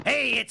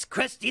Hey, it's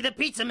Krusty the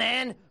Pizza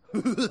Man.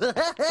 All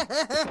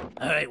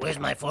right, where's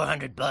my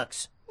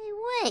 $400? Hey,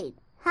 wait.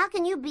 How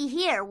can you be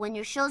here when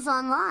your show's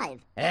on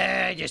live?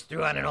 I just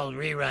threw on an old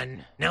rerun.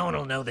 No one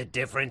will know the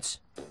difference.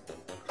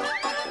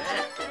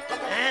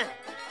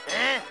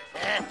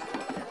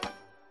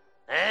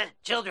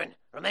 Children,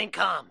 remain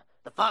calm.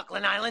 The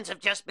Falkland Islands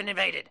have just been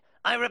invaded.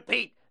 I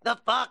repeat, the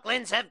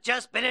Falklands have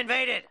just been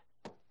invaded.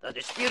 The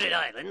disputed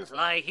islands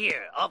lie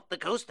here, off the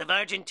coast of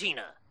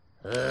Argentina.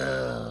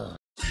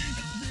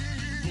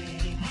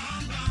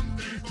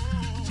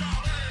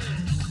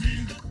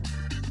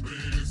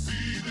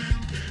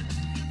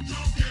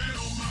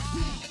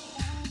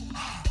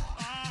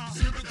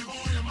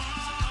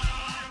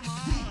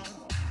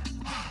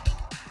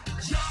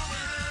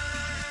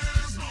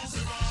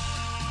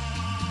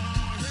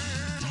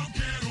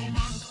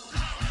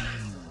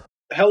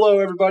 Hello,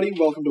 everybody.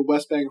 Welcome to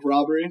West Bank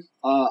Robbery.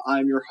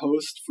 I'm your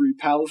host, Free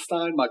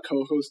Palestine. My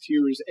co-host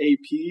here is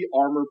AP,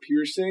 Armor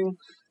Piercing,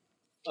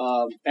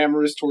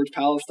 amorous towards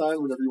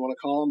Palestine, whatever you want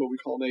to call him, but we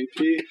call him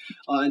AP.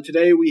 And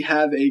today we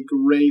have a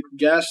great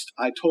guest.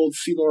 I told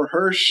Seymour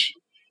Hirsch,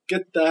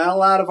 get the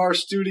hell out of our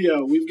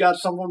studio. We've got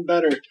someone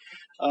better.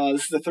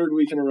 This is the third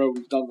week in a row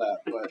we've done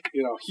that, but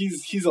you know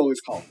he's always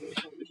called for this.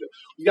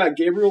 We got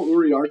Gabriel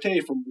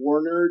Uriarte from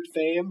War Nerd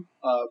fame,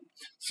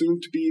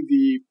 soon to be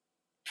the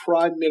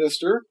Prime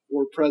Minister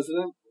or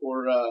President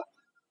or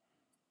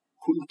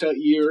Junta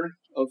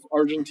of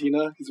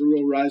Argentina. He's a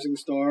real rising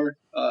star.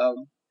 How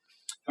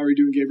are you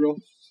doing, Gabriel?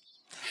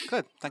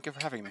 Good. Thank you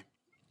for having me.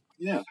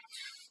 Yeah.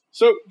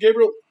 So,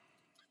 Gabriel,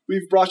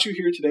 we've brought you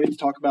here today to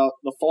talk about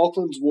the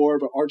Falklands War,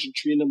 but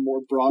Argentina more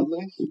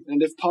broadly.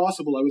 And if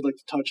possible, I would like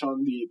to touch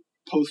on the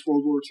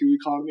post-World War II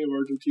economy of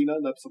Argentina.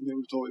 That's something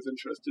that's always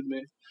interested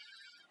me.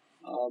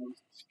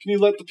 Can you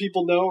let the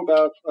people know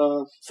about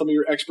some of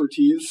your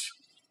expertise?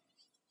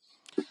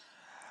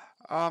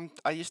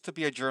 I used to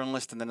be a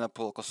journalist and then a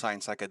political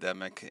science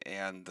academic,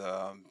 and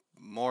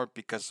more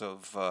because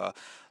of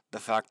the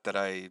fact that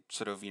I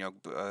sort of,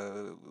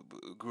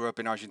 grew up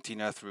in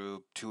Argentina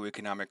through two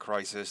economic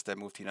crises, that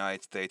moved to the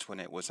United States when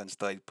it was, and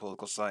studied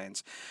political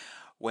science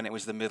when it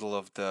was the middle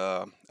of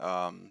the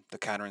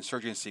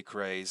counterinsurgency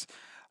craze.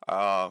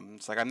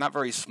 It's like I'm not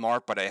very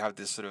smart, but I have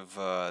this sort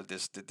of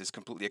this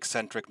completely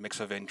eccentric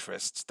mix of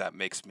interests that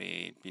makes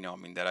me, I know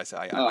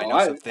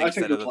some things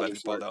that other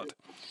people don't.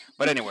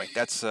 But anyway,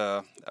 that's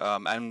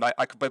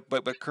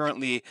but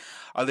currently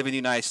I live in the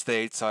United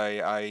States.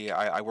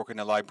 I work in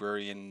a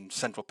library in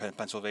central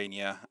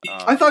Pennsylvania.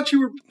 I thought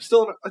you were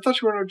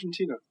in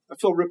Argentina. I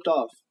feel ripped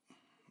off.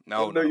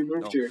 No, you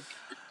moved here.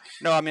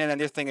 No, I mean, and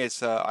the thing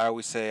is, I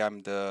always say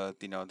I'm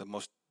the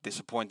most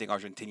disappointing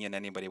Argentinian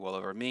anybody will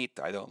ever meet.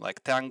 I don't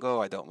like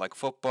tango. I don't like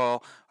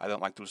football. I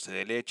don't like dulce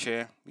de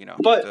leche.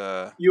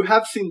 But you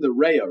have seen the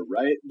rayo,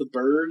 right? The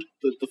bird,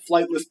 the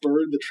flightless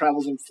bird that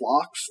travels in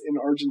flocks in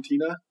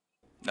Argentina.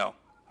 No. No?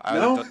 I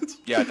don't. This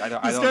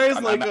guy is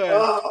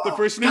the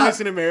person who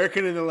is an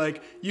American, and they're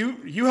like,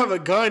 "You have a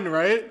gun,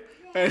 right?"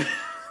 And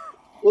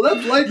well,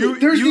 that's like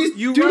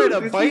you ride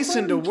a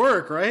bison to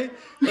work, right?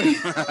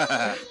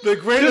 The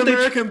Great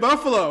American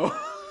Buffalo.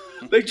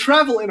 They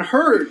travel in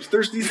herds.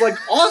 There's these like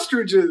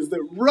ostriches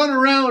that run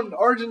around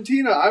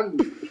Argentina.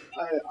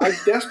 I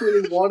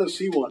desperately want to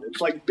see one.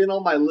 It's like been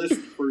on my list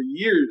for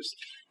years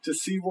to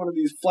see one of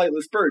these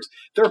flightless birds.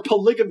 They're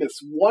polygamous.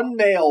 One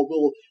male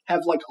will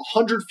have like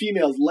 100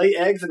 females lay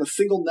eggs in a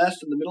single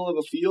nest in the middle of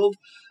a field,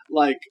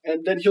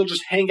 and then he'll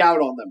just hang out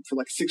on them for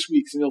like 6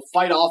 weeks, and he'll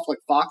fight off like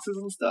foxes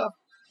and stuff.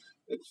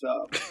 It's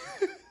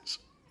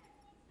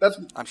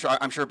I'm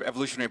sure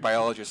evolutionary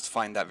biologists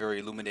find that very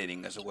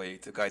illuminating as a way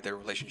to guide their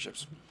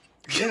relationships.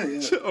 Yeah.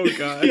 Oh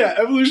God. Yeah,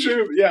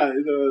 evolutionary. Yeah,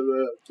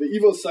 the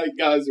evocyte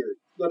guys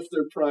that's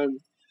their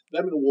prime.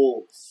 Them and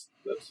wolves.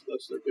 That's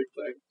their big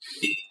thing.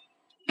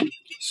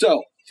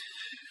 So,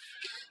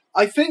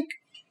 I think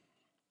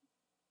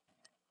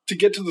to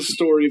get to the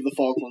story of the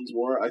Falklands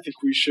War, I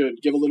think we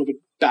should give a little bit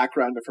of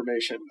background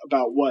information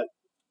about what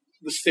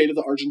the state of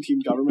the Argentine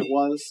government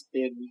was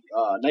in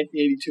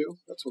 1982.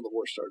 That's when the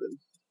war started.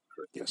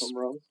 Correct me if I'm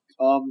wrong.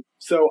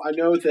 So I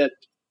know that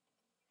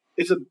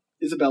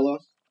Isabella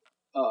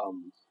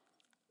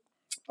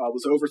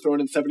was overthrown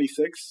in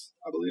 1976,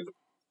 I believe.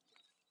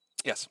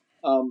 Yes.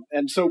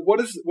 And so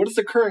what is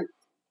the current?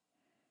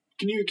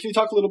 Can you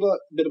talk a little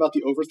bit about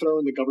the overthrow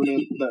and the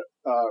government that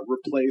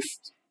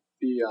replaced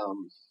the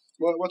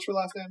what's her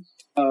last name?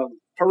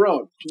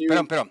 Perón.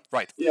 Perón.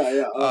 Right.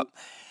 Yeah.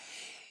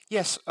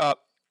 Yes.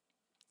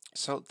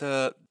 So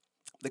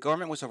the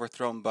government was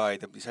overthrown by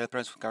the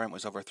President's government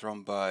was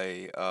overthrown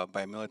by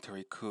a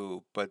military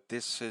coup. But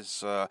this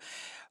is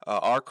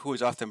our coup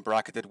is often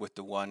bracketed with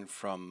the one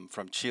from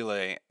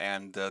Chile,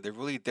 and they're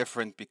really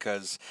different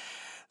because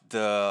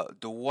the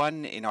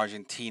one in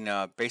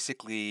Argentina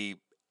basically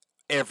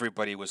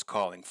everybody was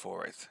calling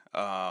for it,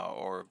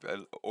 or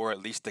at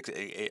least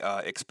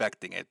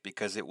expecting it,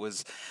 because it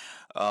was.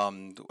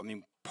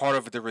 Part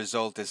of the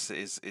result is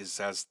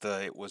as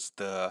it was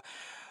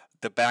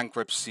the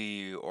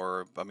bankruptcy,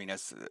 or I mean,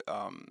 as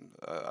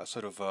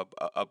sort of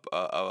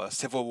a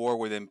civil war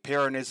within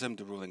Peronism,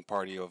 the ruling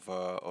party of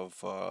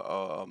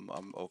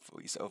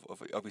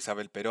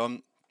Isabel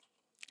Perón.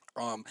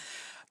 Um,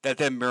 that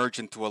then merged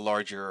into a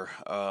larger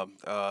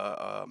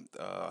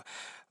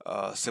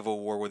civil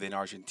war within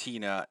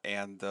Argentina,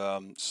 and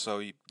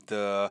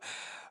the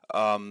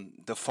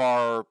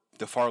far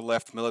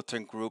left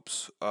militant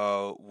groups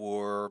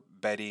were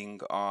betting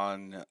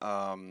on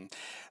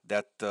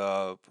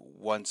that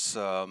once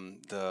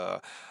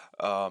the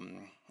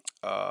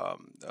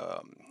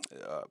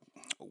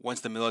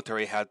once the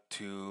military had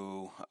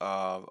to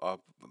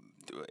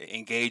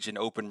engage in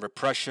open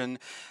repression,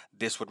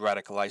 this would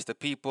radicalize the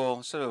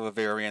people, sort of a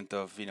variant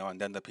of, and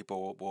then the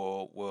people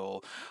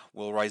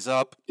will rise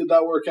up. Did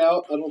that work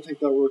out? I don't think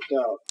that worked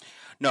out.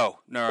 No.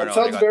 That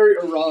sounds very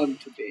Iran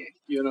to me.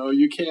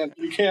 You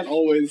can't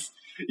always.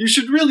 You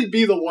should really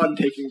be the one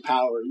taking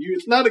power.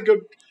 It's not a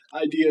good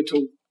idea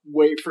to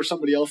wait for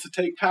somebody else to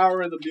take power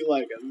and then be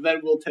like, and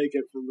then we'll take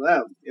it from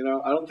them.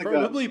 I don't think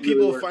probably that really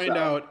people works find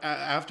out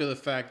after the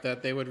fact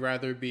that they would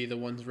rather be the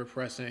ones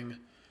repressing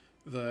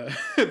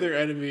their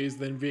enemies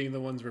than being the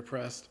ones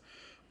repressed.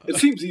 It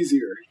seems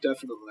easier,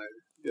 definitely.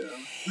 Yeah.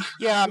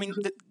 Yeah, I mean,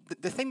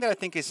 the thing that I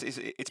think is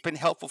it's been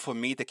helpful for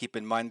me to keep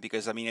in mind,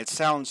 because I mean it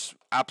sounds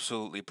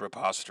absolutely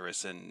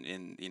preposterous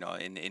in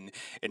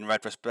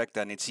retrospect,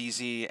 and it's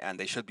easy, and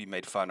they should be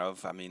made fun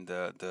of. I mean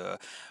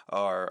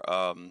our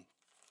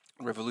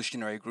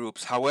revolutionary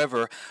groups.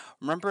 However,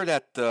 remember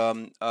that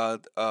the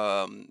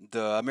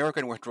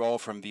American withdrawal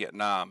from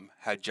Vietnam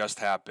had just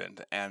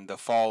happened, and the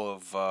fall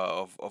of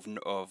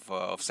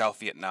South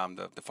Vietnam,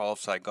 the fall of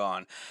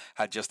Saigon,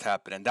 had just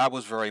happened, and that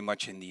was very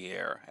much in the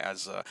air.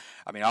 As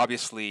I mean,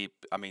 obviously,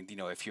 I mean,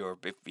 if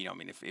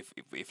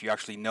you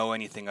actually know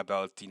anything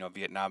about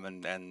Vietnam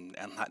and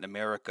Latin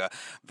America,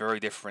 very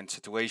different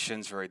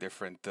situations, very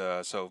different.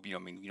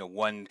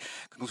 One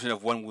conclusion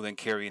of one wouldn't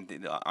carry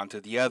onto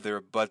the other,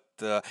 but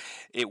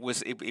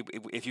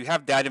if you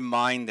have that in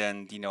mind,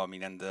 and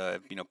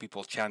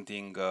people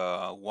chanting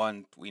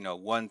one,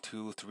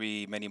 2,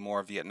 3, many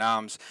more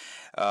Vietnams,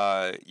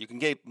 you can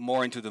get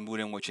more into the mood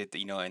in which it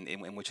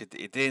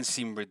didn't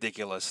seem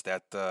ridiculous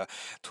that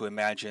to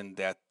imagine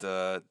that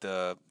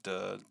the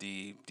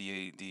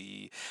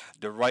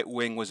right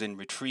wing was in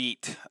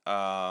retreat,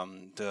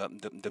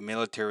 the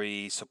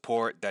military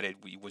support that it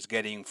was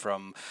getting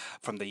from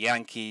the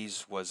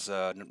Yankees was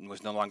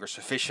no longer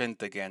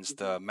sufficient against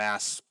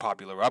mass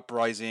popular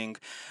uprising,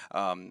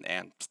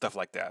 and stuff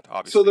like that.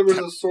 Obviously, so there was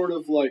a sort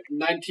of like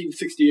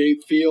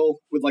 1968 feel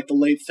with like the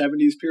late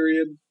 70s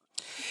period.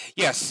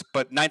 Yes,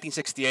 but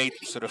 1968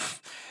 sort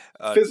of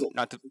fizzled.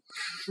 Not to.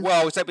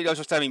 Well, it's, I was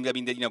just saying. I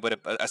mean, but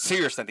a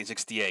serious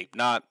 1968,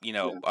 not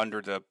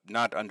under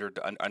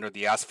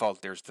the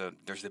asphalt. There's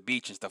the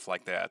beach and stuff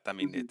like that. I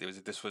mean,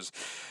 this was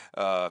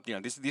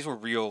these were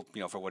real,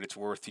 for what it's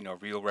worth,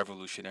 real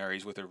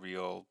revolutionaries with a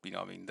real,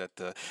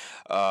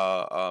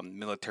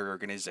 military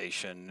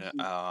organization.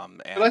 And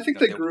I think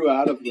they grew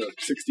out of the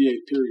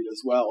 68 period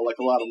as well. Like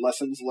a lot of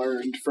lessons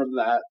learned from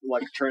that,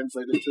 like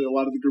translated to a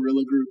lot of the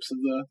guerrilla groups of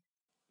the.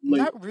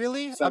 Not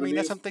really. 70s. I mean,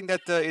 that's something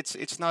that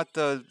it's not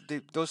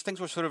those things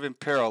were sort of in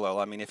parallel.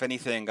 I mean, if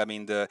anything, I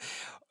mean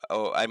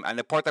and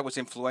the part that was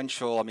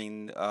influential. I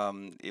mean,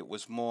 it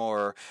was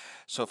more.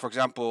 So, for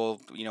example,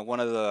 one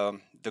of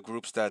the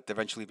groups that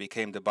eventually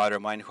became the Baader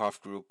Meinhof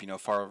group,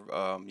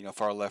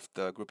 far left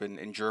group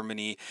in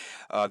Germany.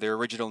 Their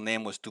original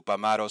name was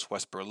Tupamaros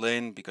West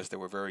Berlin, because they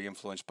were very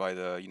influenced by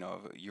the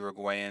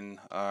Uruguayan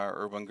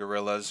urban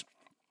guerrillas.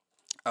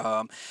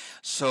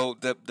 So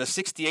the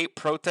 68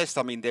 protests,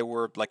 I mean, they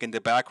were like in the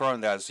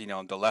background as,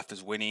 the left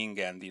is winning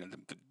and,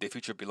 the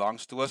future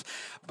belongs to us.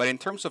 But in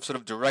terms of sort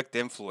of direct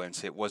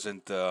influence, it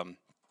wasn't,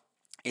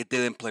 it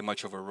didn't play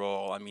much of a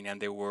role. I mean,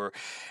 and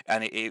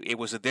it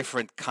was a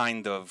different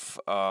kind of,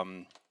 I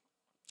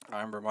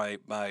remember my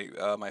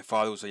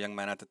father was a young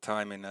man at the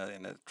time in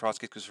a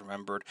Trotskyist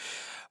remembered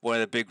one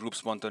of the big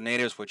groups,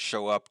 Montoneros, would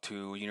show up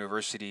to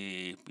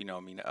university,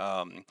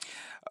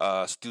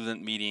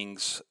 student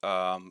meetings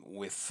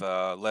with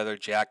leather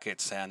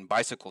jackets and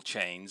bicycle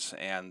chains,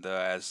 and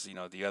as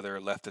the other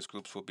leftist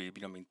groups will be,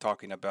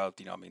 talking about,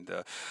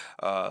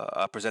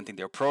 presenting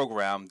their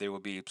program, they will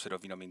be sort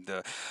of,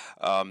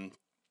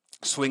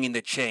 swinging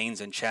the chains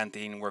and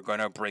chanting, "We're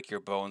gonna break your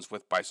bones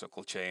with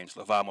bicycle chains.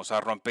 Los vamos a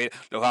romper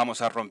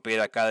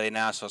a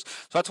cadenazos."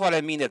 So that's what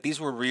I mean. That these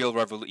were real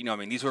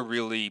these were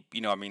really,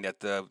 that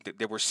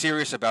they were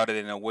serious about it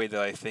in a way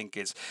that I think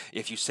is,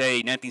 if you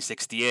say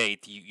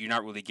 1968, you're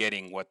not really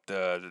getting what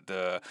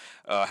the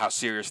how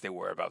serious they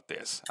were about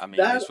this. I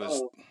mean, this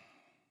was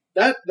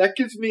that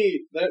gives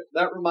me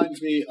that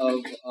reminds me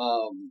of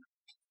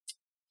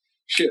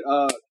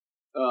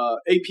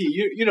AP,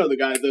 you know the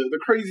guy, the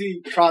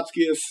crazy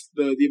Trotskyist,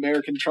 the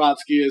American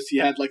Trotskyist. He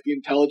had like the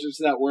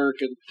intelligence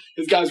network, and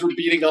his guys were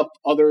beating up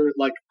other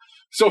like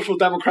social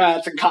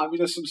democrats and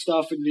communists and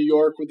stuff in New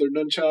York with their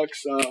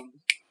nunchucks.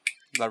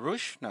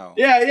 LaRouche? No.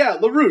 Yeah,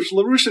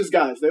 LaRouche's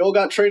guys. They all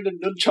got trained in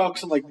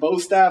nunchucks and like bow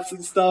staffs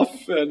and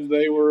stuff, and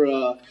they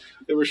were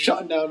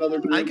shutting down other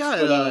groups.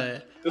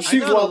 This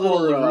seems a lot more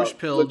LaRouche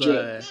pilled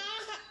legit.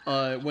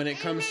 when it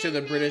comes to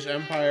the British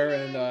Empire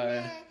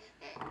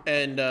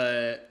and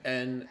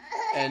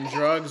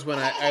drugs. When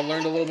I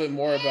learned a little bit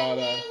more about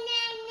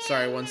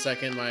sorry, 1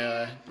 second,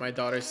 my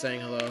daughter's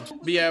saying hello.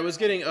 But yeah, I was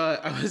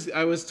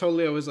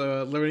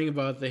learning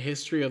about the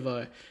history of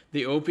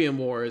the Opium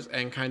Wars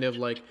and kind of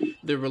like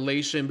the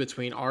relation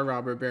between our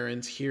robber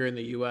barons here in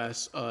the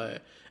U.S.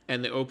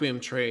 And the opium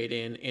trade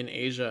in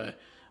Asia.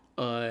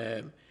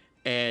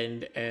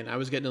 And I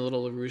was getting a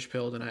little LaRouche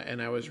pilled,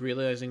 and I was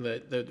realizing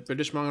that the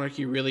British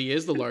monarchy really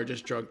is the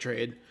largest drug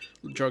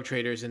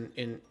traders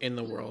in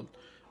the world.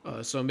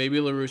 So maybe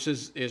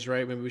LaRouche is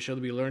right. Maybe we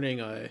should be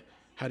learning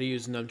how to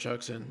use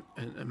nunchucks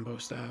and bow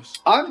staffs.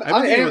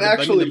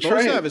 The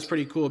bow staff is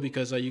pretty cool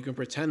because you can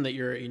pretend that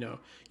you're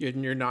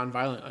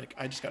nonviolent. Like,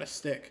 I just got a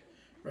stick,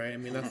 right? I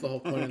mean, that's the whole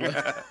point of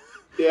the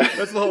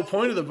that's the whole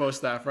point of the bow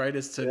staff, right?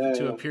 Is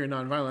to appear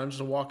nonviolent. I'm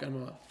just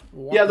walking.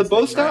 The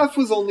bow staff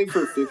was only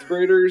for 5th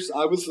graders.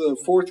 I was a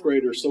 4th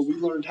grader, so we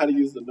learned how to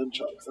use the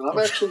nunchucks. And I'm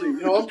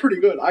actually, I'm pretty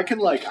good. I can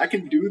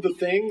do the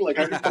thing, like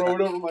I can throw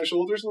it over my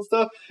shoulders and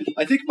stuff.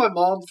 I think my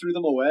mom threw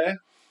them away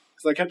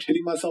because I kept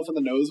hitting myself in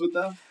the nose with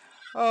them.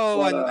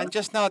 Oh, and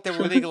just now they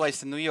were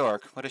legalized in New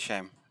York. What a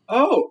shame.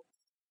 Oh,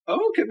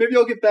 okay. Maybe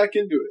I'll get back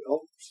into it.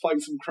 I'll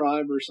fight some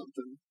crime or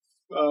something.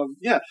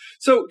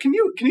 So can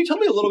you tell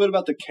me a little bit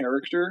about the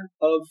character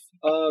of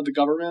the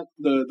government,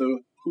 the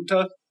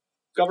Junta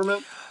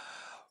government?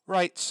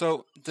 Right.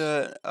 So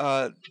the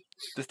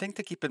thing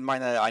to keep in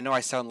mind, I know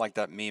I sound like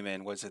that meme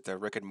in, was it the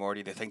Rick and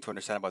Morty? The thing to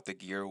understand about the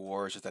Gear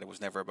Wars is that it was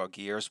never about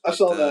gears. But I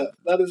saw that.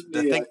 That is me,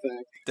 I think.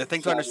 The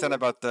thing to understand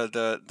about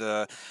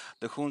the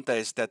Junta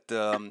is that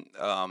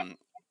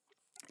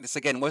this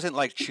again wasn't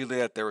like Chile,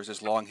 that there was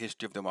this long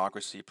history of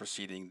democracy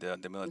preceding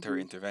the military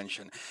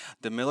intervention.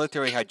 The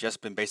military had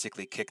just been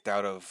basically kicked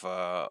out of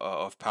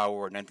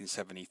power in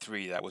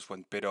 1973. That was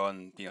when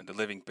Perón, the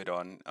living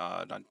Perón,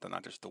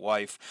 not just the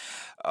wife,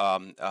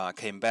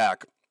 came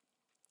back.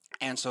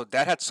 And so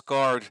that had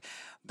scarred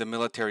the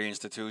military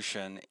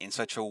institution in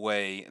such a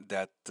way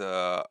that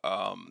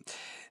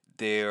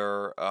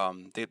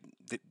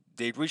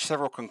they'd reached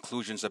several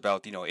conclusions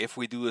about, if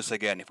we do this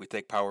again, if we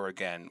take power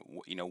again,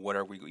 what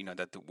are we,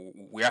 that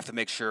we have to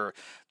make sure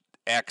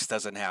X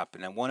doesn't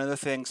happen. And one of the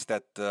things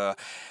that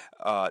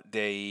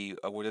they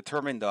were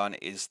determined on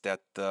is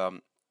that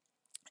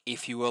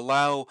if you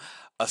allow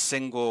a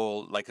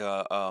single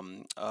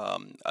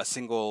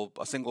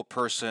single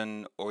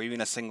person or even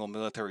a single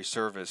military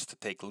service to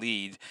take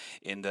lead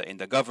in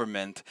the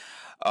government,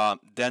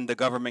 then the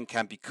government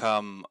can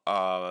become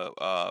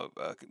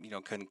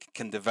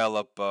can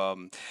develop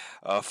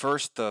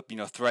first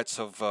threats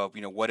of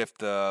what if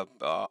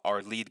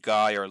our lead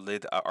guy, our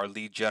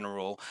lead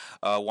general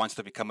wants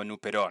to become a new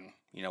Perón,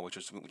 which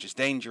is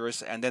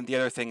dangerous. And then the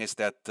other thing is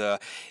that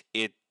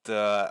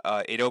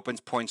it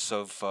opens points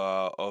of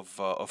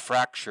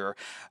fracture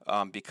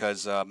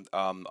because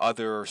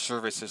other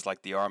services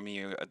like the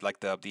Army, like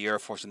the Air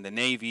Force and the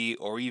Navy,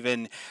 or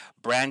even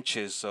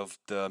branches of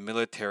the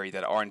military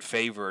that aren't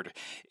favored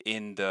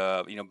in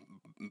the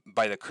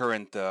by the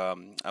current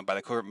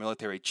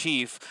military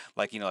chief,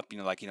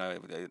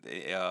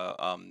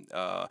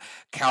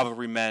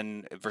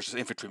 cavalrymen versus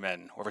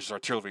infantrymen, or versus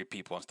artillery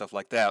people and stuff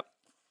like that.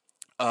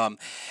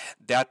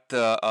 That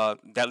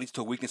leads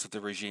to a weakness of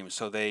the regime.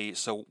 So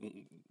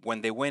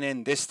when they went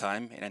in this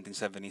time in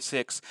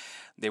 1976,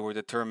 they were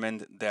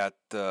determined that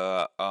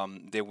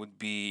there would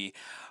be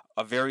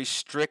a very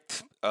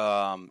strict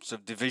sort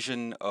of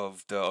division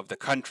of the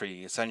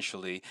country,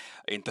 essentially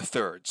into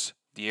thirds.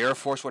 The Air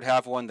Force would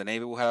have one, the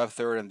Navy would have a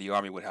third, and the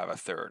Army would have a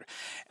third.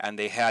 And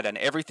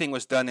everything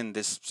was done in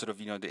this sort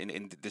of,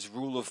 in this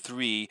rule of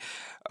three.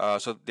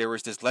 So there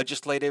was this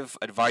Legislative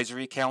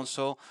Advisory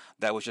Council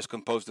that was just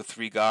composed of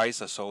 3 guys,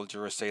 a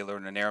soldier, a sailor,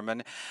 and an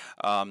airman.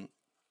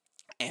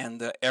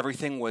 And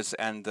everything was,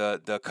 and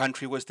the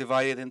country was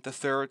divided into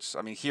thirds.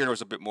 I mean, here there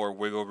was a bit more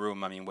wiggle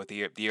room. I mean, with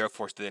the Air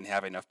Force didn't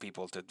have enough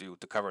people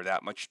to cover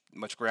that much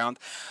ground.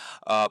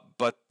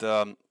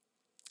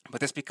 But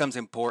this becomes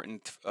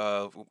important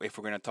if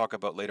we're going to talk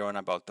about later on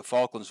about the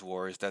Falklands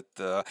War. Is that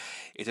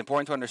it's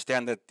important to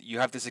understand that you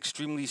have this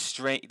extremely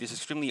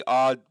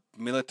odd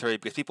military,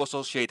 because people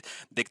associate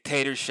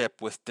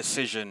dictatorship with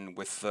decision,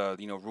 with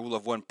rule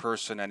of one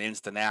person and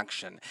instant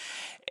action,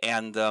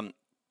 and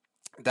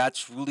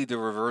that's really the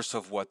reverse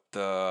of what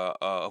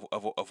our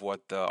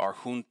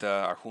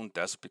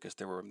juntas, because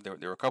there were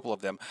a couple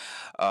of them,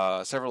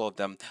 several of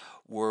them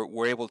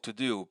were able to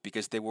do,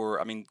 because they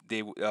were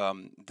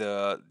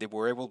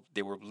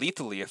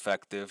lethally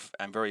effective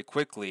and very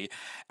quickly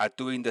at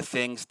doing the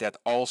things that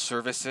all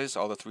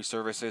the 3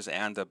 services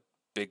and the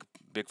big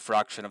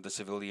fraction of the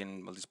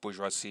civilian, at least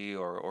bourgeoisie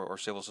or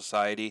civil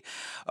society,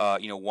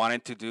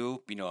 wanted to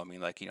do.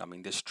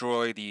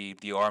 Destroy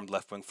the armed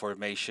left-wing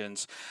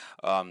formations.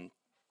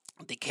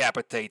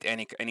 decapitate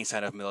any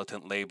sign of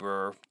militant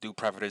labor, do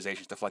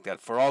privatization, stuff like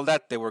that. For all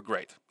that, they were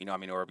great.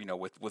 Or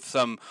with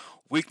some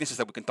weaknesses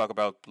that we can talk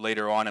about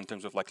later on in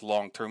terms of like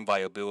long-term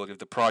viability of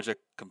the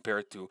project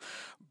compared to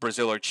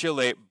Brazil or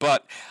Chile.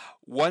 But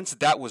once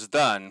that was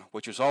done,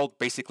 which was all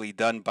basically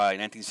done by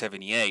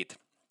 1978.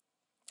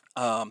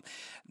 Um,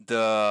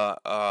 the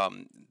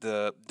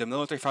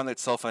military found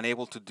itself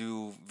unable to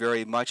do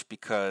very much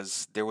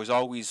because there was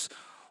always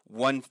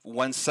one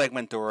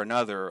segment or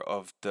another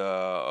of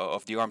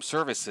the armed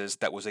services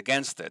that was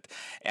against it,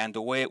 and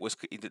the way it was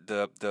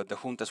the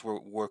juntas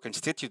were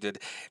constituted,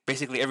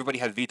 basically everybody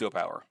had veto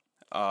power,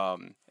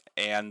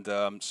 and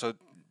so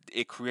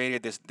it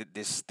created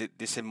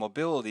this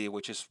immobility,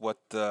 which is what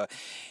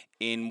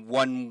in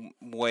one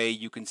way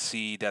you can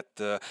see that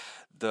the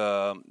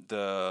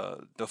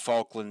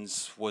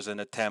Falklands was an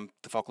attempt.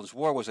 The Falklands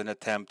War was an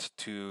attempt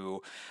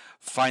to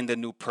find a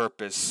new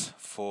purpose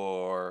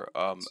for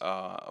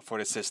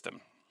the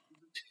system.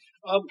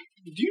 Do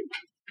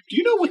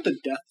you know what the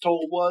death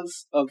toll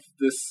was of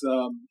this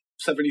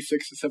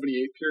 76 to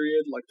 78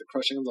 period, like the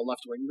crushing of the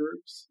left wing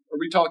groups? Are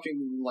we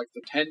talking like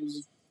the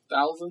tens,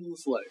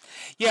 thousands? Like,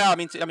 yeah,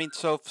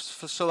 so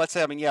let's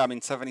say,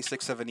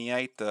 76,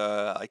 78.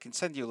 I can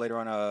send you later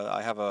on.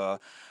 I have a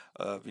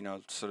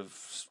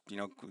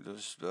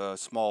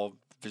small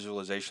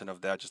visualization of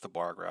that, just a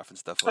bar graph and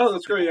stuff. Oh,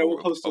 that's great. Yeah, we'll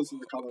post those in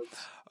the comments.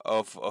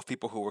 Of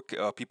people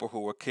who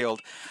were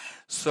killed.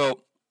 So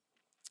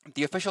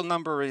the official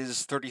number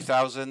is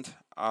 30,000.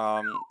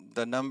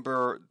 The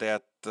number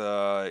that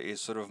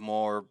is sort of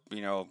more,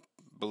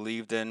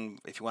 believed in,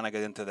 if you want to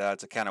get into that,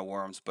 it's a can of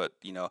worms, but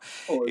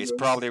it's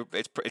probably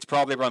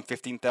around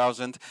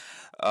 15,000.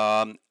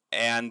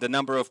 And the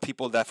number of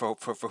people that for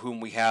whom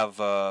we have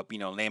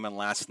name and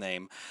last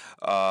name,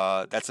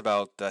 that's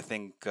about, I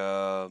think,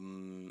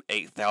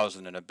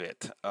 8,000 and a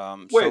bit.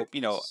 Wait,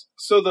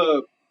 so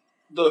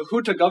the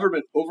Junta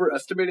government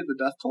overestimated the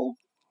death toll?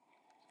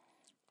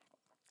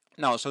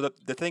 No, so the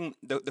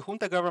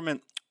Junta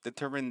government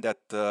determined that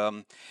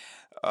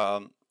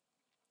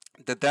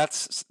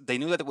that's they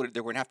knew that they were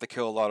going to have to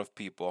kill a lot of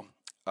people,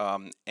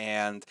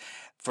 and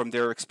from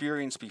their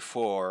experience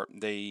before,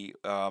 they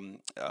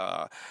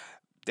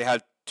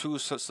had two,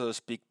 so to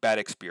speak, bad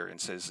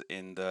experiences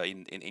in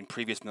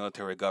previous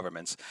military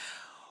governments.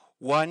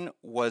 One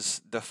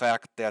was the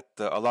fact that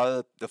a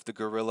lot of the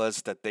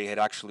guerrillas that they had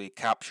actually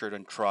captured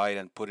and tried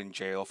and put in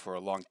jail for a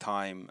long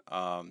time,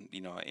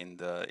 in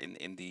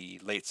the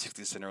late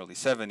 60s and early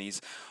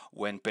 70s,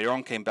 when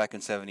Perón came back in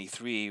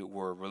 73,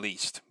 were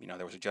released.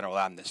 There was a general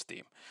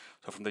amnesty.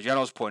 So from the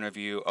general's point of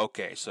view,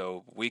 okay,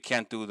 so we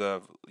can't do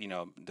the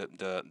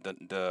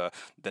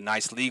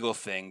nice legal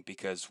thing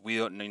because we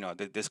don't,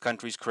 this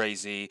country's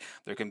crazy.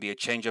 There can be a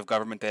change of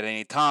government at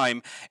any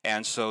time,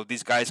 and so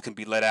these guys can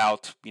be let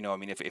out.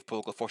 If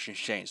political fortunes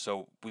change,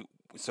 so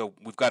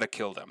we've got to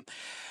kill them.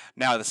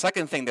 Now, the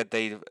second thing that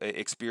they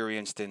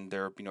experienced in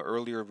their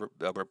earlier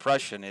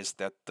repression is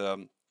that.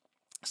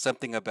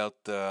 Something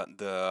about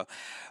the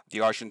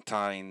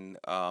Argentine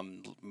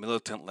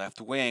militant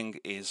left wing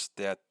is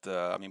that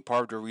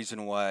part of the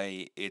reason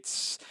why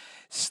it's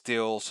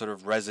still sort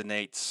of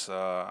resonates.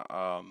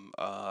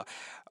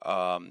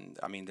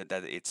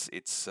 That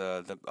it's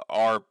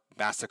our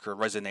massacre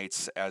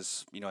resonates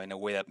as in a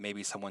way that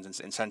maybe someone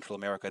in Central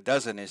America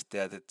doesn't, is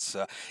that it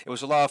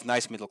was a lot of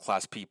nice middle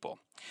class people.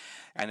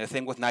 And the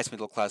thing with nice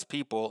middle class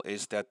people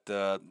is that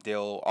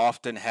they'll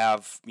often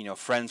have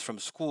friends from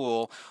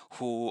school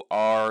who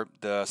are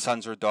the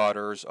sons or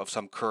daughters of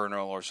some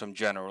colonel or some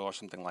general or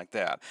something like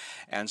that.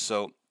 And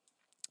so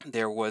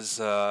there was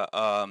the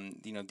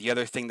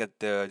other thing that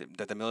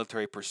the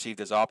military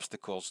perceived as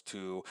obstacles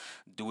to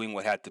doing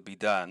what had to be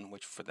done,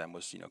 which for them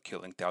was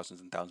killing thousands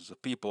and thousands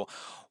of people,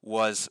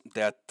 was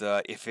that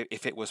if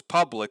it was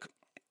public,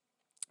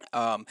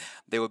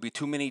 there would be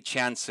too many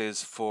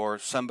chances for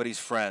somebody's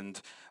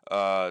friend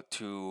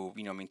to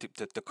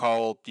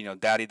call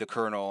Daddy the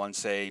Colonel and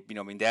say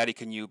Daddy,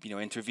 can you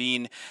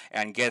intervene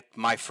and get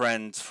my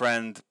friend's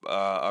friend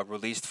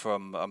released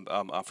from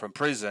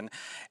prison,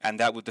 and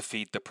that would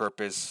defeat the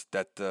purpose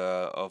that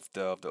of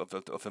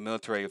the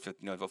military of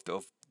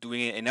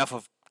doing enough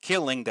of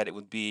killing that it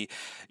would be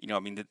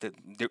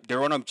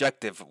their own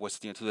objective was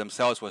to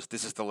themselves was,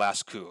 this is the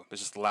last coup,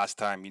 this is the last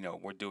time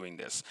we're doing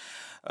this,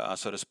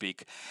 so to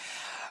speak.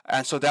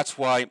 And so that's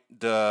why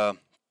the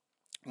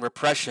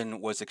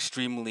repression was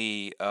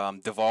extremely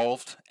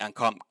devolved and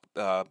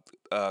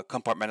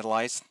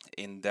compartmentalized,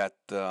 in that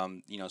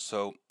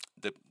so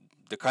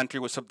the country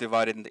was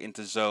subdivided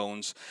into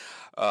zones,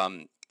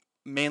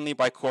 mainly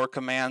by corps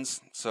commands.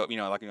 So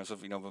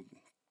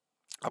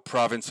a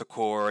province, a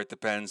corps, it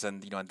depends,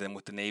 and and then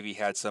with the Navy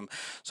had some,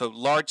 so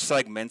large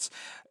segments,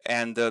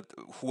 and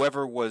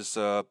whoever was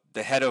the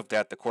head of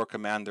that, the corps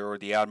commander or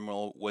the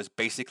admiral, was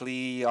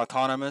basically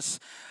autonomous,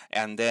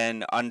 and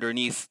then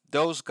underneath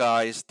those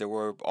guys there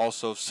were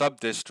also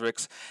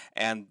sub-districts,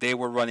 and they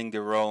were running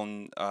their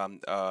own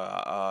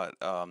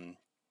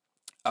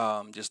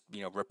just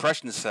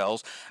repression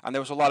cells, and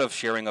there was a lot of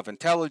sharing of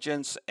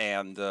intelligence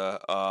and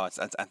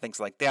things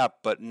like that,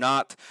 but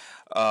not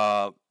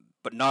a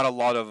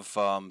lot of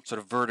sort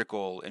of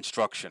vertical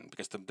instruction,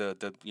 because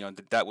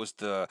that was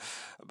the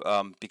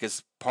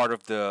because part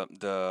of the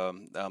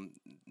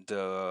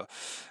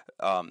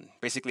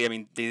basically, I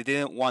mean, they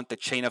didn't want the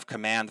chain of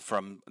command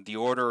from the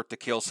order to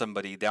kill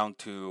somebody down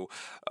to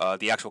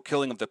the actual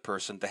killing of the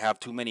person to have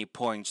too many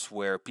points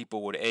where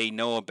people would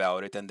know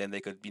about it, and then they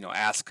could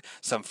ask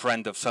some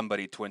friend of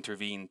somebody to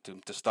intervene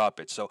to stop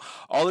it. So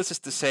all this is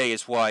to say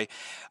is why.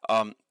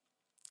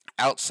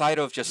 Outside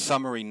of just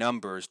summary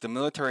numbers, the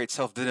military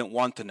itself didn't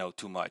want to know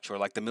too much, or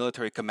like the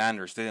military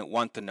commanders didn't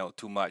want to know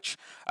too much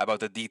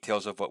about the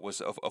details of what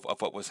was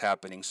what was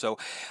happening. So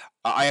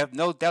I have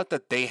no doubt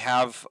that they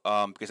have,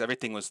 because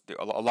everything was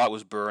a lot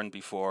was burned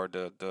before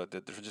the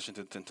transition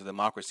to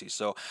democracy.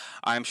 So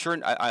I'm sure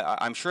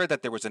I'm sure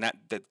that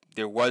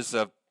there was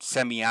a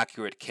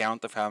semi-accurate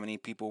count of how many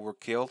people were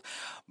killed,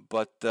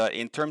 but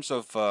in terms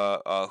of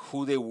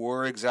who they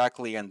were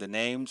exactly and the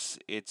names,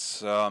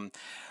 it's.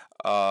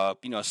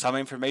 Some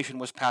information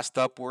was passed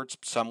upwards,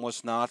 some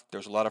was not.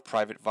 There's a lot of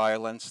private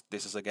violence.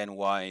 This is again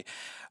why,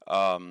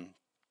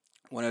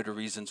 one of the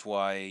reasons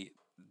why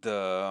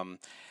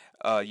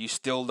you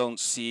still don't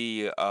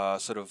see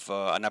sort of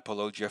an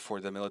apologia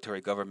for the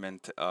military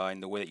government in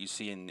the way that you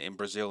see in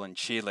Brazil and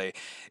Chile,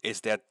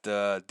 is that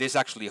this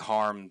actually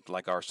harmed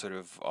like our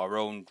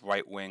own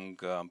right-wing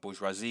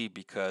bourgeoisie,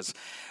 because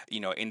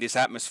in this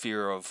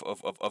atmosphere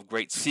of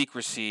great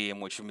secrecy in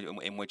which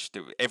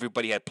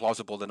everybody had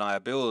plausible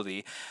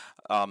deniability.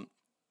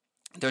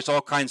 There's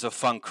all kinds of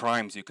fun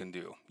crimes you can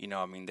do.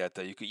 I mean that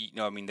you could,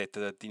 I mean that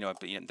that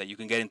you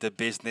can get into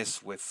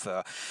business with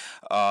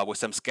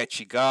some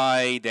sketchy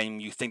guy. Then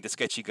you think the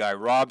sketchy guy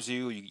robs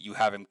you. You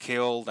have him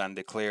killed and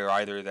declare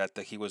either that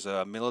he was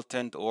a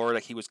militant or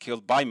that he was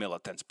killed by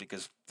militants,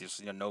 because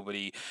there's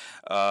nobody.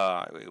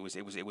 It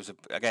was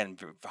again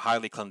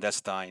highly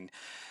clandestine.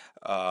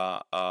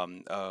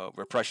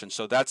 Repression.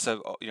 So that's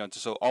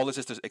so all this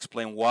is to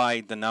explain why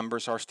the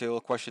numbers are still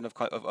a question of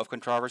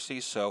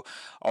controversy. So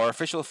our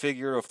official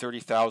figure of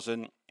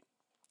 30,000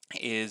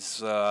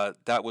 is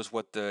that was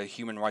what the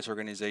human rights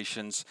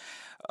organizations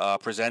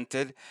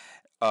presented,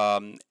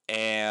 and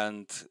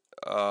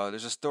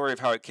there's a story of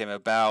how it came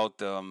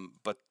about,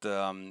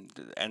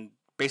 and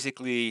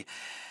basically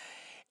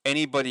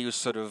anybody who's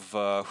sort of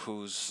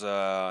who's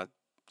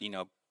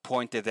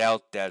pointed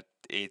out that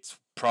it's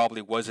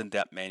probably wasn't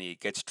that many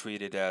gets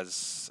treated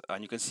as,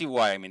 and you can see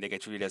why. I mean, they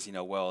get treated as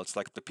well, it's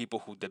like the people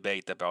who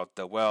debate about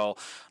the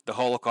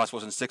Holocaust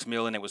wasn't 6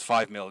 million, it was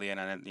 5 million,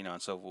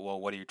 and so, well,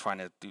 what are you trying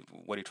to do?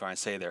 What are you trying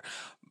to say there?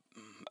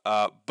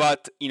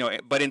 But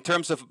in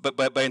terms of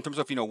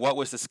what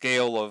was the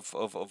scale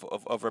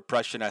of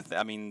repression?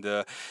 I mean,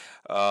 the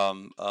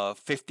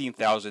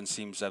 15,000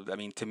 seems, I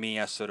mean, to me,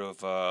 as sort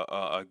of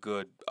a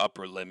good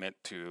upper limit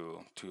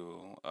to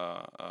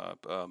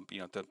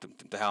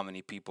how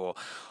many people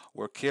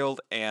were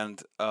killed.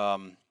 And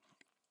the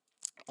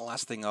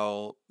last thing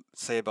I'll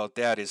say about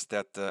that is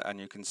that, and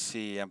you can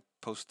see I'm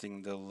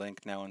posting the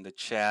link now in the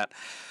chat.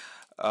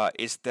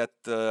 Is that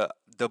the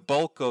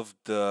bulk of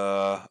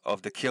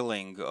the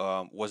killing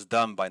was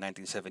done by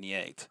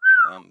 1978.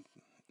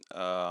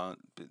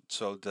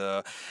 So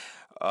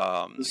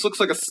this looks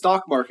like a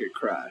stock market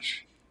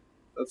crash.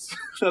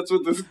 That's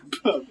what this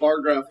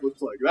bar graph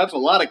looks like. That's a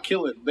lot of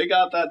killing. They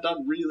got that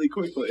done really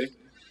quickly.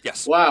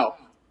 Yes. Wow.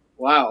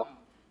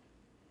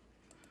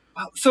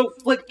 So,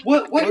 like,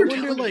 what I you're wonder,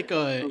 telling like,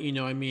 I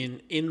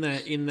mean, in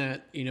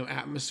that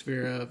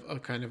atmosphere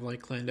of kind of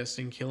like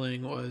clandestine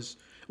killing was.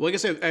 Well, I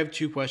guess I have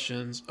two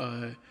questions.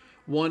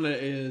 One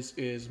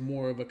is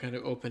more of a kind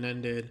of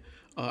open-ended.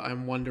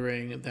 I'm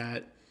wondering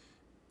that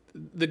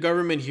the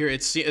government here,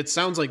 it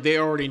sounds like they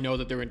already know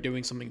that they're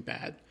doing something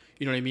bad.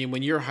 You know what I mean?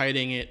 When you're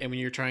hiding it and when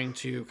you're trying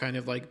to kind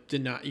of like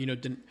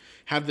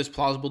have this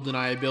plausible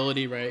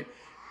deniability, right?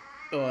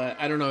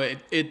 I don't know.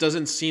 It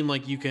doesn't seem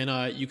like you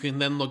can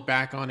then look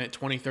back on it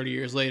 20, 30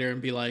 years later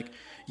and be like,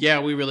 yeah,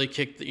 we really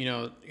kicked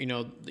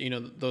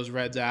those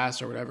Reds'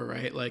 ass or whatever,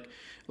 right? Like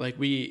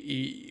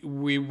we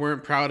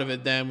weren't proud of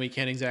it then. We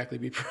can't exactly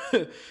be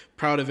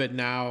proud of it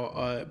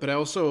now. But I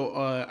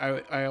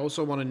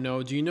also want to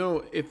know. Do you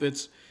know if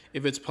it's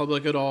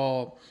public at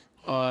all?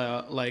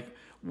 Like,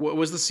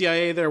 was the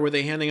CIA there? Were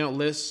they handing out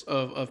lists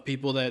of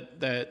people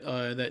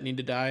that need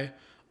to die,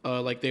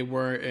 like they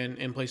were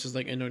in places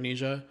like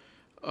Indonesia,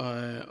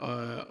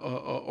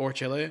 or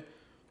Chile?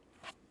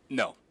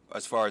 No,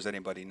 as far as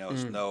anybody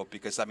knows, no.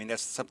 Because I mean,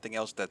 that's something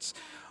else that's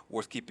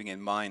worth keeping in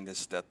mind,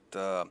 is that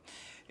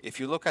if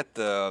you look at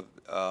the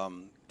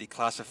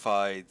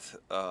declassified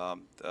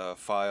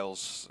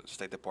files,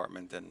 State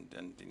Department and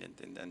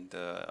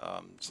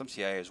some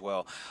CIA as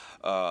well,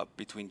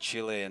 between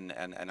Chile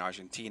and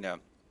Argentina.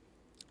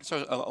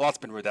 So a lot's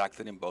been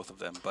redacted in both of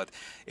them, but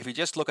if you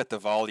just look at the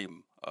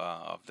volume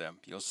of them.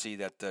 You'll see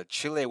that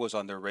Chile was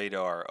on the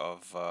radar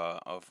of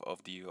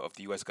the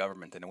U.S.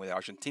 government in a way that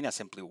Argentina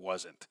simply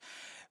wasn't,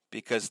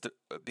 because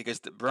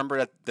remember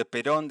that the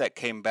Perón that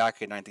came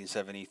back in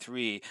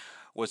 1973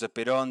 was a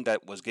Perón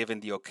that was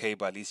given the okay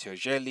by Licio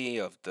Gelli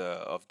of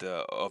the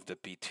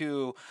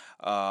P2.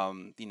 I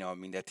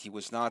mean that he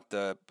was not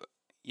the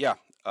yeah.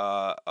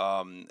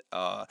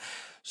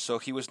 So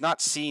he was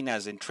not seen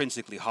as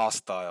intrinsically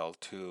hostile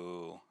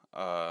to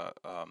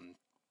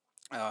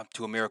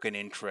American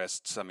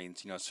interests. I mean,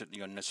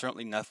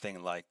 certainly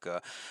nothing like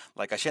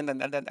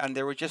Allende, and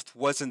there just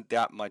wasn't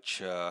that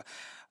much.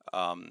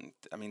 I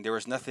mean, there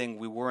was nothing.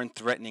 We weren't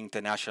threatening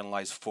to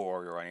nationalize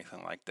Ford or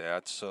anything like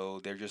that. So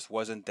there just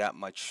wasn't that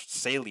much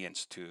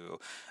salience to.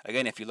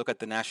 Again, if you look at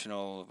the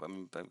national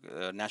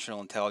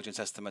intelligence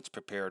estimates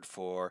prepared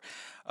for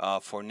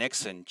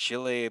Nixon,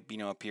 Chile,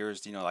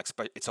 appears, like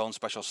its own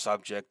special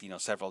subject,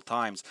 several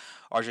times.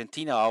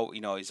 Argentina,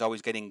 is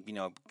always getting,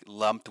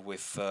 lumped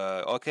with,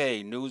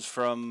 okay, news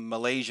from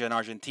Malaysia and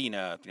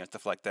Argentina,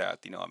 stuff like that.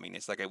 I mean,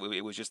 it's like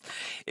it was just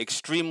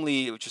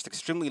extremely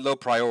low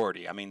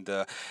priority. I mean,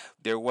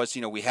 there was,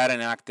 we had an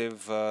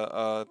active,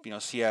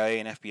 CIA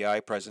and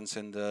FBI presence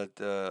in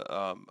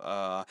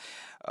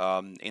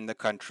in the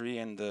country,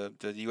 and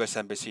the U.S.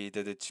 Embassy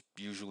did its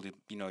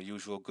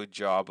usual good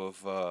job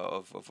of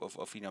I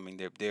mean,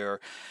 their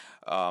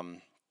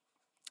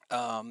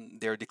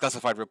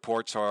declassified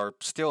reports are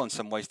still in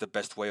some ways the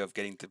best way of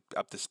getting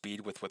up to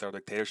speed with what our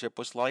dictatorship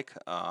was like,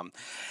 but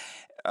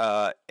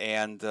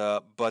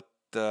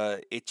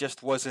it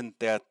just wasn't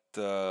that.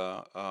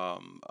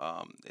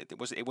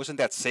 It wasn't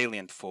that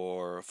salient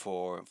for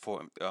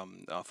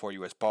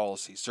U.S.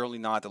 policy. Certainly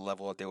not at the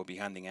level that they would be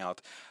handing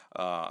out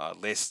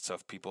lists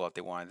of people that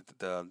they wanted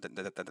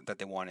that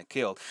they wanted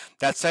killed.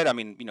 That said, I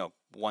mean,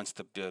 once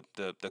the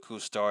coup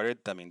started,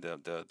 I mean,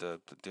 the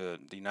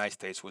United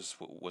States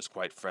was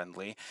quite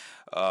friendly.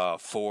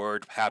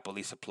 Ford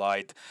happily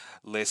supplied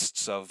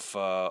lists of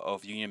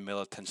Union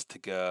militants to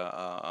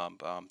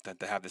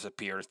have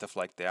disappeared and stuff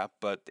like that.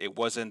 But it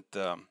wasn't.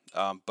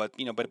 But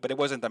it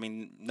wasn't. I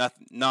mean,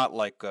 not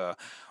like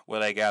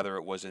what I gather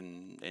it was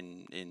in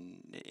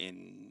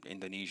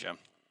Indonesia.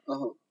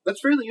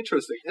 That's really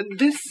interesting. And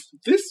this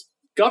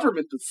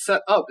government that's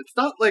set up, it's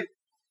not like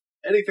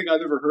anything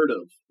I've ever heard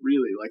of,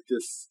 really. Like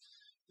this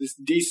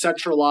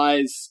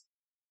decentralized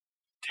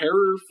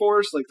terror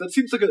force. Like that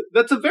seems like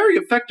that's a very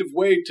effective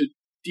way to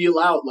deal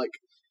out like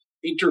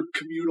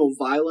intercommunal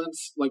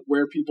violence, like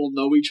where people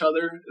know each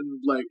other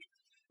and like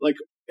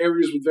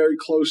areas with very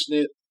close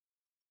knit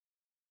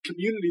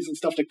communities and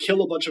stuff, to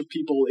kill a bunch of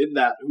people in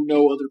that who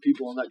know other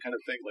people and that kind of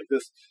thing. Like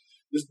this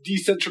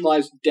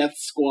decentralized death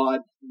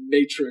squad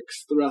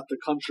matrix throughout the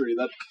country.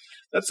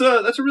 That's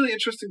a really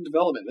interesting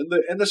development.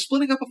 And the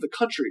splitting up of the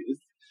country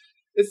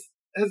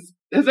has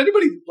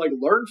anybody like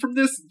learned from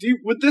this?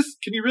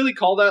 Can you really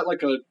call that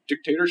like a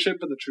dictatorship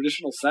in the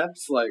traditional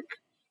sense? Like,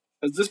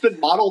 has this been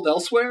modeled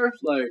elsewhere?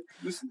 Like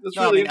that's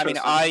no, really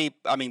interesting.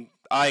 I mean,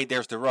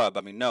 there's the rub.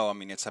 I mean, no, I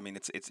mean, it's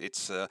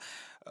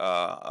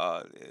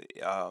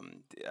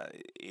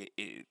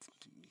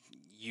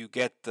you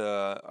get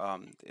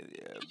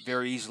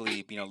very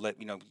easily,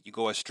 you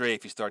go astray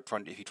if you try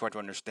to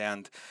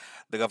understand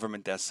the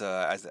government as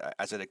a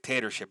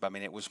dictatorship. I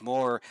mean, it was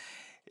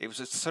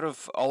a sort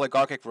of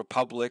oligarchic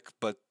republic,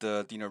 but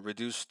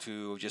reduced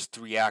to just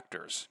three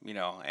actors,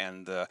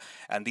 and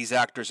these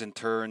actors in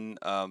turn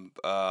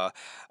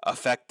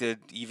affected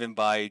even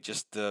by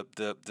just the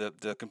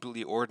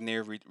completely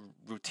ordinary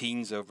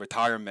routines of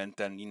retirement,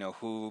 and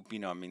who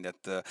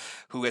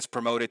who gets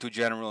promoted to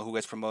general, who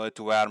gets promoted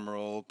to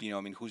admiral,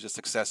 I mean, who's a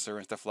successor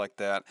and stuff like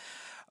that,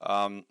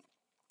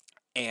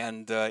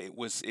 and it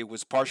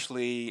was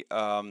partially.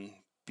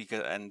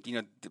 Because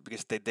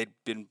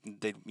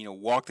they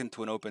walked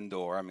into an open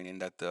door. I mean, in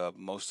that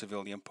most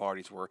civilian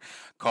parties were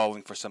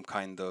calling for some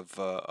kind of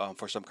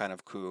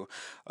coup,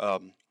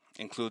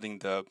 including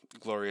the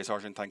glorious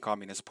Argentine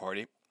Communist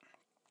Party.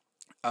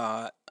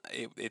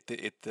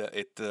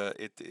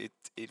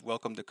 It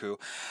welcomed the coup,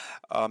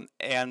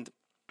 and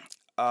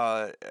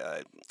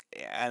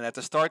at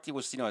the start, it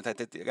was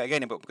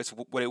again, because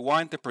what it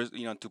wanted to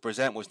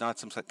present was not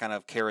some kind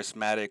of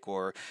charismatic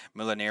or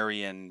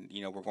millenarian,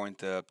 we're going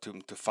to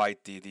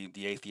fight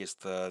the atheist,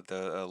 the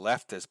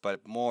leftist,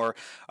 but more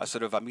a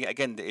sort of, I mean,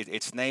 again,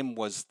 its name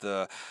was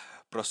the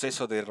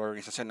Proceso de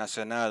Reorganización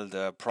Nacional,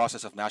 the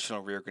process of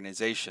national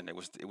reorganization. It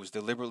was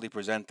deliberately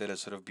presented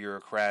as sort of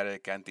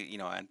bureaucratic,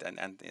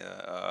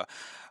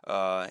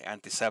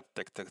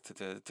 antiseptic,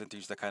 to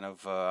use the kind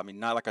of, I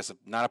mean, not a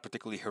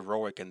particularly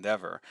heroic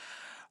endeavor.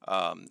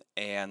 And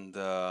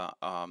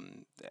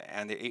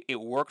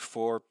it worked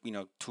for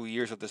 2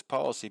 years of this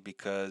policy,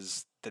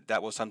 because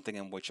that was something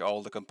in which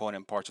all the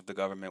component parts of the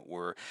government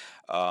were,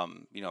 I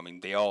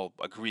mean, they all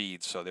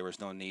agreed, so there was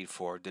no need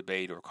for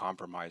debate or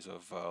compromise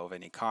of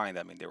any kind.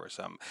 I mean, there were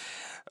some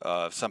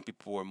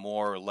people were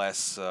more or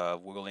less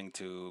willing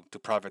to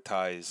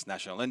privatize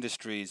national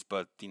industries,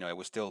 but it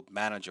was still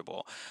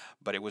manageable.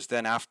 But it was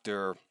then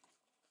after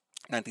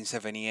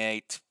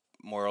 1978.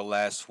 more or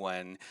less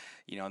when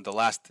the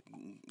last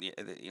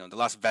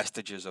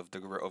vestiges of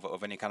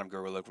of any kind of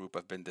guerrilla group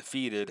have been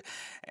defeated,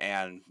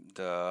 and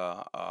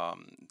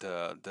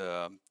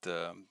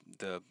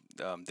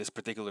this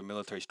particular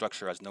military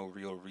structure has no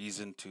real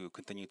reason to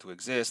continue to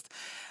exist,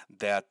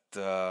 that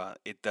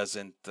it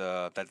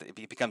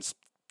becomes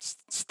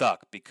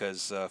stuck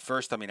because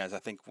first, I mean, as I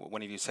think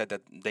one of you said,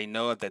 that they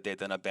know that they've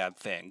done a bad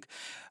thing,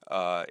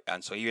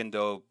 and so even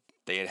though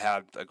they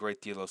had a great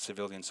deal of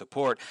civilian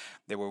support,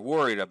 they were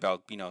worried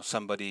about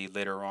somebody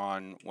later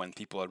on, when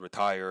people had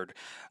retired,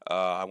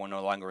 were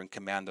no longer in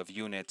command of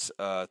units,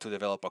 to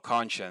develop a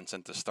conscience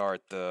and to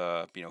start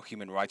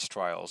human rights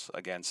trials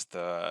against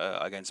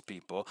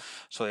people.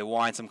 So they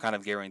wanted some kind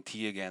of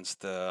guarantee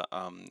against that,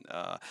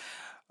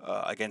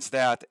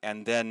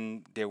 and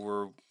then there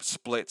were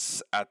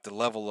splits at the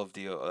level of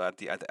the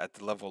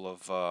level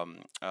of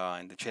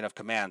in the chain of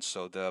command.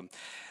 So the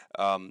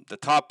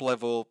top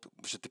level,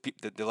 which is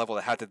the level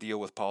that had to deal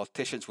with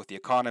politicians, with the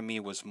economy,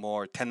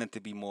 tended to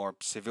be more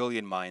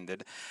civilian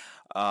minded.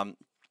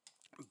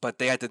 But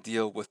they had to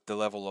deal with the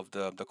level of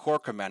the corps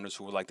commanders,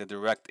 who were like the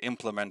direct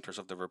implementers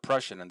of the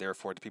repression, and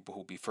therefore the people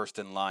who would be first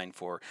in line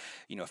for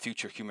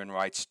future human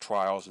rights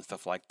trials and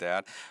stuff like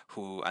that.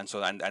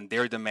 And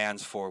their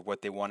demands for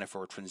what they wanted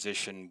for a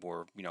transition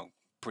were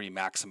pretty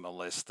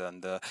maximalist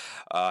and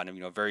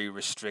very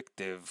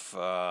restrictive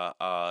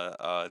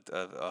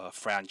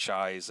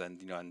franchise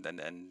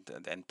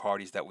and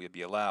parties that would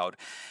be allowed.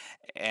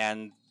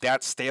 And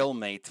that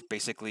stalemate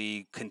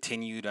basically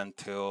continued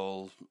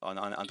until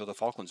the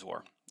Falklands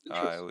War.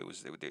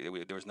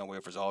 There was no way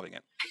of resolving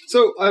it.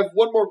 So I have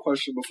one more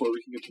question before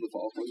we can get to the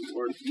Falklands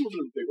War. It's a little bit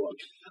of a big one.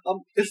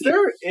 Is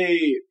there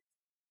a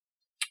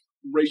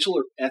racial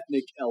or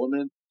ethnic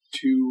element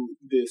to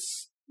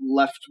this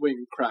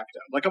left-wing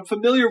crackdown? Like, I'm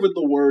familiar with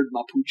the word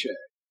Mapuche,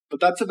 but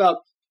that's about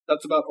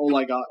all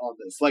I got on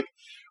this. Like,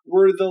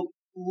 were the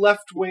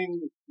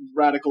left-wing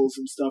radicals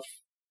and stuff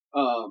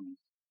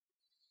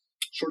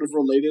sort of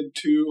related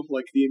to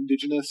like the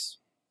indigenous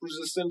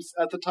resistance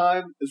at the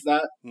time? Is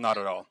that not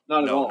at all?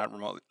 Not at all. Not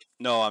remotely.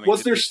 No, I mean,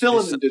 was there still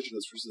an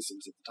indigenous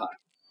resistance at the time?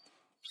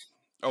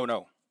 Oh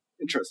no.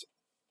 Interesting.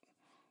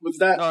 Was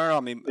that? No. I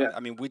mean, yeah. I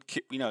mean, we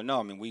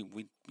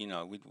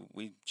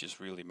just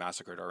really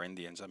massacred our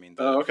Indians. I mean.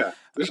 Okay.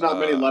 There's not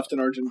many left in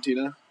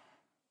Argentina.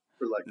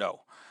 Or like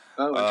no.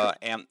 Oh.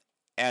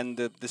 And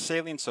the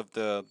salience of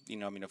the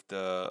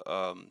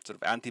sort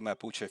of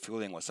anti-Mapuche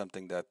feeling was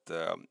something that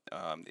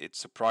it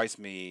surprised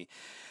me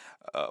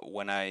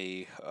when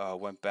I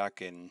went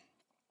back in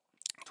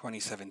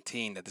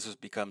 2017, that this has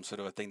become sort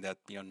of a thing that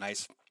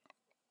nice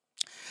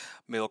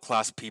middle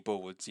class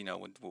people would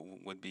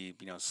be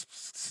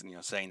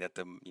saying that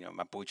the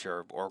Mapuche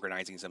are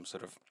organizing some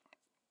sort of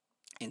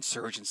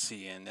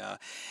insurgency in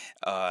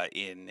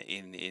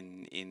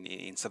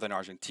southern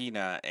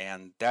Argentina,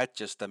 and that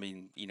just, I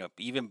mean,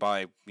 even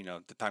by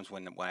the times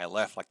when I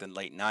left, like the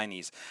late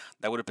 90s,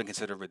 that would have been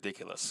considered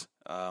ridiculous.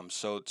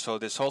 So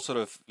this whole sort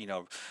of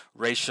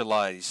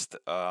racialized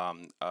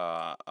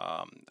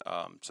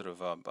sort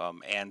of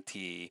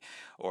anti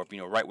or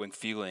right wing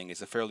feeling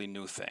is a fairly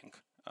new thing.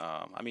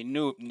 I mean,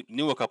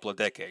 new a couple of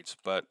decades,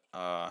 but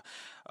no.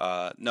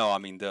 I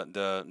mean,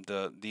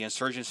 the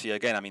insurgency,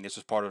 again. I mean, this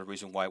was part of the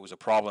reason why it was a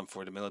problem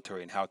for the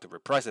military and how to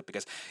repress it.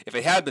 Because if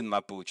it had been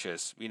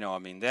Mapuches, I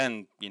mean,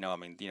 then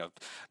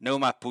no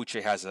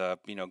Mapuche has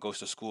goes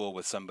to school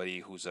with somebody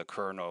who's a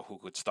colonel who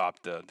could stop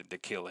the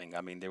killing.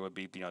 I mean, there would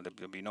be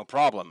there'd be no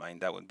problem. I mean,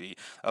 that would be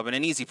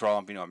an easy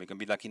problem. I mean, it can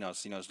be like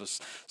those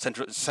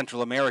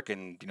Central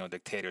American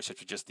dictators,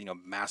 such as just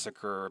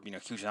massacre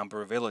huge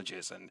number of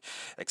villages and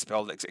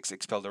expel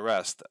the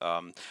rest.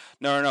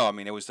 No. I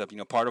mean, it was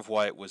part of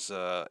why it was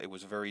a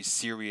very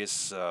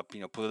serious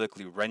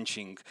politically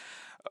wrenching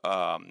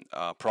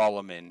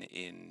problem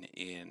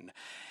in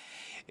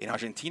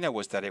Argentina,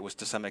 was that it was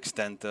to some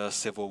extent a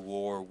civil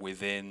war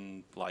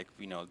within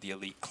the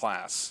elite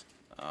class,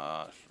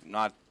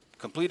 not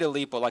complete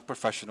elite, but like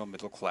professional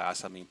middle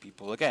class. I mean,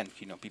 people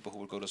who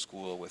would go to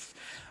school with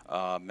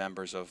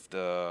members of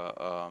the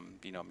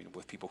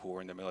with people who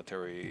were in the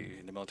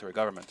military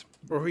government.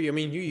 Or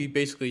you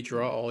basically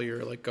draw all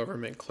your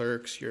government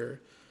clerks,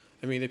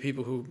 the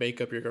people who make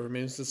up your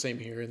government. It's the same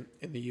here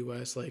in the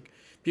U.S. Like,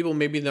 people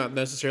maybe not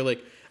necessarily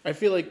I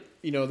feel like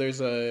there's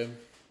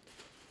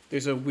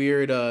a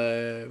weird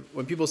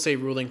when people say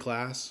ruling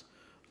class,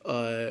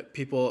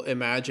 people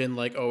imagine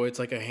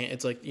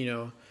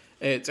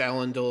it's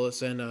Alan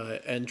Dulles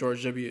and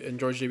George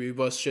W.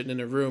 Bush sitting in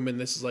a room, and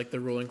this is like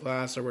the ruling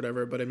class or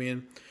whatever. But I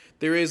mean,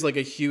 there is a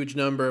huge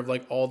number of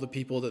all the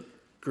people that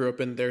grew up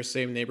in their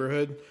same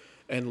neighborhood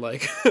and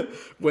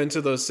went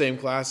to those same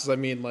classes. I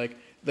mean,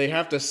 they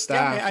have to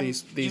staff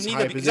these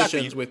high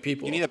positions with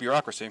people. You need a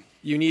bureaucracy.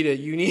 You need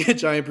a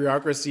giant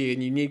bureaucracy,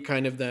 and you need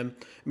kind of them.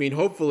 I mean,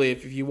 hopefully,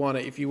 if you want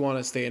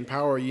to stay in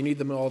power, you need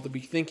them all to be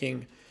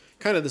thinking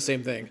kind of the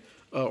same thing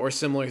or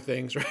similar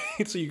things,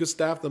 right? So you can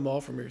staff them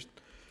all from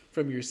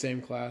your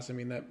same class. I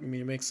mean, it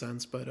makes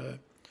sense, but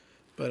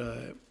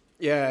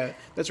yeah,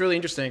 that's really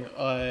interesting.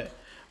 I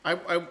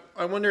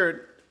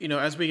wonder,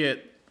 as we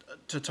get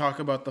to talk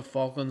about the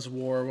Falklands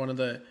War, one of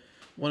the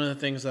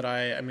things that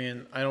I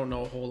mean, I don't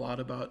know a whole lot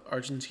about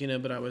Argentina,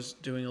 but I was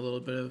doing a little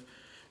bit of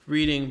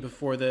reading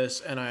before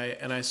this, and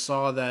I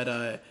saw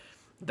that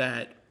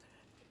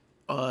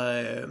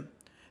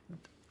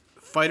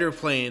fighter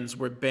planes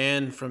were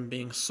banned from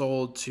being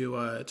sold to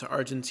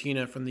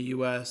Argentina from the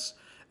U.S.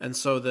 And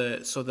so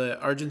the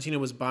Argentina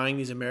was buying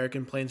these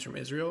American planes from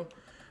Israel.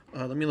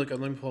 Let me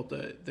pull up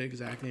the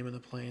exact name of the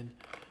plane.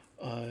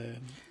 Do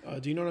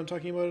you know what I'm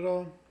talking about at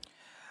all?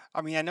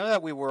 I mean, I know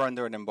that we were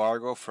under an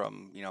embargo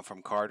from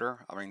Carter.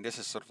 I mean, this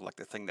is sort of like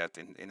the thing that,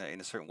 in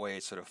a certain way,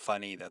 it's sort of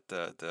funny that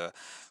the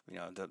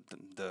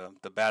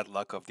bad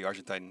luck of the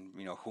Argentine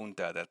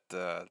junta that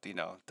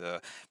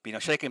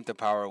Pinochet came to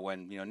power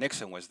when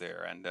Nixon was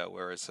there, and but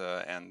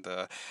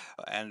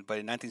in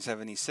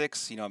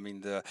 1976, I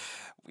mean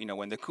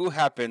when the coup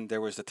happened,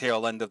 there was the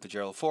tail end of the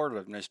Gerald Ford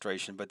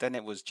administration, but then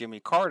it was Jimmy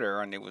Carter,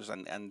 and it was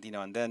and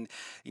then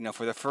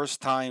for the first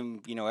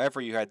time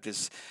ever, you had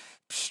this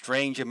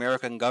strange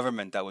American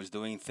government that was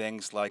doing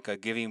things like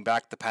giving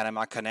back the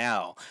Panama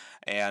Canal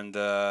and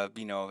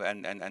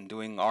and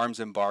doing arms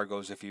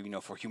embargoes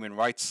for human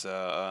rights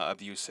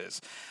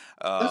abuses.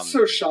 That's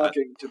so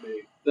shocking to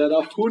me that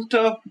a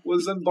junta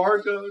was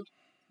embargoed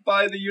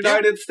by the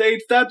United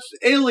States. That's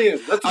alien.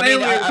 That's an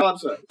alien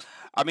concept.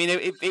 I mean,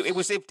 it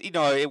was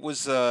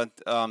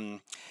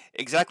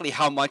exactly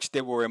how much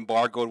they were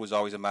embargoed was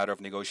always a matter of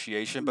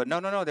negotiation. But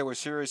no, there was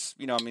serious.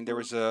 I mean, there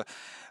was a.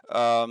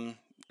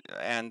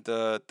 And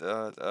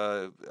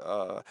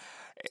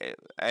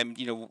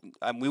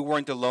we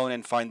weren't alone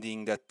in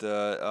finding that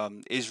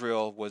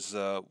Israel was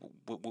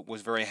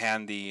very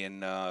handy,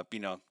 and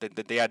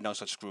that they had no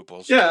such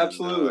scruples. Yeah,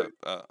 absolutely.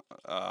 Not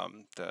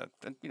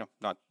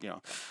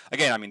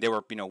again. I mean, they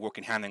were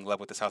working hand in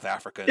glove with the South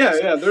Africans.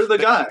 Yeah, they're the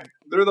guy.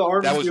 They're the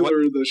arms dealer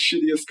of the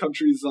shittiest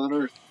countries on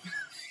earth.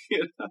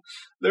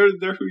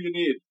 They're who you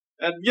need.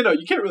 And, you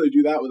can't really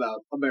do that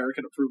without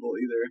American approval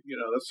either.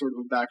 That's sort of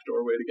a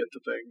backdoor way to get to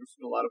things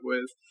in a lot of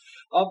ways.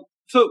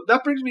 So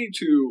that brings me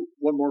to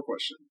one more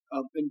question.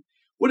 And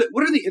what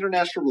are the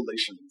international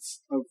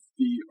relations of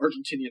the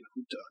Argentinian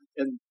junta?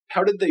 And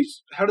how did they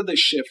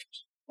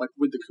shift, like,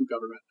 with the coup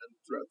government and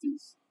throughout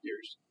these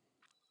years?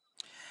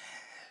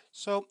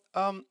 So,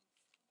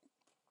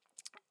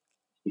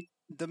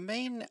 the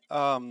main,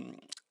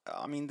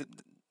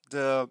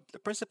 the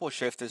principal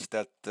shift is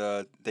that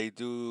they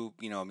do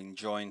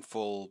join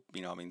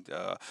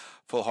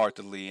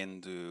full-heartedly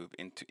into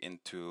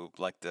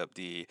like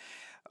the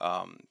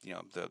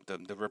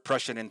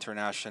repression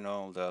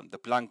international, the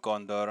Plan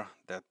Condor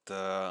that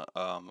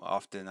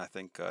often I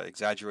think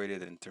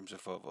exaggerated in terms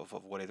of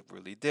what it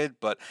really did.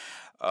 But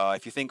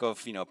if you think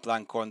of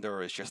Plan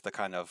Condor as just the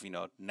kind of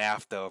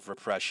NAFTA of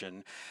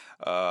repression,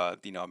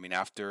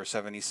 after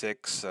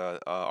 '76,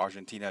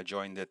 Argentina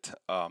joined it.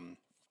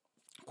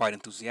 Quite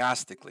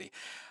enthusiastically.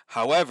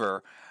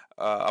 However,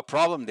 a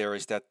problem there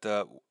is that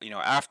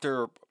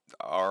after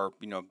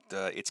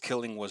its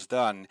killing was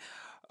done,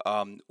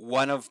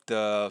 one of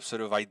the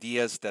sort of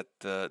ideas that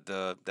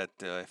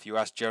if you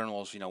ask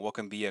generals, what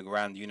can be a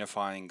grand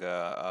unifying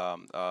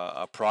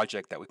a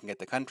project that we can get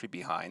the country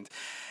behind,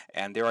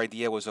 and their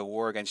idea was a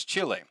war against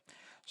Chile.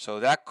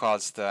 So that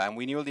caused, and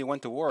we nearly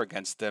went to war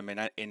against them in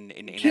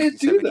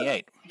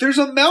 1978. There's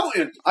a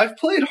mountain. I've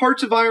played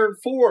Hearts of Iron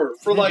 4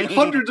 for like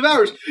hundreds of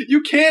hours.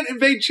 You can't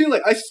invade Chile.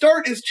 I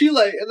start as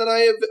Chile, and then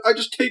I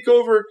just take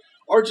over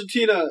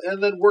Argentina,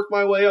 and then work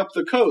my way up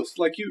the coast.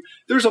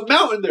 There's a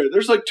mountain there.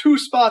 There's like 2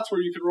 spots where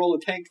you can roll a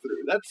tank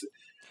through. That's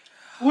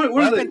what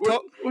are they?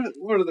 What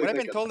are they?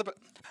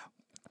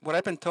 What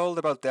I've been told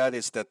about that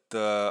is that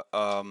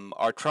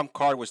our trump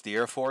card was the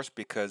Air Force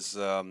because.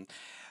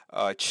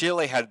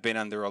 Chile had been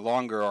under a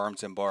longer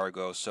arms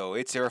embargo, so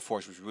its Air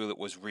Force was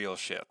real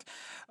shit,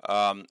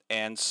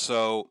 and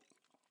so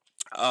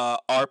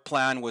our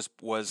plan was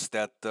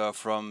that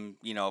from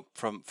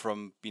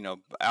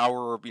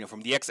hour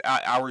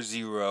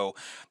zero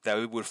that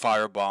we would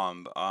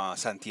firebomb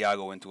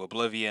Santiago into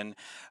oblivion,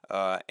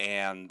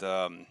 and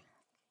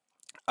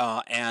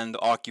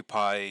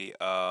occupy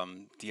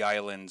the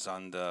islands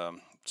on the.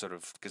 Sort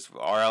of because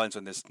our islands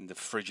in the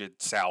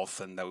frigid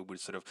south, and that we would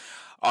sort of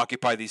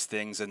occupy these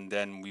things, and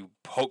then we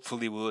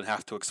hopefully wouldn't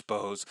have to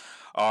expose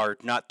our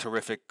not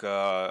terrific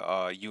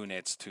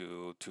units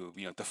to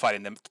fight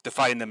in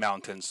the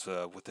mountains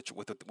with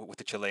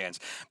the Chileans.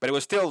 But it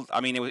was still,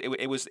 I mean,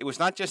 it was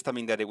not just, I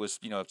mean, that it was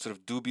sort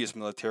of dubious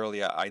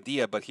militarily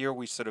idea, but here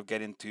we sort of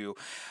get into.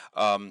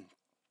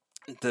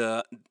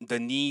 The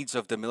needs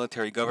of the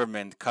military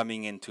government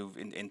coming into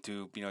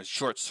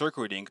short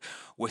circuiting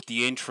with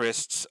the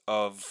interests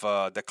of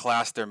the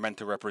class they're meant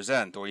to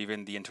represent, or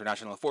even the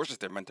international forces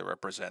they're meant to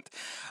represent.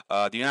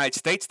 The United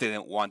States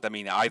didn't want, I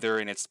mean, either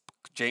in its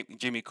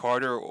Jimmy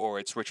Carter or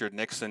its Richard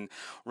Nixon,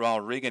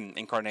 Ronald Reagan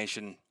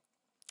incarnation.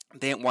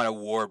 They didn't want a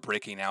war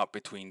breaking out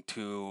between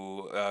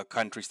 2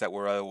 countries that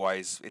were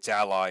otherwise its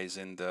allies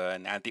and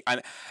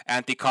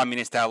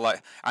anti-communist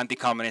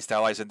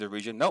allies in the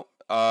region. No,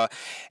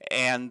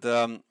 and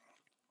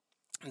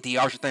the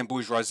Argentine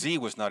bourgeoisie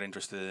was not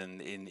interested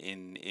in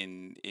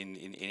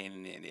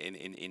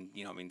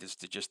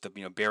just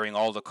bearing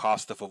all the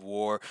cost of a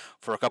war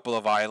for a couple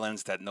of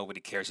islands that nobody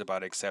cares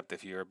about except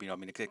if you're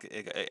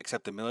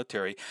except the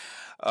military.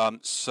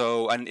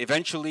 So and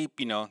eventually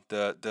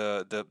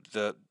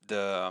the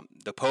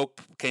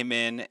Pope came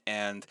in,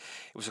 and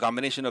it was a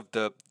combination of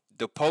the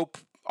Pope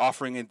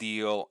offering a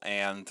deal,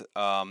 and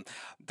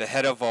the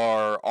head of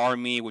our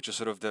army, which was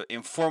sort of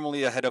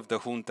informally the head of the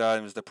Junta,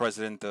 and was the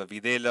president,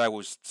 Videla,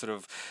 was sort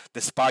of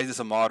despised as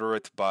a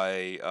moderate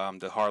by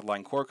the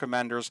hardline corps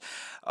commanders.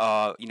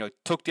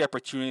 Took the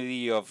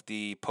opportunity of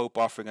the Pope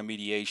offering a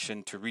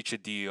mediation to reach a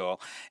deal,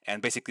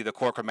 and basically the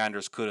corps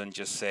commanders couldn't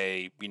just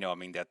say,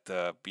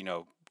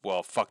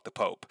 well, fuck the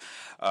Pope.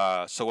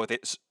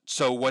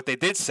 So what they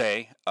did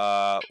say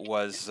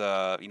was,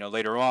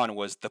 later on,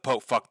 was the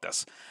Pope fucked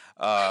us.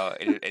 El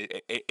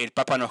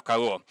Papa nos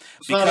cagó.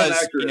 It's not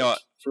inaccurate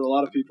for a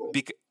lot of people.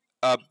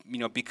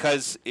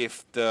 Because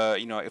if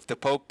the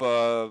Pope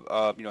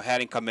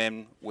hadn't come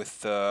in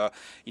with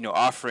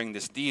offering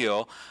this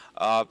deal,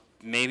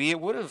 maybe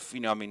it would have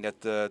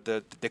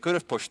they could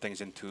have pushed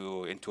things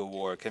into a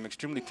war. It came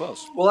extremely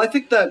close. Well, I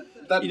think that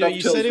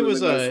you said it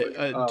was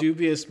really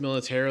dubious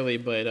militarily,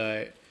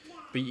 but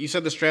you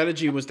said the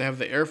strategy was to have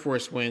the Air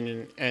Force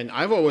win, and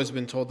I've always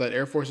been told that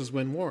Air Forces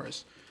win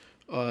wars.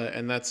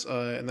 And that's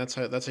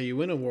how you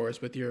win a war,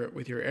 is with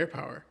your air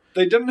power.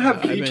 They didn't have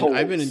VTOLs.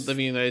 I've been living in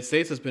the United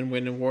States. That's been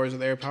winning wars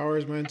with air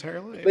powers my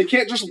entire life. They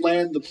can't just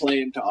land the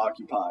plane to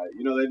occupy.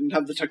 They didn't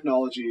have the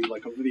technology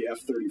like over the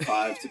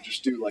F-35 to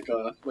just do like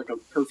a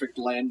perfect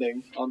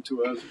landing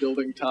onto a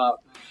building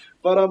top.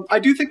 But I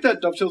do think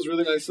that dovetails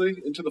really nicely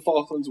into the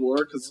Falklands War,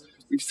 because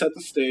we've set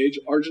the stage.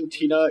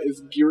 Argentina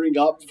is gearing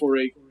up for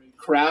a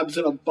crabs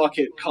in a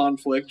bucket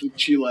conflict with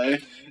Chile,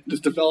 and has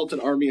developed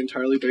an army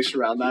entirely based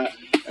around that.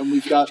 And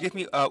we've got. Give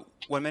me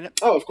 1 minute.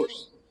 Oh, of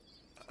course.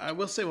 I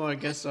will say, I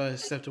guess I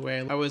stepped away.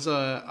 I was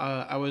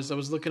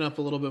looking up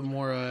a little bit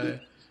more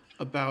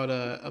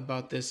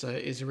about this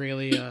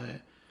Israeli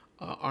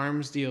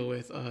arms deal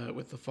with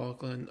the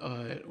Falkland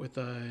with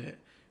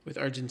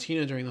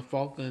Argentina during the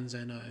Falklands,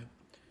 and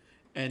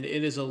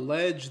it is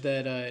alleged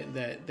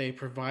that they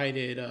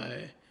provided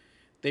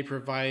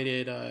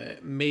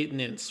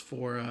maintenance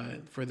for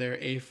their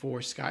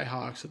A4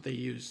 Skyhawks that they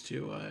used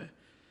to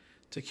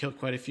kill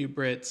quite a few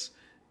Brits,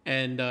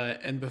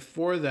 and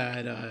before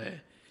that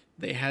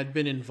they had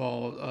been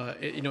involved.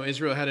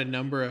 Israel had a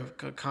number of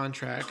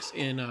contracts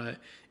in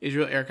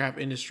Israel Aircraft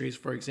Industries,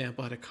 for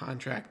example, had a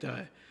contract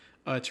to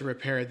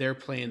repair their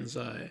planes,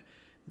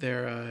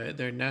 their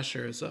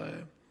Neshers.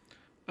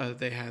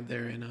 They had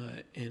there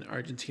in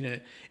Argentina,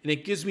 and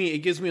it gives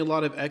me a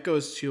lot of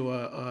echoes to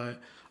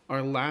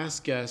our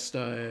last guest,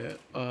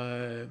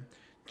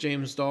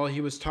 James Dahl.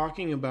 He was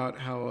talking about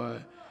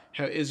how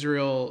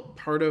Israel,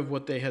 part of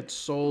what they had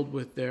sold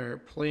with their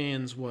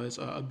planes was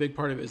a big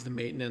part of it is the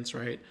maintenance,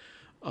 right?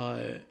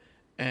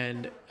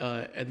 And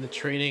the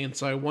training. And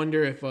so I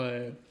wonder if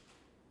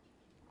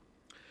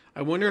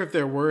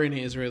there were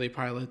any Israeli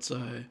pilots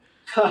in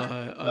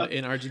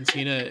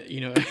Argentina,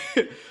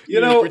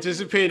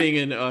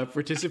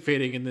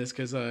 participating in this,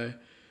 because I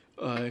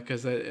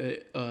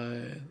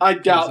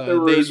doubt there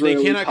were Israeli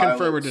they cannot pilots.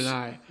 Confirm or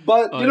deny.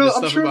 But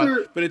I'm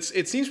sure But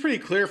it seems pretty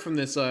clear from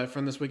this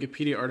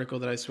Wikipedia article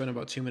that I spent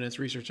about 2 minutes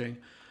researching,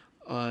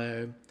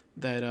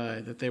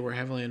 that they were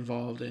heavily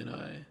involved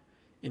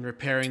in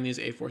repairing these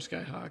A4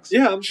 Skyhawks.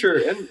 Yeah, I'm sure.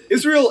 And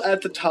Israel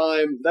at the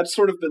time, that's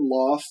sort of been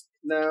lost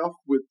now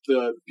with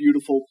the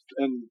beautiful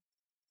and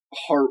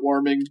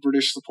heartwarming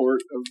British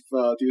support of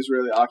the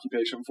Israeli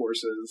occupation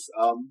forces.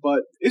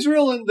 But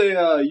Israel and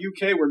the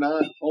UK were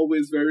not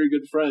always very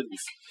good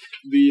friends.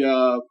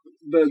 The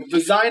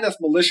Zionist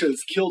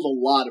militias killed a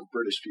lot of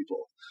British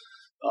people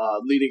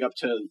leading up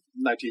to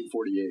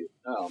 1948,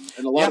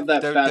 and a lot of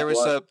that bad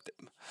blood.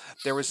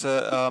 There was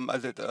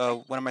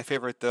one of my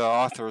favorite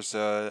authors,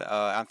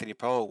 Anthony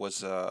Powell,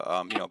 was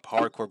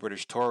hardcore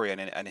British Tory, and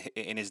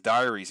in his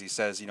diaries he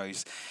says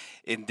he's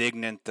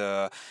indignant.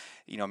 That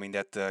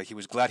he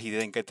was glad he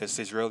didn't get this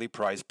Israeli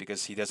prize,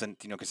 because he doesn't,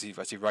 because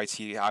as he writes,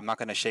 I'm not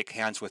going to shake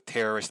hands with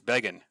terrorist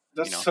Begin.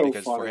 That's so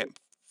because funny.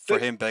 For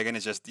him, Begin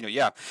is just,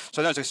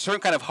 So there's a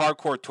certain kind of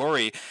hardcore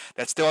Tory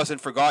that still hasn't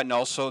forgotten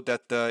also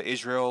that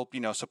Israel,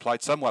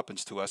 supplied some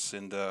weapons to us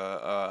in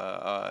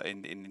the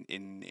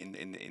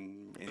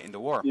in the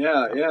war.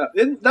 Yeah.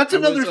 And that's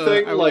another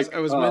thing. I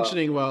was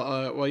mentioning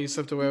while you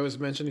stepped away, I was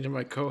mentioning to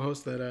my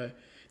co-host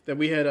that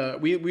we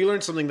had we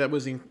learned something that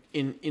was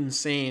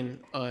insane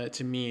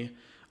to me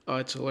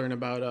to learn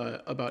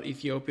about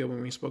Ethiopia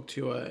when we spoke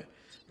to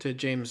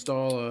James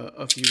Dahl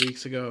a few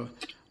weeks ago.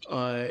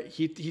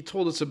 He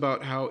told us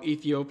about how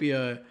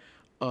Ethiopia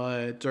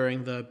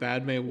during the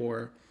Badme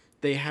War,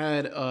 they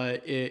had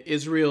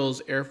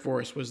Israel's Air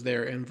Force was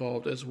there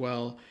involved as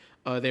well.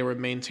 They were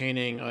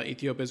maintaining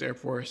Ethiopia's Air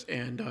Force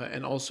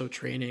and also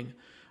training,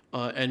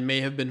 and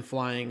may have been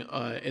flying.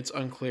 It's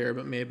unclear,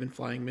 but may have been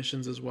flying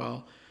missions as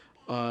well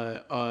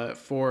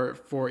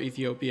for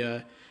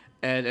Ethiopia.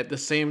 and at the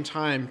same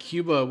time,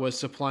 Cuba was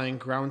supplying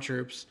ground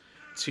troops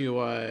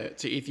to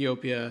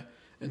Ethiopia,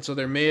 and so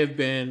there may have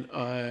been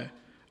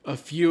a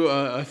few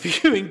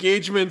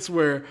engagements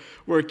where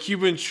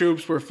Cuban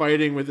troops were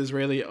fighting with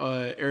Israeli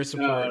air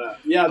support. No.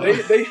 Yeah,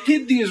 they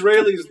hid the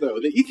Israelis though.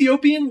 The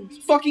Ethiopian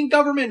fucking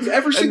government,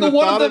 every single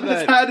one of them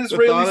has had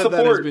Israeli support.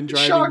 That has been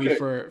driving Shocking. me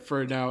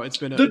for now. It's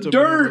been the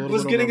Derg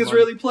was getting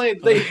Israeli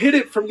planes. They hid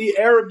it from the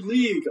Arab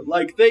League.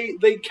 Like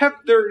they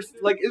kept their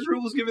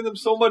Israel was giving them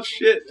so much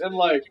shit, and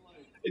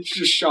it's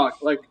just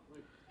shocked. Like,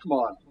 come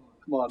on.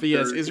 But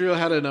yes, Israel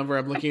had a number.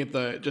 I'm looking at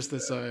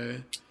this.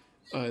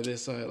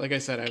 Like I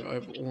said,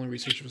 I've only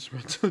researched this for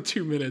around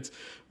 2 minutes,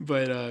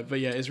 but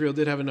yeah, Israel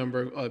did have a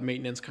number of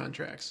maintenance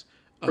contracts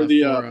for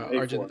the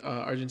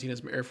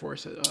Argentina's Air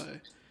Force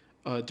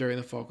during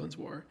the Falklands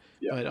War.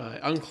 Yeah.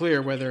 But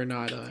unclear whether or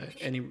not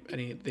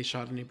they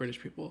shot any British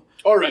people.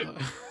 All right,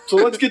 so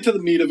let's get to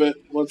the meat of it.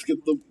 Let's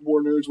get the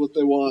war nerds what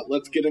they want.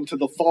 Let's get into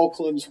the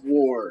Falklands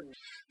War.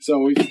 So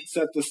we've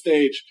set the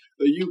stage.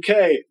 The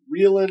UK,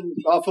 reeling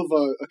off of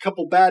a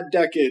couple bad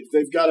decades.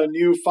 They've got a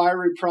new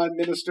fiery Prime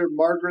Minister,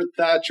 Margaret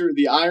Thatcher,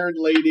 the Iron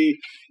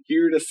Lady,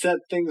 here to set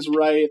things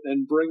right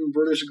and bring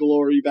British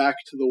glory back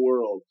to the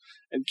world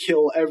and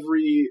kill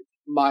every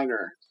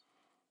miner,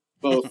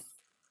 both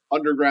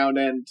underground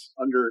and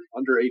under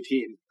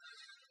 18.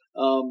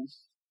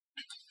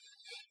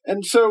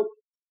 And so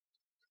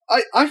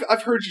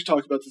I've heard you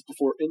talk about this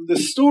before. In the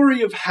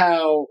story of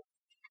how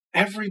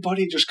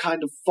everybody just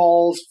kind of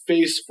falls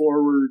face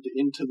forward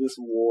into this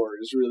war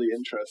is really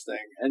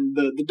interesting. And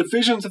the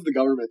divisions of the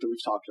government that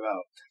we've talked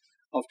about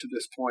up to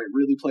this point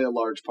really play a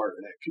large part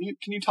in it.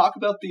 Can you talk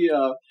about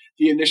the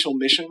initial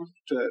mission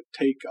to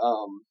take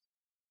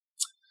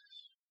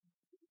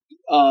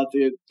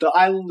the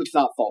island that's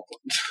not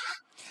Falkland?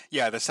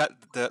 Yeah, the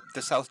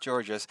South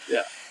Georgias.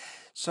 Yeah.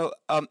 So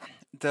I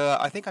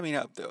think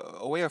a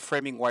way of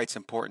framing why it's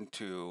important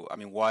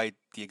why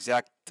the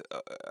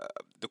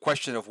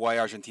question of why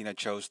Argentina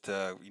chose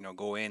to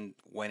go in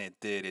when it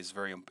did is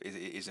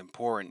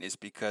important, is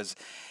because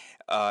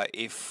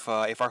if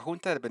our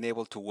junta had been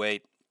able to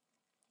wait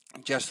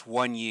just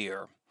 1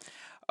 year,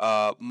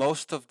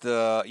 most of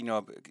the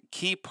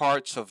key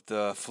parts of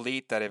the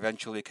fleet that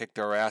eventually kicked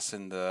our ass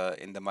in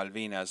the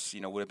Malvinas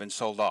would have been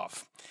sold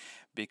off.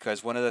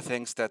 Because one of the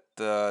things that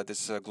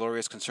this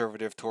glorious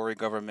conservative Tory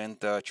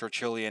government,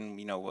 Churchillian,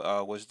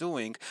 was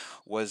doing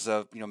was,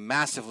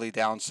 massively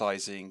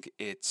downsizing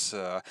its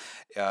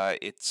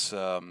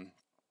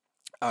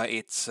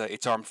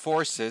armed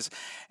forces,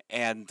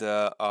 and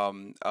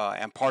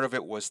part of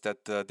it was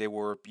that they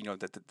were,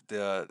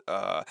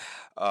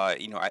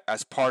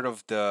 as part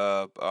of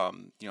the,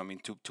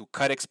 to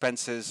cut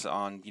expenses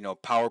on,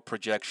 power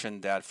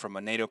projection, that from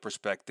a NATO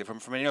perspective,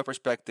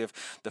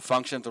 the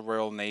function of the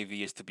Royal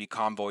Navy is to be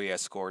convoy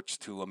escorts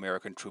to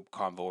American troop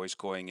convoys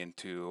going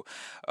into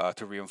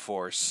to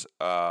reinforce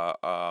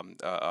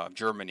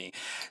Germany.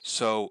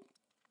 So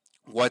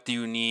what do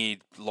you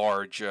need?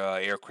 Large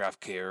aircraft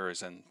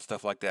carriers and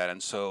stuff like that.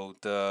 And so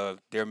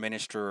their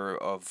minister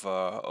of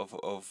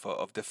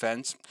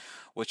defense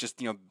was just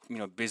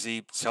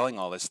busy selling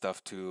all this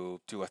stuff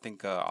to I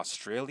think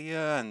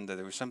Australia, and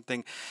there was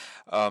something.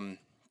 No,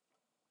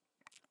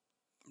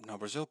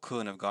 Brazil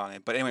couldn't have gotten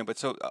it. But anyway,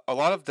 so a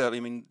lot of the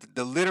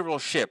literal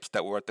ships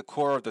that were at the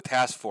core of the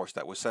task force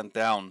that was sent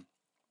down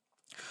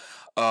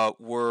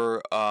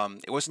were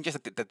it wasn't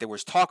just that there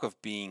was talk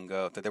of being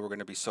that they were going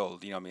to be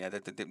sold. There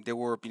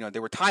were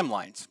there were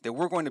timelines. They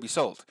were going to be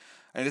sold,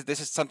 and this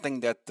is something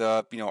that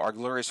our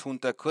glorious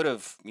junta could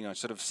have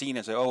sort of seen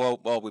and say, oh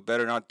well, we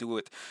better not do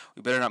it.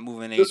 We better not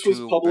move in. This was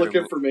public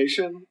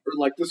information, or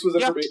this was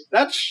information. Yeah.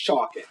 That's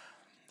shocking.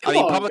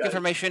 Public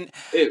information.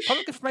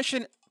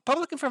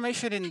 Public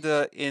information in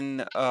the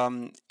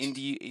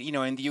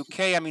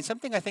UK.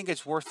 Something I think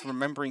is worth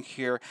remembering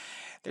here.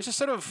 There's a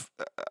sort of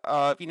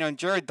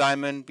Jared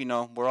Diamond.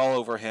 We're all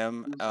over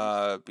him.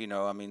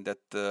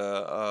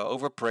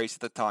 Overpraised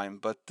at the time,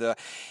 but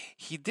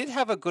he did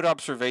have a good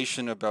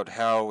observation about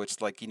how it's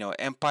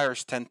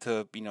empires tend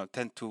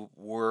to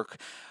work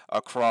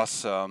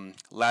across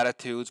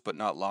latitudes but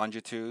not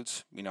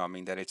longitudes.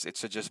 That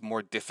it's just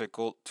more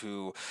difficult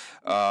to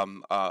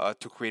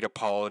create a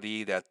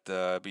polity that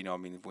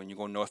when you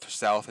go north to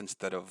south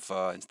instead of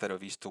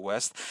east to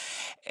west.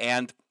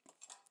 And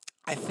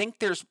I think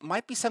there's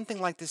might be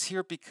something like this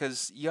here,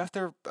 because you have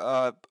to.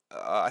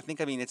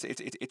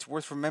 It's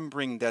worth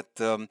remembering that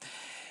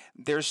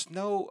there's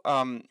no.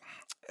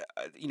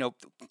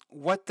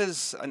 What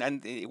does,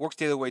 and it works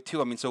the other way too.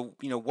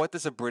 What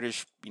does a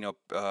British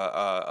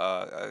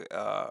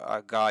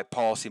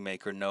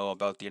policymaker know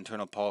about the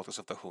internal politics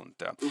of the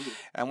junta, mm-hmm.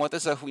 and what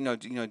does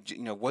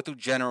what do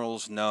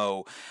generals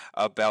know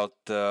about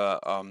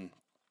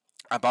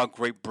about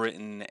Great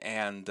Britain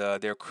and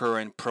their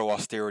current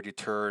pro-austerity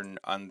turn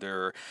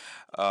under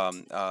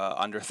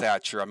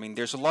Thatcher?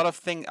 There's a lot of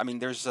things. Of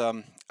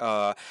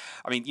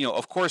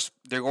course,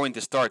 they're going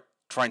to start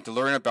trying to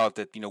learn about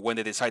it, when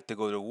they decide to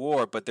go to war.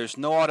 But there's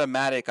no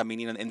automatic. I mean,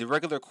 in the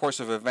regular course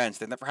of events,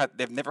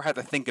 they've never had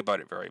to think about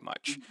it very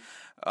much,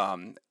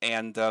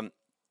 and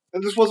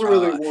this wasn't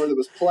really a war that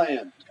was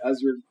planned, as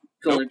you're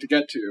going to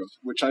get to,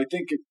 which I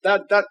think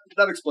that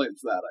explains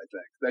that. I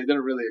think they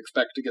didn't really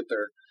expect to get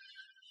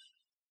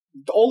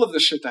all of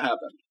this shit to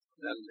happen.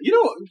 And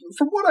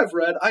from what I've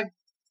read,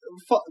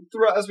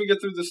 as we get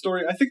through the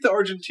story, I think the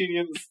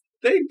Argentinians,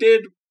 they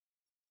did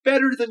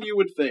better than you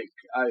would think.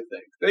 I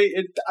think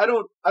I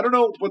don't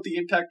know what the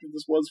impact of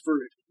this was for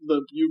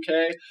the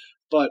UK,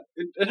 but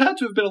it had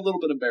to have been a little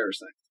bit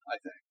embarrassing. I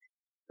think,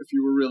 if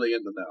you were really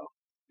in the know,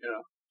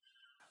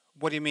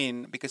 What do you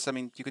mean? Because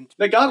you can.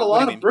 They got a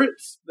lot of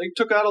Brits. They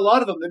took out a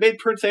lot of them. They made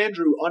Prince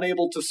Andrew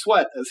unable to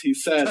sweat, as he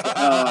said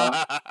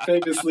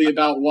famously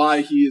about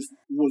why he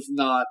was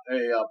not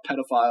a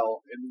pedophile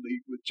in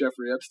league with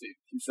Jeffrey Epstein.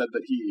 He said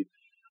that he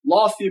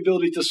lost the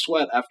ability to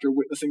sweat after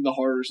witnessing the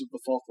horrors of the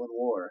Falkland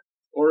War,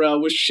 or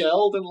was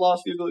shelled and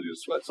lost the ability to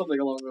sweat, something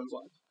along those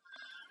lines.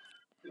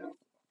 Yeah.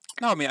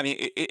 No, I mean,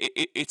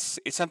 it's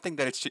something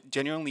that it's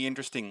genuinely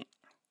interesting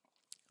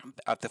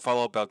to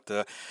follow about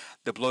the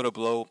blow to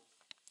blow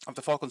of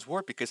the Falklands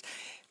War, because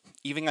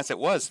even as it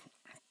was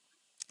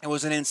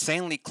an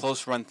insanely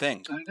close run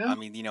thing. I know.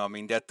 I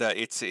mean, that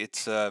it's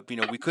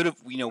we could have,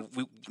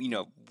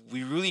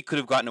 we really could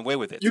have gotten away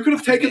with it. You could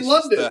have taken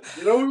London.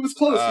 It was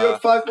close. You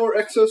had 5 more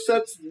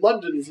exosets.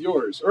 London's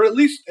yours, or at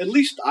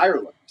least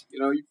Ireland.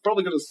 You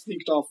probably could have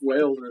sneaked off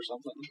Wales or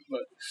something.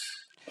 But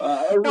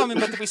no,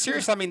 but to be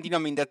serious, that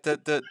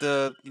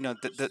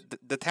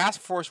the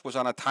task force was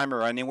on a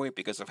timer anyway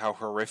because of how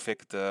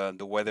horrific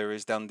the weather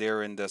is down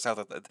there in the South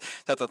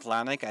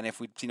Atlantic, and if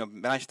we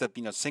managed to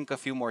sink a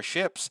few more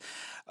ships,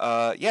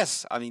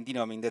 yes,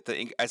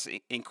 as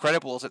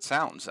incredible as it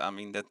sounds,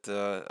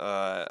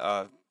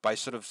 by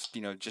sort of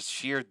just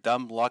sheer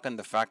dumb luck and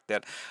the fact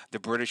that the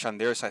British on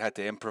their side had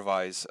to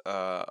improvise,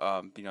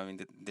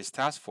 this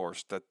task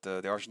force, that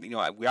the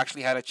Argentine, we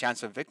actually had a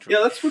chance of victory.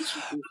 Yeah, that's what's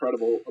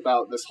incredible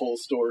about this whole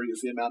story,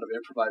 is the amount of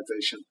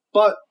improvisation.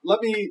 But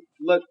let's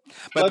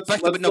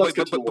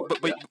get to the war.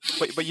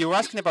 But you were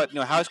asking about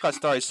how it got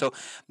started. So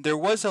there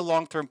was a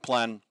long-term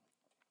plan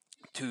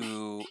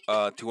to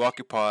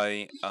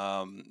occupy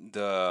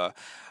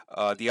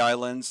the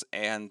islands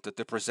and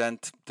to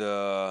present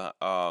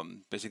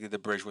basically the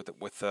bridge with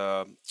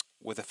a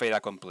fait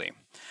accompli.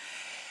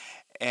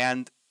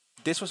 And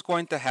this was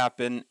going to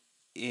happen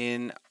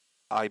in,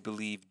 I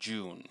believe,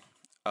 June.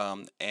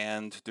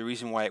 And the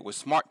reason why it was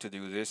smart to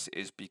do this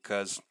is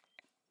because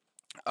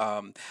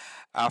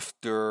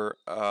after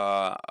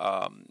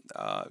as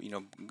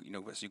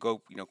you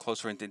go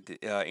closer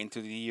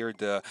into the year,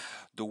 the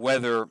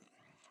weather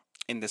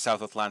in the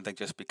South Atlantic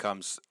just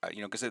becomes,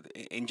 because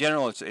in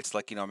general it's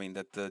like,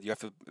 that you have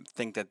to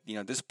think that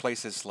this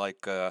place is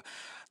like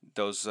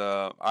those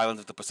islands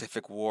of the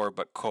Pacific War,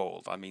 but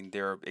cold. I mean,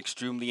 they're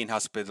extremely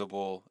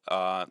inhospitable.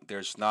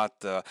 There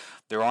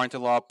aren't a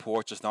lot of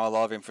ports. There's not a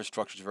lot of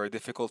infrastructure. It's very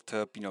difficult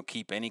to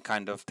keep any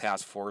kind of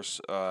task force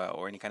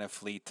or any kind of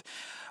fleet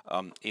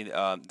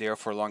there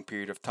for a long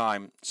period of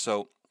time.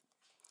 So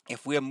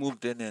if we had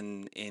moved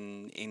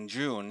in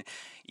June,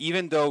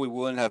 even though we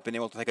wouldn't have been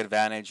able to take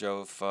advantage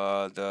of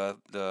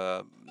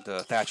the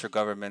Thatcher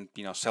government,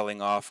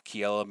 selling off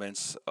key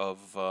elements of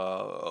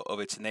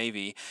its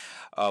navy,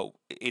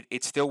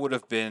 it still would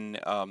have been,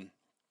 at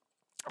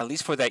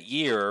least for that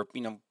year,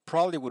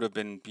 probably would have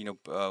been, that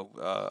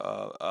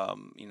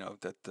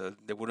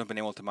they wouldn't have been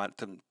able to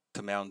mount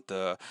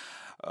a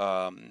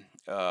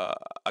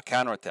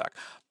counterattack.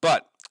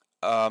 But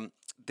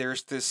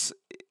there's this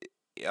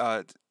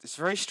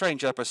very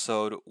strange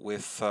episode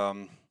with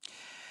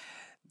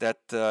that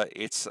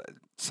it's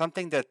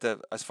something that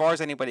as far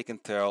as anybody can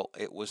tell,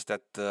 it was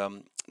that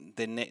the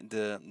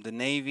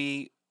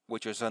Navy,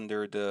 which was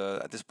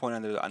at this point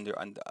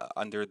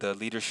under the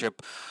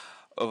leadership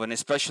of an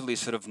especially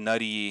sort of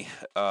nutty,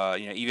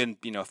 even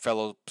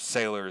fellow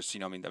sailors,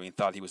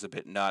 thought he was a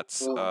bit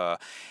nuts.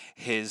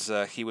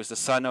 He was the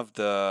son of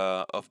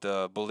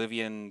the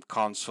Bolivian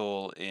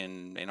consul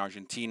in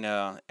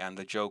Argentina, and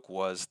the joke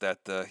was that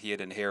he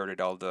had inherited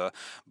all the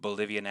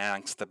Bolivian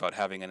angst about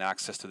having an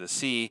access to the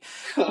sea,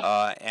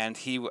 and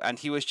he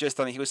was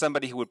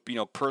somebody who would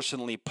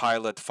personally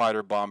pilot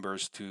fighter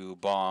bombers to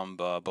bomb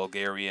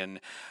Bulgarian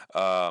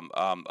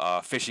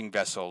fishing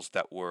vessels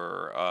that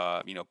were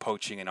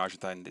poaching in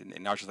Argentine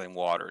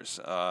waters,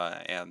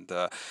 and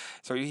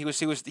so he was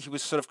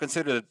sort of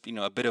considered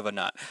a bit of a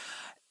nut.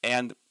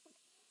 And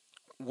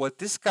what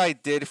this guy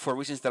did, for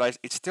reasons that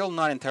it's still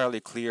not entirely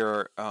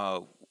clear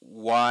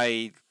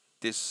why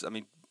this. I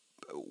mean,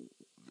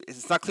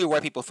 it's not clear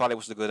why people thought it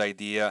was a good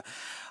idea.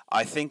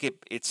 I think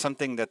it's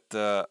something that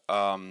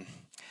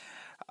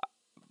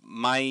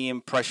my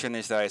impression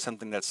is that it's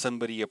something that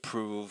somebody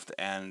approved,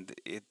 and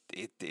it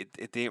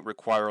didn't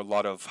require a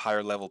lot of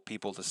higher level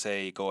people to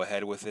say go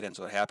ahead with it, and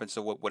so it happened.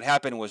 So what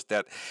happened was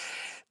that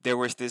there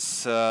was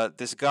this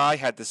guy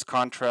had this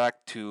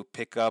contract to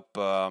pick up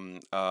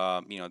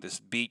this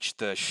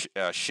beached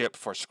ship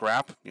for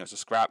scrap. It's a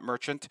scrap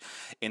merchant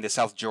in the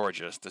South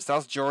Georgias. The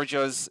South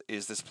Georgias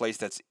is this place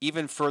that's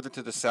even further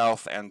to the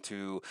south and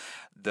to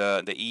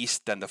the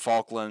east than the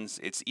Falklands.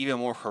 It's even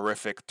more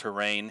horrific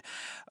terrain.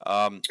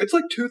 It's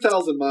like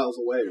 2,000 miles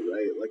away,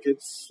 right? Like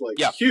it's like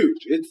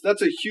huge.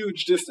 That's a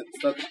huge distance.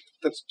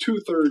 That's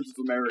 2/3 of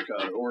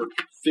America, or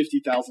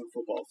 50,000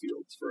 football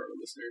fields for our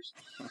listeners.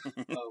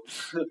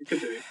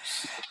 Continue.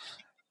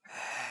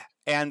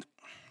 And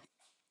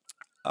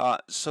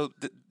so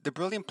the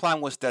brilliant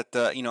plan was that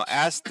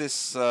as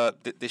this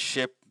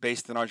ship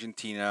based in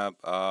Argentina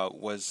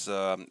was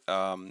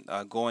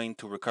going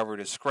to recover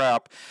the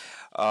scrap,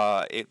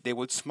 they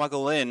would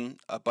smuggle in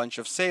a bunch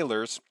of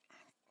sailors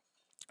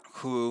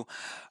who,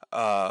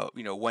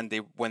 when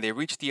they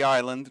reached the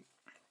island,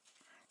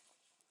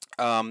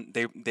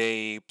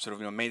 they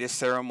sort of made a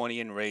ceremony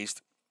and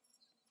raised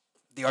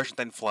the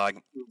Argentine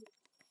flag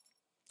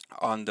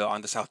on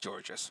the South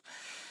Georgias.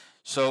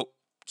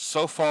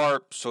 So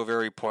far, so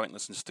very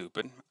pointless and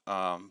stupid.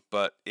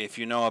 But if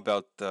you know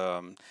about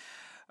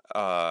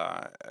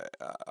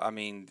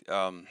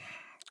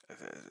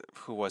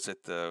who was it?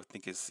 I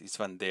think it's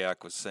Van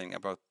Dijk was saying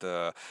about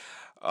the.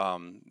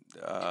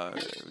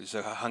 There's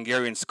a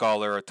Hungarian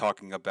scholar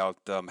talking about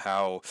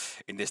how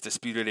in this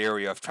disputed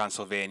area of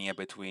Transylvania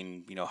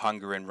between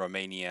Hungary and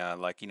Romania,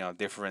 like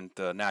different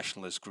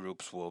nationalist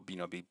groups will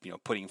be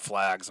putting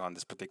flags on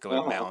this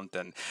particular mount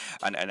and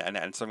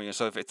something.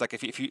 So if it's like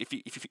if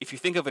you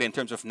think of it in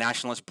terms of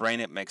nationalist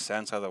brain, it makes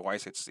sense.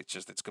 Otherwise,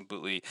 it's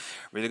completely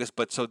ridiculous.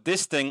 But so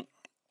this thing,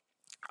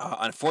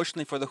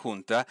 unfortunately for the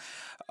junta,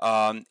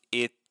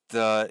 it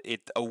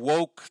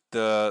awoke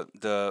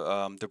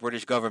the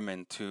British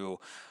government to,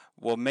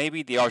 well,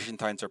 maybe the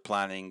Argentines are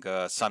planning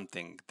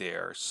something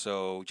there.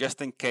 So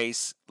just in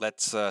case,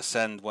 let's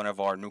send one of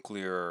our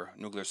nuclear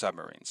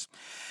submarines.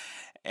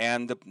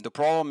 And the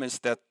problem is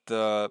that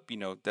our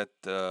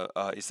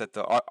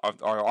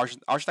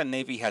Argentine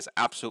Navy has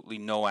absolutely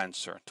no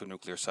answer to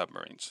nuclear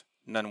submarines,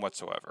 none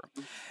whatsoever,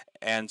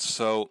 and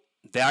so.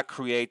 That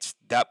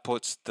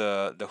puts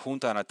the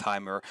junta on a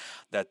timer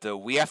that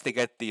we have to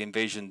get the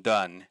invasion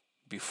done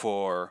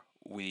before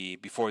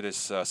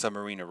this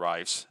submarine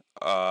arrives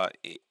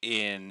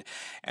and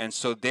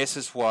so this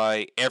is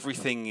why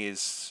everything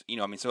is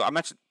so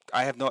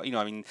I have no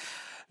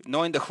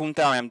knowing the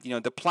junta,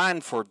 the plan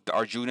for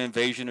our June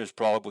invasion was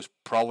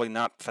probably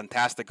not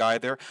fantastic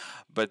either,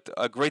 but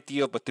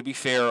to be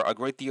fair, a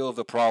great deal of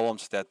the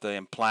problems that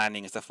in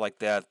planning and stuff like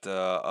that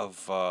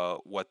of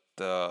what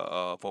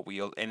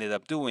we ended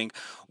up doing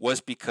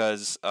was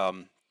because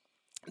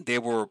they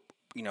were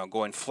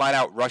going flat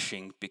out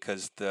rushing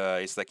because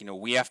it's like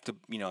we have to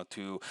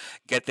to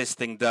get this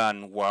thing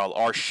done while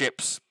our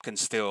ships can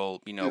still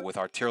with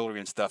artillery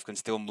and stuff can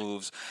still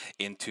move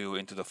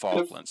into the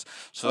Falklands.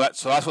 So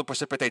that's what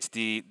precipitates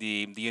the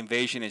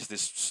invasion is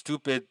this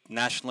stupid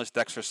nationalist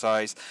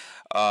exercise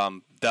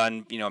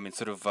done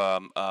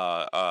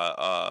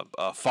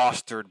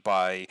fostered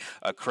by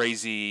a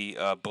crazy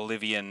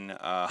Bolivian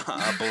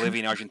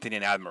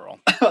Argentinian admiral.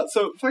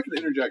 So if I can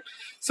interject,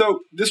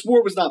 so this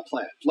war was not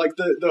planned. Like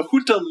the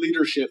junta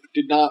leadership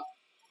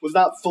was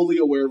not fully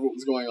aware of what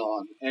was going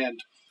on, and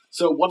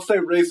so once they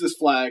raised this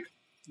flag,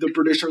 the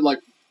British are like,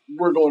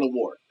 we're going to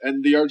war,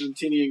 and the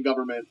Argentinian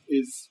government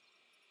is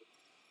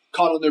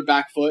caught on their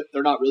back foot.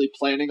 They're not really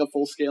planning a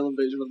full-scale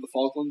invasion of the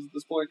Falklands at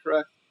this point,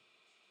 correct?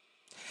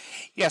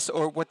 Yes,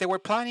 or what they were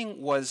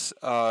planning was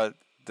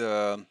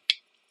the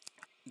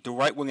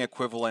right-wing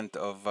equivalent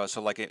of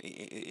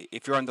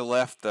if you're on the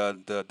left,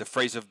 the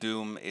phrase of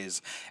doom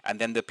is, and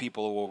then the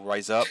people will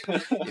rise up.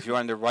 If you're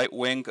on the right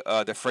wing,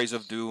 the phrase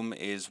of doom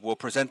is, we'll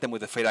present them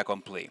with a fait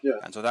accompli. Yeah.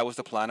 And so that was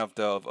the plan of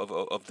the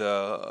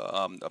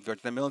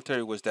Argentine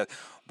military, was that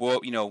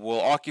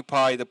we'll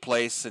occupy the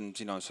place and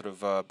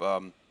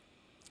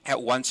at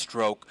one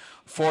stroke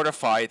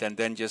fortify it, and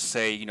then just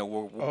say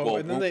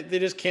they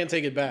just can't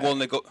take it back. We'll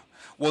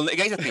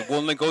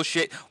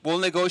negotiate. We'll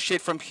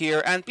negotiate from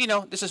here, and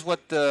this is what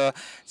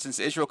since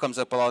Israel comes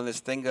up a lot in this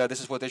thing. This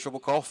is what Israel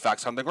will call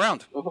facts on the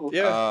ground.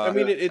 Yeah,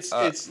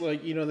 it's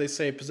like they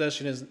say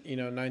possession is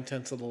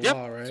 9/10 of the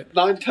law, right?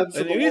 9/10 of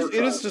the law.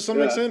 It is to some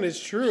extent.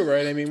 It's true,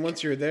 right? I mean,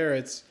 once you're there,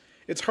 it's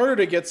harder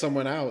to get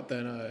someone out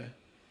than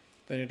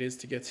it is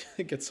to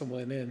get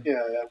someone in.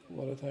 Yeah. A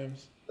lot of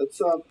times.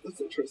 That's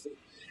interesting.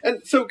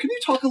 And so, can you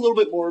talk a little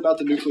bit more about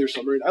the nuclear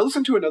submarine? I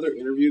listened to another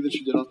interview that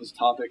you did on this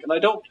topic, and I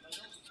don't.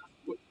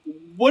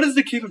 What is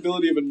the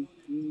capability of a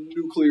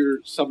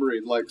nuclear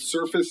submarine? Like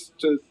surface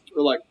to,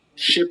 or like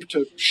ship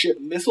to ship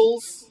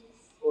missiles,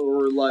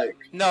 or like?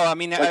 No,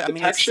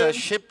 it's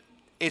ship.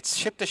 It's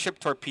ship to ship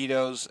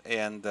torpedoes,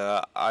 and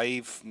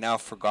I've now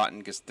forgotten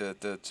because the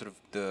sort of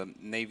the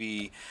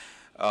Navy.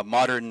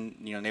 Modern,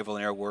 naval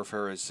and air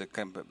warfare is a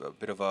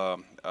bit of a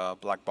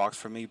black box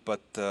for me, but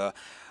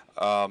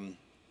Um,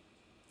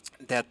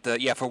 that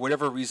for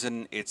whatever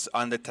reason it's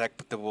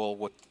undetectable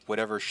with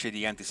whatever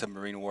shitty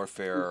anti-submarine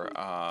warfare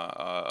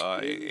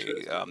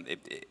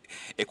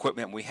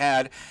equipment we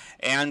had,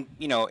 and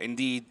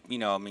indeed,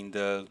 I mean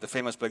the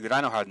famous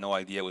Belgrano had no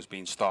idea it was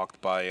being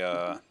stalked by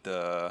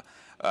the.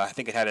 I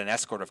think it had an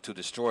escort of 2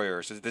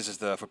 destroyers. This is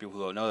for people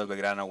who don't know, the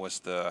Belgrano was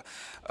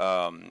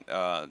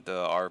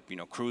our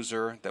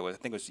cruiser that was, I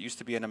think it used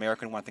to be an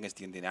American one. I think it's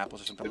the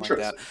Indianapolis or something like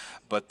that.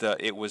 But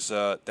that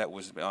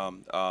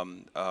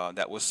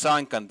was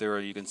sunk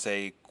under, you can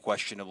say,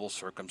 questionable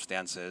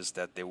circumstances,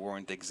 that they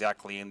weren't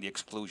exactly in the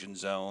exclusion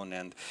zone,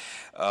 and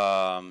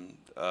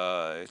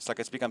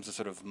it's becomes a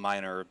sort of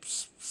minor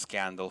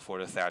scandal for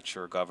the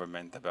Thatcher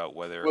government about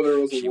whether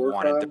she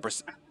wanted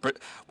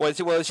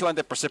she wanted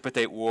to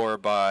precipitate war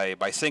by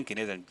sinking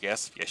it, and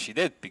yes she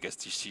did, because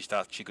she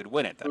thought she could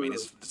win it. I mean,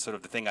 it's sort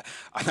of the thing.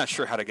 I'm not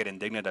sure how to get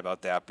indignant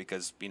about that,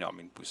 because I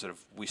mean,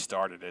 we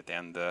started it,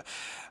 and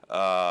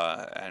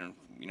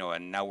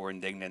and now we're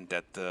indignant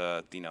that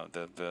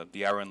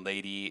the Iron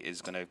Lady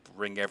is going to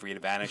wring every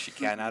advantage she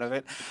can out of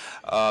it.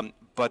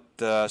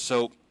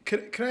 So.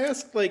 Can I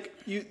ask, like,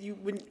 you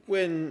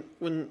when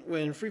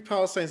Free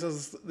Palestine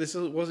says this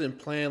wasn't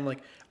planned, like,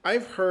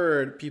 I've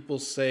heard people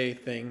say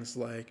things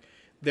like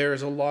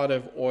there's a lot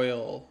of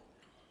oil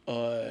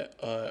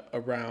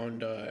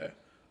around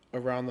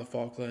the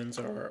Falklands,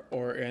 and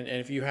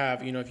if you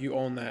have, if you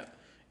own that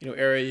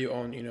area, you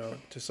own,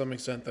 to some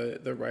extent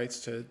the rights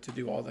to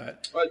do all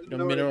that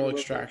mineral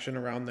extraction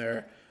around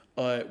there.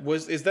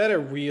 Is that a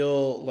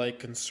real, like,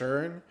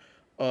 concern?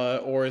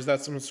 Or is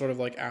that some sort of,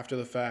 like, after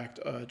the fact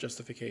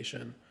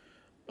justification?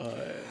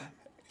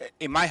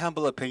 In my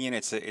humble opinion,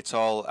 it's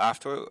all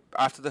after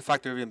the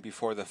fact, or even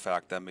before the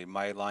fact. I mean,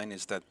 my line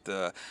is that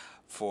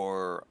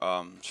for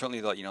certainly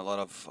a lot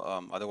of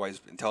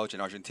otherwise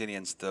intelligent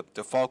Argentinians,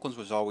 the Falklands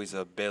was always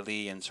a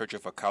belly in search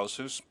of a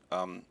causus.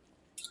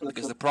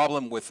 Because the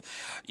problem with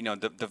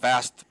the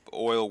vast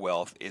oil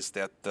wealth is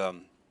that the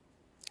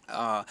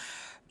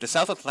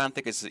South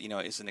Atlantic is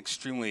an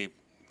extremely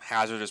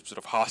hazardous, sort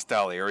of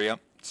hostile area.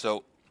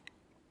 So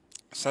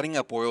setting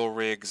up oil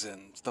rigs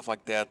and stuff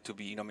like that to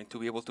be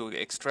able to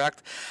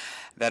extract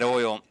that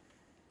oil,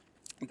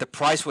 the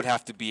price would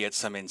have to be at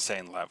some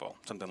insane level,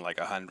 something like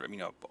 100,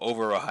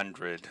 over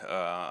 100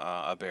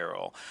 a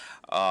barrel.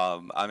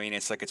 I mean,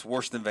 it's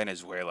worse than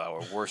Venezuela,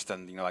 or worse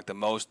than like the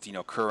most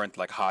current,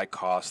 like, high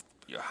cost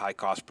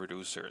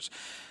producers.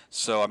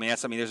 So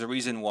there's a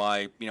reason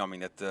why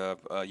that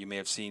you may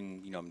have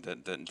seen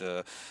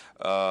the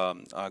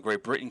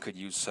Great Britain could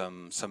use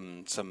some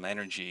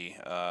energy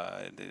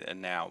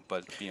now,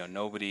 but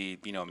nobody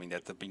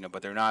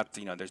but they're not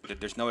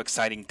there's no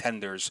exciting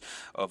tenders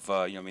of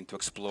to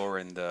explore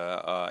in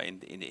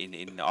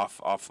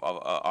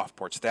off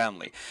Port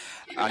Stanley.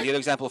 The other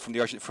example from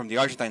the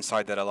Argentine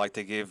side that I like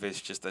to give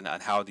is just on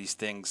how these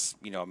things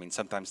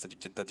sometimes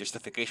the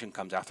justification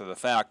comes after the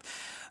fact.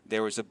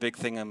 There was a big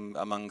thing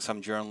among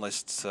some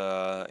journalists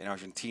in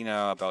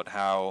Argentina about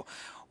how,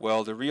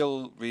 well, the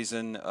real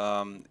reason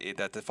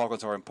that the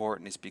Falklands are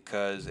important is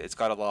because it's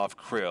got a lot of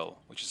krill,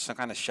 which is some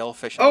kind of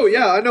shellfish. Oh,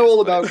 yeah, I know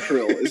all about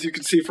krill, as you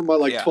can see from my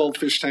 12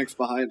 fish tanks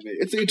behind me.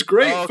 It's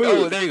great food.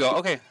 Oh, there you go.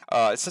 Okay.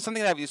 It's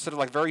something that sort of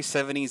like very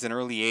 70s and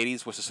early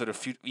 80s was a sort of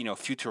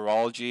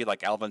futurology,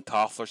 like Alvin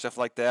Toffler, stuff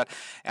like that.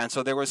 And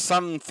so there was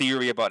some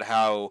theory about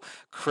how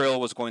krill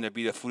was going to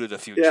be the food of the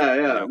future.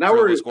 Yeah. Now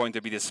krill was going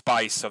to be the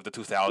spice of the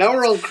 2000s. Now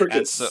we're on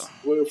crickets. So,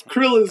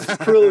 krill is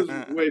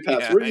way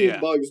past. We're eating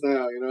bugs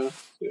now,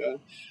 Yeah.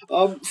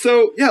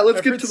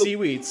 Let's get to the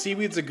seaweed.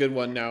 Seaweed's a good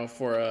one now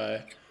for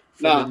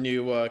the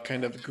new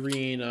kind of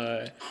green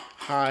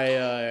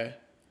high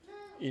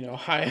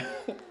high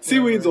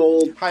seaweed's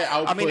old. High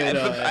output.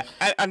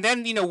 And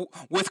then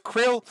with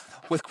krill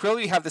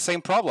you have the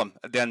same problem.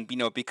 Then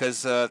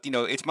because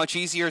it's much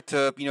easier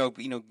to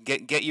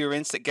get your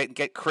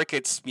get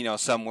crickets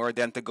somewhere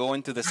than to go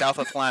into the South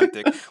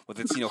Atlantic with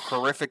its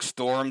horrific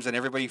storms and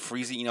everybody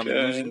freezing.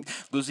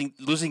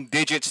 Losing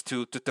digits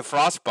to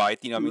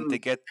frostbite. To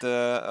get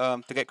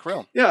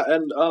krill. Yeah,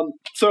 and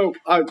so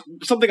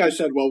something I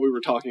said while we were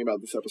talking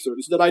about this episode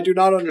is that I do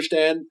not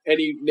understand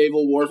any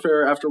naval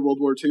warfare after World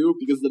War II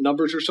because the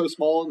numbers are so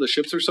small and the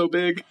ships are so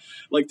big.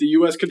 Like, the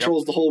U.S.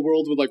 controls the whole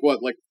world with,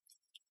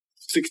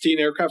 16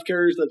 aircraft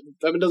carriers?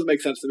 That doesn't make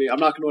sense to me. I'm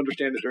not going to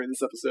understand it during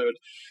this episode,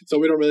 so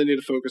we don't really need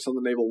to focus on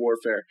the naval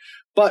warfare.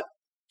 But,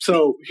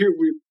 so, here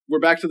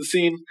we're back to the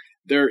scene.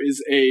 There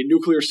is a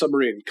nuclear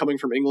submarine coming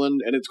from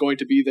England, and it's going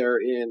to be there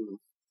in...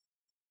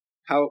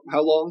 How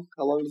long?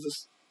 How long is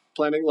this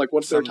planning?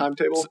 What's their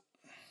timetable?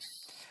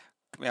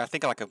 I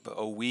think like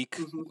a week,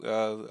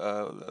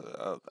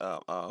 a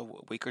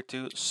week or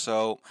two.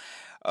 So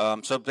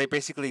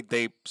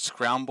they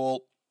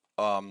scramble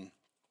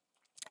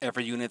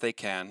every unit they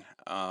can,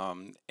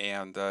 and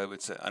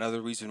it's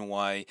another reason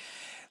why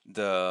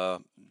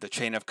the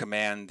chain of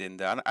command in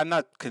the I'm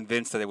not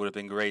convinced that it would have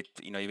been great,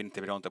 even if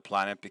they don't the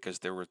planet, because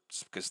the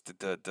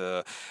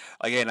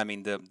again, I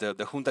mean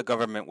the Junta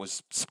government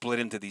was split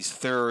into these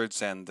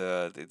thirds, and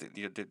they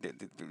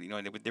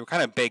were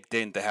kind of baked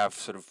in to have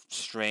sort of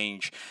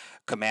strange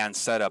command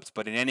setups.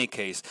 But in any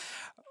case,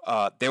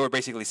 they were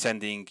basically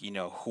sending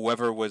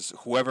whoever was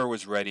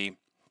ready,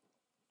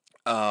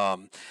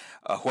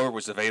 whoever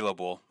was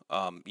available,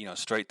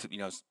 straight to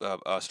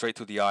straight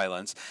to the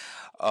islands.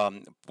 For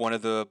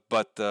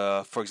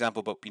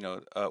example,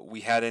 we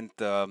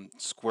hadn't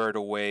squared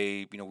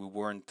away. We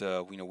weren't.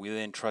 We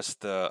didn't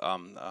trust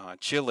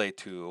Chile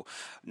to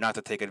not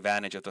to take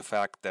advantage of the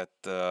fact that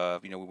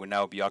we would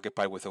now be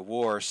occupied with a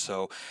war.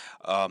 So,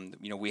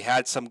 we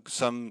had some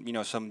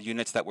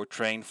units that were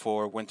trained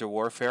for winter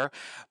warfare,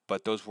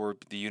 but those were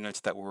the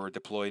units that were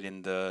deployed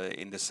in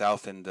the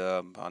south and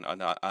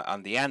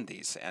on the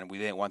Andes, and we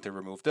didn't want to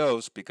remove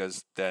those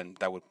because then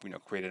that would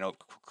create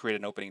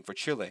an opening for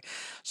Chile.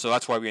 So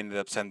that's why we ended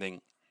up sending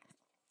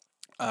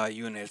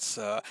units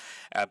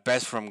at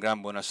best from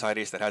Gran Buenos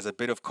Aires that has a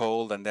bit of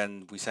cold, and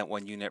then we sent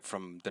one unit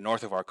from the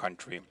north of our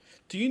country.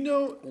 Do you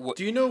know?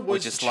 Which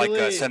is Chile...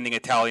 like sending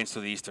Italians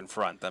to the Eastern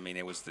Front. I mean,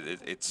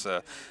 it's.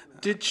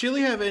 Did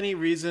Chile have any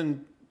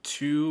reason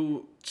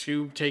to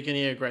take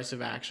any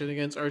aggressive action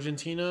against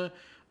Argentina?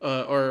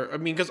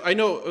 Because I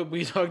know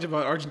we talked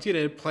about Argentina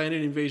had planned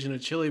an invasion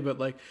of Chile, but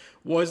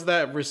was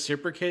that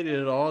reciprocated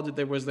at all?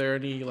 Was there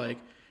any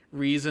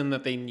reason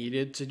that they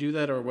needed to do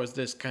that, or was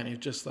this kind of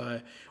just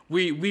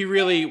we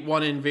really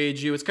want to invade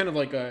you? It's kind of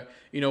like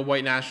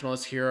white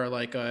nationalists here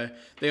are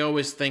they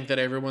always think that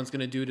everyone's going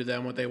to do to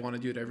them what they want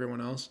to do to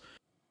everyone else.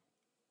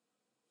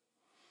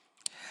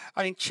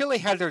 I mean, Chile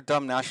had their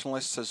dumb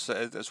nationalists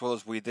as well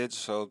as we did,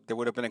 so there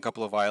would have been a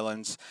couple of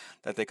islands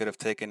that they could have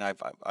taken. I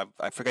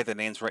forget the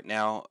names right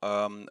now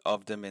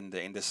of them in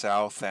the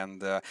south,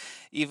 and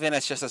even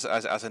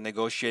as a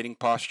negotiating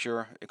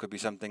posture, it could be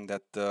something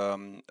that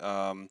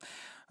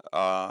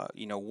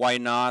why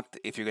not,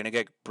 if you're going to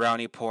get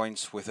brownie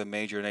points with a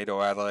major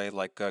NATO ally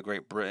like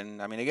Great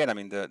Britain. I mean, again,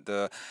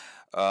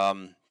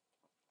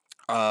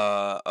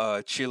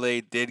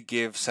 Chile did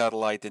give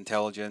satellite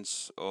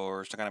intelligence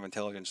or some kind of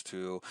intelligence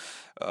to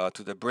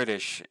the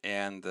British,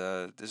 and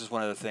this is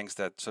one of the things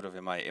that sort of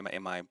in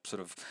my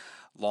sort of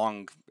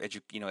long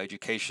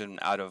education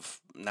out of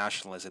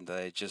nationalism that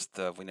I just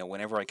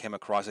whenever I came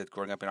across it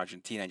growing up in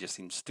Argentina, it just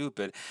seemed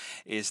stupid,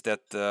 is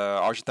that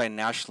Argentine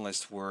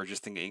nationalists were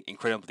just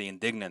incredibly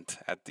indignant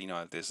at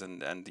this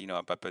and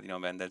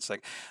that's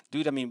like,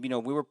 dude, I mean,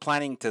 we were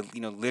planning to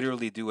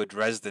literally do a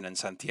Dresden and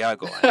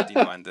Santiago,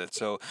 and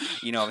so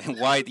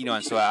why,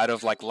 and so out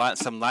of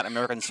some Latin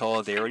American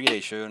solidarity, they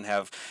shouldn't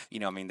have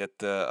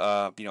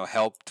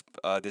helped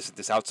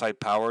this outside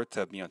power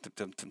to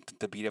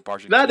beat up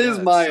Argentina. That is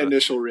my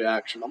initial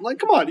reaction. I'm like,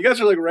 come on, you guys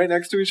are right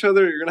next to each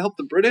other. You're gonna help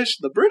the British?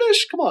 The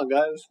British? Come on,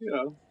 guys.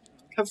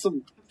 Have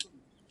some.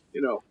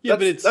 Yeah,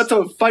 that's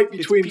a fight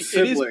between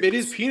siblings. It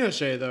is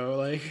Pinochet though,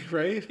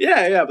 right?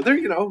 Yeah, but they're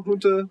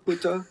Junta,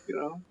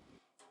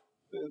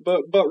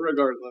 but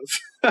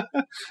regardless.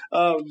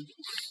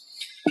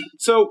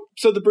 So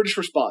the British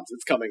response,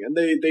 it's coming, and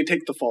they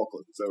take the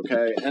Falklands,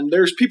 okay? And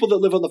there's people that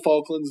live on the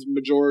Falklands,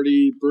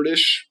 majority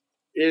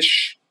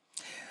British-ish.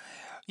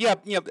 Yeah,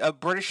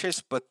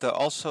 Britishish, but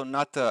also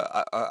not the.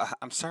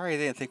 I'm sorry I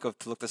didn't think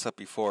to look this up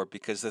before,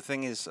 because the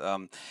thing is,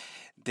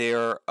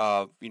 they're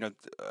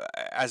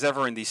as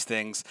ever in these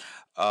things,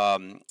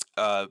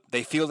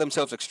 they feel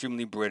themselves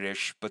extremely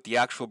British, but the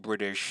actual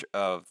British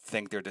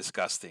think they're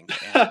disgusting.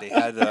 And they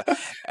had the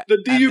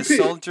DUP, the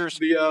soldiers,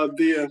 the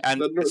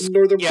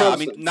Northern yeah, Protestants. I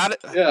mean, not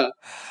yeah.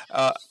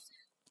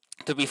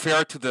 To be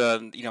fair to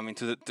the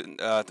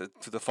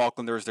to the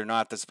Falklanders, they're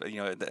not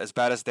as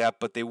bad as that,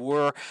 but they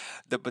were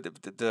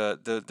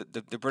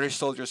the British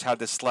soldiers had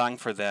this slang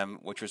for them,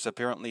 which was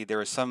apparently there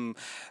was some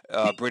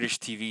British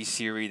TV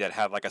series that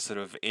had a sort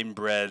of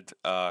inbred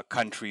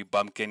country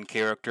bumpkin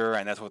character,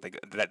 and that's what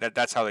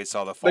that's how they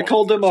saw the Falklanders. They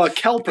called them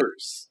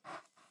Kelpers.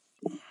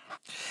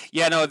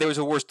 Yeah, no, there was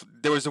a worse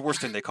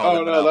thing they called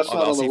him. Oh no, that's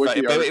not on the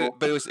wiki article.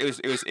 But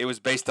it was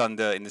based on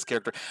in this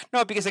character.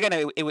 No, because again,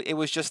 it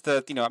was just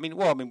but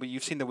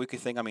you've seen the wiki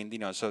thing. I mean,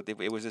 so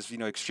it was this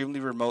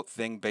extremely remote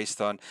thing based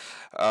on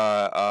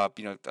on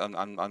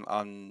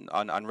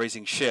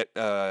raising shit.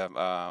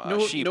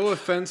 Sheep. No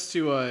offense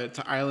to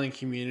island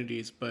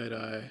communities,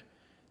 but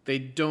they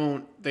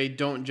don't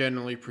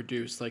generally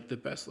produce the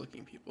best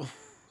looking people.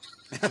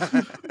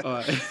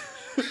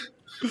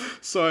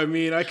 So I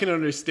mean, I can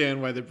understand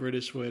why the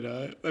British would.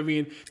 The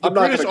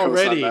British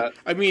already.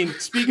 I mean,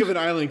 speak of an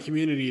island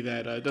community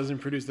that doesn't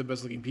produce the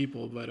best looking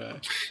people, but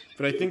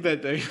I think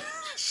that they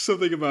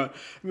something about.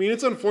 I mean,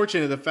 it's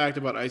unfortunate the fact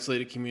about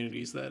isolated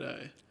communities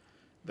that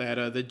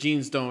the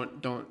genes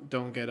don't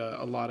get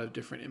a lot of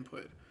different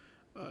input.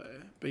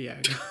 But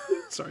yeah,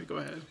 sorry, go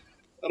ahead.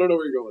 I don't know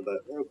where you're going with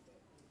that.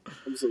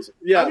 I'm so sorry.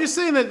 Yeah, I'm just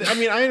saying that. I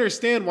mean, I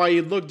understand why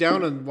you'd look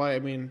down on why. I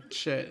mean,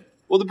 shit.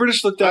 Well, the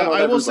British look down on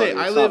I will everybody. say It's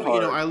I not live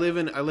hard. I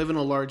live in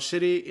a large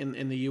city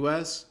in the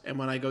U.S. and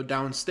when I go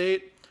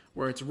downstate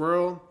where it's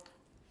rural,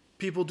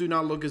 people do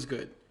not look as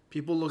good.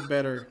 People look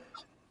better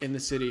in the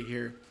city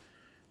here.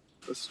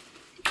 That's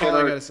all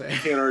I gotta say.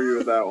 Can't argue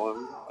with that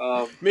one.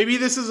 Maybe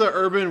this is an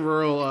urban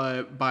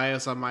rural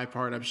bias on my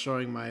part. I'm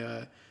showing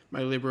my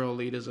my liberal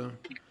elitism.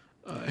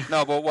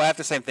 No, but we'll have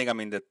the same thing. I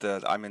mean,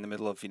 that I'm in the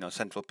middle of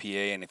central PA,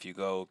 and if you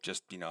go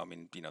just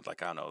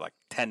like I don't know, like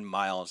 10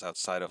 miles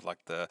outside of like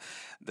the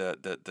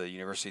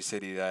university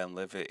city that I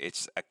live in,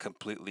 it's a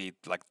completely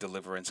like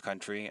deliverance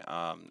country.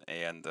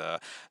 And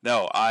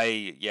no,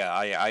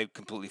 I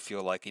completely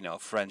feel like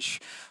French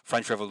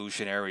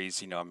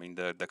revolutionaries. I mean,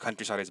 the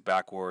countryside is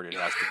backward. It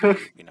has to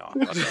be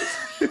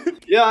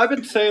Yeah, I've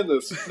been saying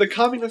this. The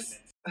communists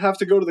have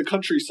to go to the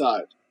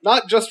countryside.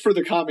 Not just for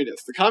the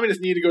communists. The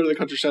communists need to go to the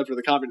countryside for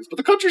the communists. But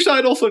the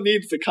countryside also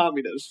needs the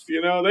communists.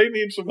 They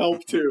need some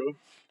help too.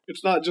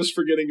 It's not just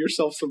for getting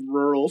yourself some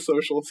rural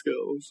social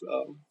skills.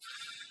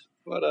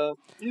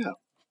 Yeah.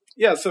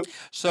 Yeah, so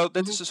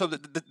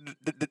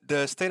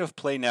the state of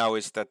play now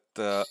is that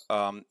the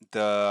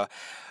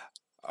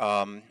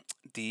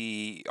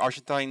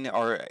Argentine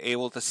are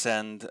able to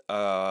send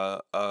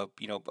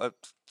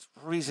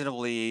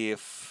reasonably,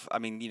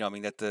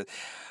 that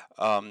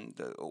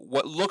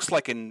what looks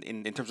like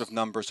in terms of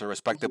numbers a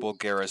respectable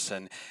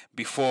garrison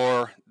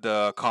before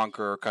the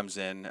Conqueror comes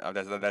in.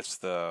 That's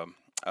the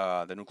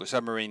nuclear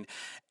submarine,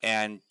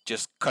 and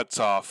just cuts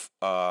off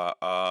the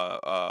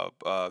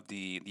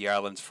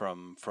islands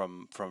from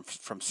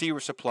sea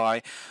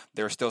supply.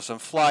 There are still some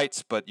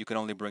flights, but you can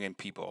only bring in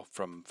people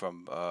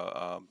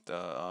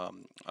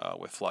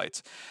with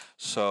flights.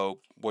 So,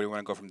 where do you want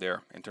to go from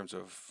there in terms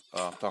of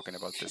talking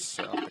about this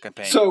the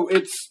campaign? So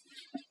it's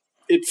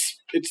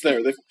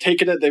there. They've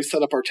taken it. They've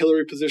set up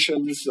artillery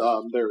positions.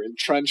 They're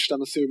entrenched,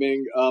 I'm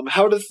assuming.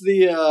 How does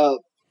the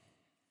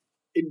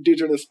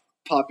indigenous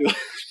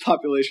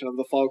population of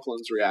the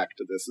Falklands react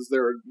to this? Is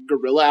there a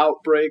guerrilla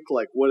outbreak?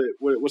 Like,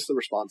 what's the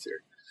response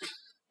here?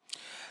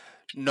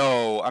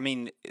 No, I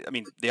mean,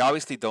 they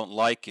obviously don't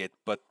like it,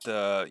 but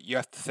you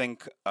have to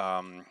think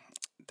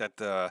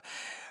that.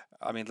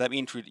 Let me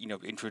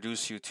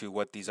introduce you to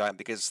what these are,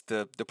 because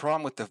the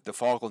problem with the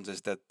Falklands is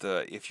that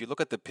if you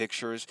look at the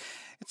pictures,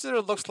 it sort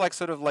of looks like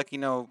like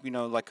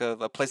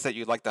a place that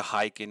you'd like to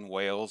hike in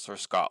Wales or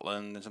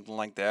Scotland or something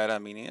like that. I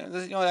mean,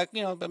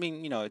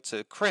 it's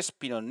a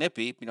crisp,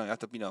 nippy. You have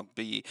to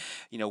be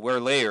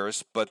wear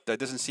layers, but that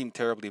doesn't seem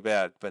terribly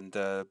bad.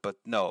 But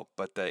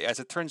as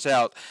it turns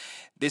out,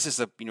 this is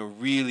a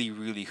really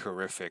really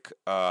horrific.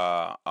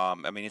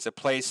 It's a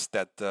place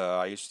that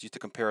I used to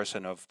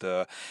comparison of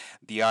the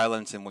islands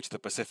in which the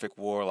Pacific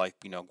War, like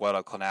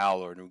Guadalcanal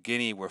or New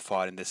Guinea, were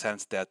fought, in the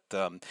sense that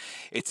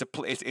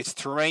it's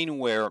terrain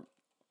where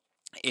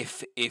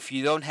if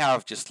you don't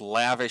have just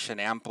lavish and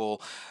ample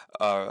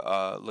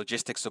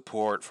logistic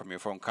support from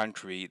your own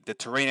country, the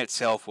terrain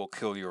itself will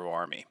kill your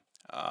army.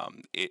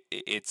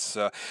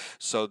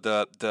 So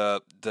the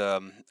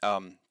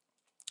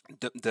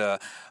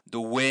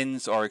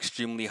winds are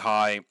extremely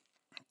high,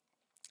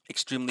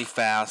 extremely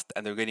fast,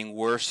 and they're getting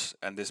worse.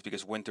 And this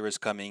because winter is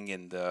coming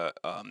remember,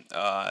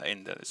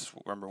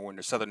 we're in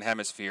the southern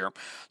hemisphere.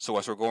 So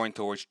as we're going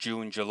towards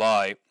June,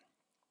 July,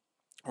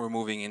 we're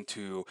moving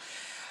into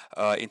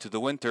the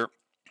winter.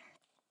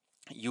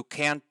 You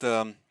can't.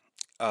 There's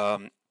a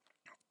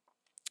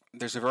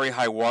very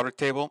high water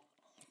table,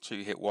 so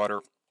you hit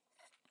water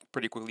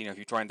pretty quickly. If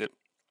you're trying to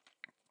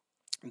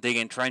dig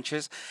in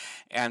trenches.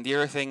 And the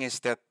other thing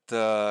is that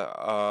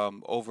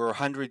over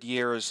 100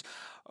 years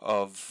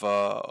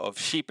of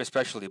sheep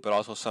especially, but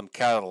also some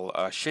cattle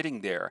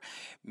shitting there,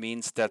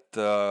 means that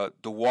the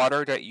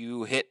water that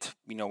you hit,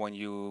 when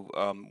you're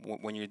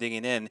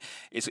digging in,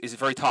 is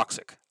very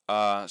toxic.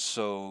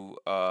 So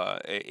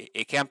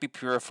it can't be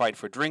purified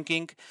for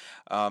drinking,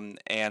 and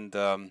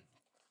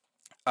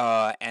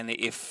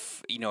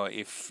if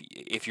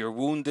you're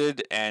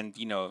wounded and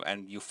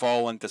you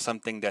fall into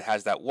something that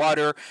has that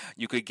water,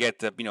 you could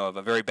get a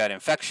very bad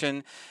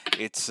infection.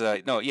 That's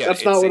not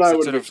what I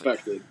would have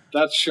expected.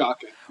 That's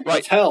shocking. Right.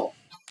 That's hell.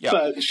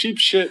 Yeah. Sheep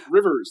shit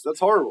rivers. That's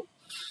horrible.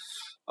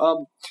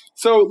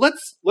 So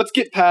let's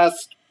get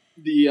past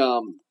the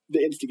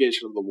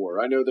instigation of the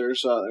war. I know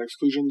there's an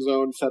exclusion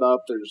zone set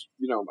up. There's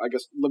I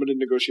guess limited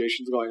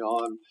negotiations going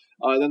on.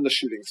 And then the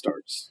shooting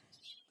starts.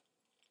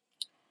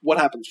 What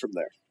happens from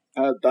there?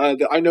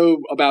 I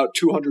know about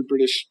 200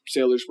 British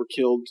sailors were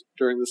killed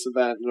during this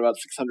event, and about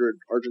 600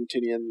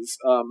 Argentinians.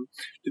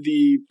 Did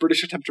the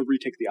British attempt to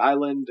retake the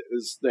island?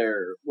 Is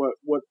there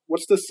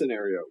what's the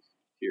scenario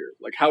here?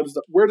 Like,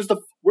 where does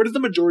the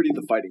majority of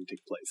the fighting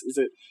take place? Is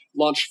it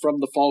launched from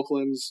the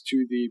Falklands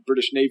to the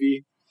British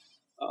Navy,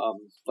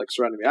 like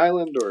surrounding the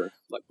island, or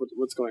like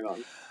what's going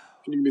on?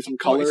 Can you give me some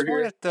color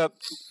here?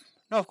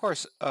 No, of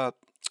course.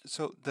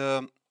 So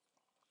the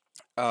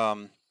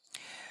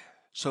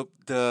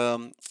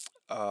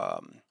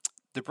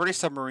British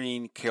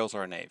submarine kills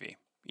our navy.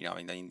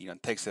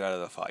 Takes it out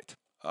of the fight.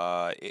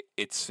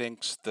 It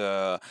sinks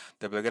the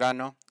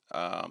Belgrano,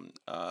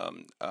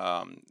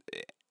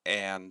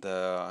 and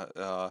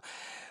that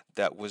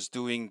was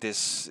doing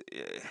this.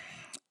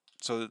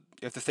 So you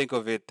have to think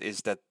of it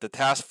is that the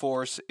task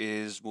force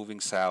is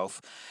moving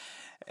south,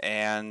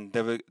 and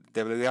the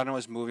Boliviano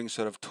is moving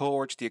sort of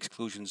towards the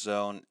exclusion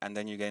zone, and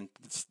then you get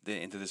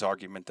into this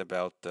argument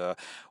about,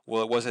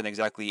 well, it wasn't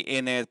exactly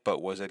in it,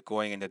 but was it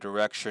going in the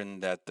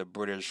direction that the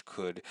British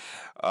could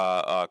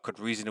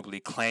reasonably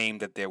claim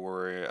that they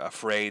were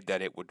afraid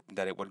that it would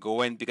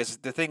go in? Because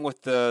the thing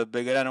with the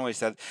Boliviano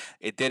is that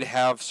it did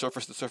have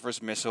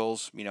surface-to-surface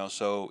missiles,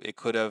 so it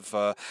could have,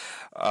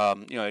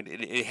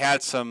 it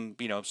had some,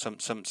 some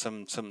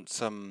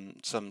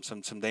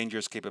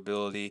dangerous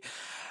capability.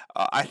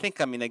 I think,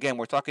 again,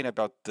 we're talking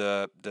about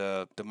the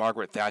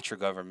Margaret Thatcher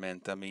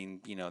government.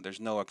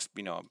 There's no,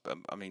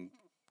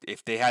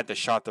 if they had the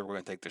shot, they were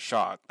going to take the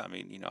shot. And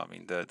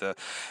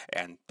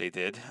they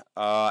did.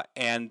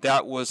 And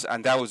that was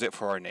it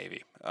for our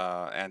Navy.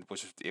 And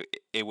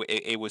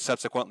it was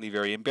subsequently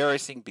very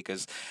embarrassing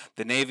because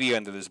the Navy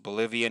under this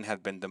Bolivian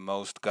had been the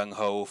most gung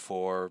ho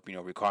for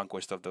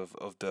reconquest of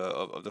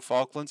the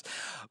Falklands,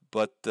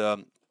 but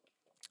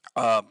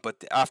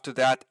after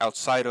that,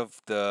 outside of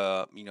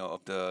the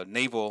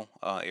naval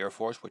air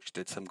force, which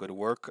did some good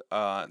work,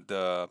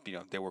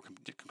 they were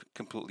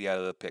completely out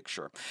of the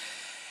picture.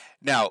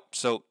 Now,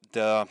 so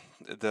the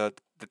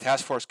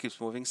task force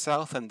keeps moving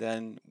south, and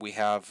then we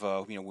have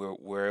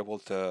we're able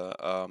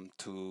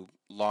to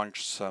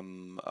launch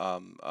some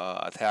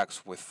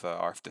attacks with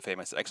the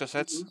famous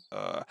exocets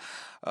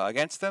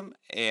against them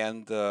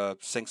and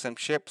sink some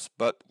ships,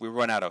 but we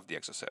run out of the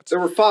exocets. There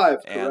were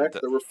 5, correct?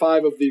 There were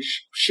 5 of these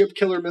ship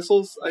killer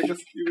missiles, I guess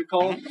you would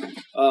call them.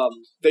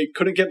 They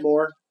couldn't get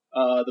more.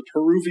 The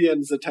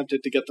Peruvians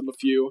attempted to get them a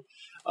few.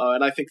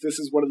 And I think this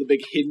is one of the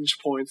big hinge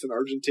points in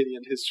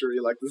Argentinian history.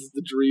 Like, this is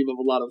the dream of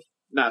a lot of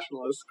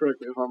nationalists, correct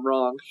me if I'm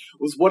wrong,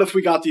 was what if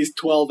we got these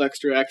 12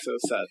 extra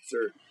exosets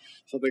or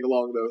something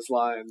along those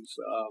lines.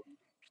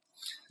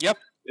 Yep.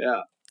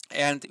 Yeah.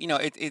 And,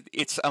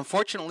 it's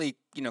unfortunately,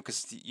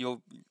 because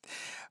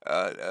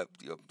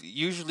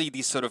usually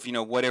these sort of,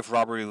 what if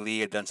Robert E. Lee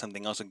had done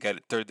something else and get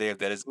Third Day of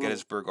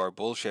Gettysburg are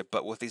bullshit.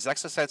 But with these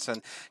exocets,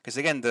 and because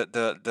again,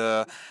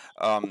 the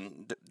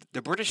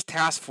British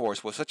task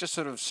force was such a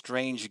sort of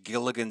strange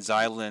Gilligan's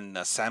Island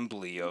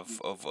assembly of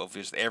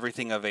just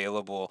everything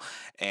available,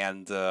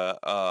 and a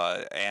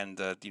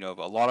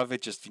lot of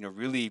it just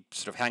really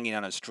sort of hanging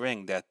on a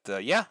string. That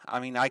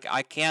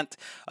I can't.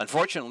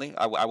 Unfortunately,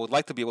 I would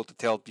like to be able to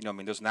tell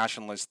those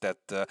nationalists that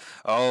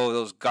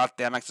those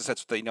goddamn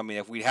exocets that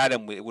if we had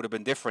them, it would have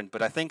been different.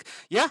 But I think,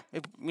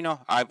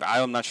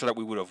 I'm not sure that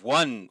we would have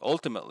won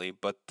ultimately,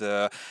 but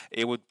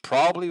it would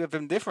probably have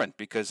been different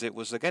because it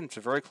was, again, it's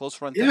a very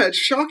close run. Yeah, it's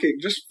shocking.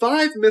 Just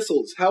 5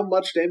 missiles, how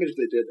much damage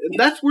they did. And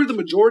that's where the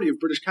majority of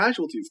British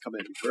casualties come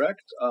in,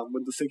 correct?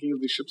 With the sinking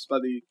of these ships by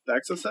the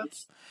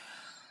exocets?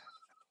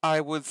 I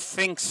would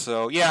think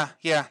so. Yeah,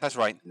 that's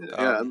right.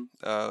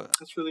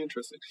 That's really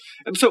interesting.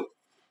 And so,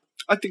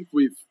 I think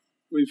we've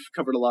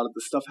covered a lot of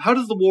this stuff. How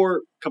does the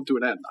war come to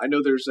an end? I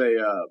know there's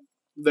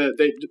do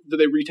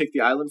they retake the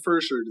island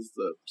first, or does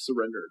the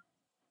surrender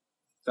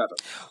happen?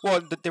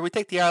 Well, they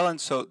retake the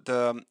island, so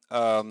the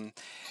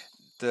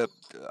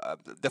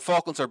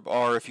Falklands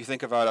are, if you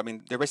think about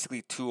it, they're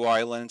basically 2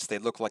 islands. They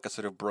look like a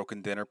sort of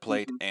broken dinner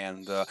plate,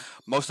 and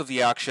most of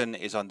the action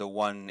is on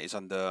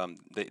the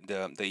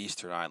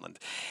eastern island,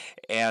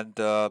 and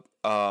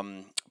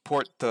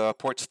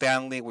Port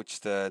Stanley, which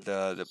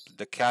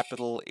the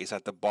capital, is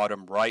at the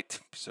bottom right,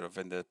 sort of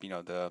in the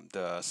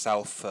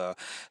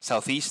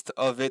southeast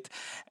of it,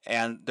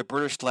 and the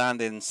British land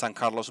in San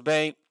Carlos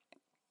Bay,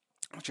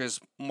 which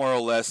is more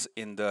or less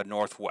in the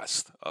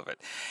northwest of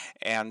it.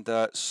 And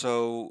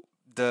so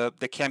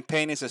the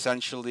campaign is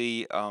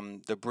essentially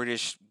the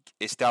British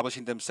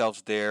establishing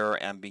themselves there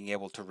and being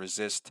able to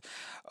resist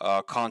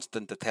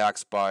constant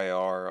attacks by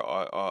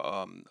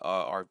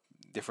our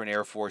different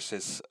air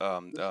forces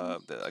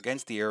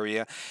against the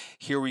area.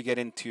 Here we get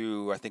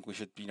into, I think we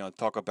should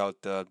talk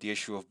about the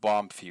issue of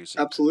bomb fusing.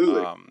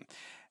 Absolutely.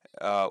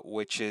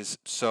 Which is,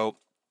 so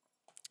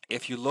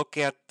if you look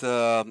at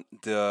the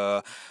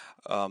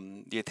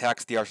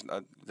attacks the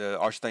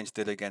Argentines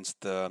did against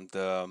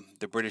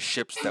the British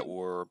ships that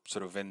were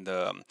sort of in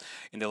the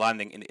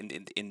landing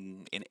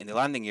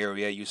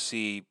area, you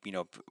see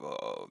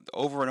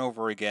over and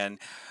over again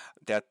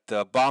that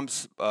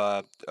bombs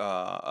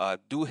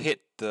do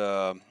hit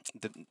the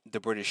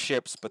British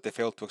ships, but they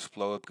fail to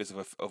explode because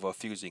of a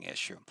fusing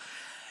issue.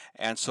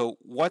 And so,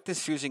 what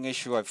this fusing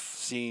issue, I've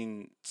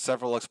seen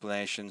several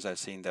explanations. I've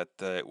seen that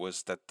it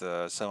was that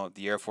some of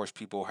the Air Force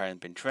people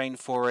hadn't been trained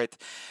for it.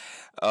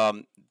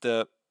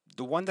 The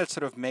one that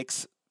sort of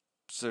makes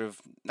sort of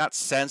not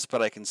sense,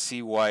 but I can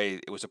see why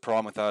it was a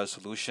problem without a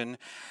solution,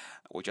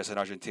 which as an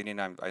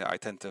Argentinian, I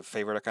tend to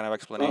favor that kind of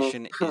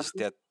explanation, is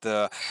that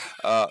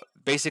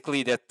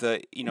basically that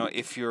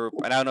if you're,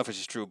 and I don't know if this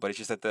is true, but it's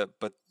just that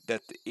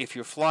if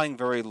you're flying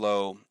very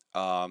low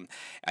and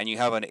you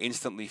have an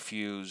instantly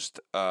fused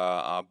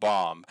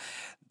bomb,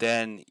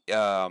 then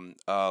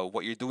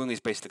what you're doing is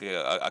basically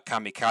a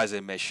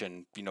kamikaze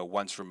mission,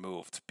 once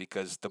removed,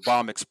 because the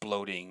bomb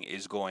exploding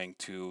is going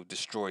to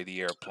destroy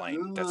the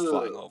airplane that's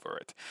flying over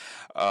it.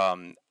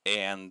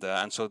 And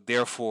so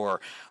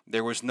therefore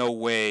there was no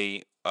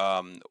way,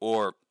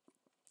 or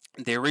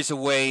there is a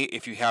way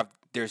if you have.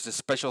 There's a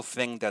special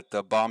thing that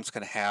the bombs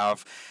can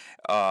have.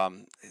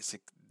 It's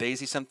like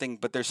daisy something,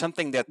 but there's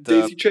something that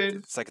daisy chain,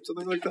 it's like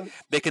something like that.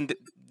 They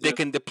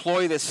can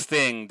deploy this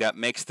thing that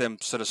makes them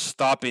sort of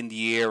stop in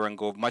the air and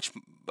go much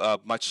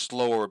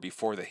slower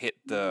before they hit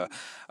the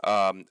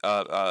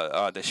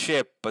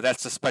ship. But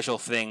that's a special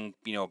thing,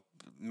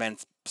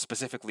 meant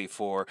specifically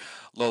for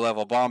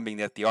low-level bombing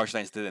that the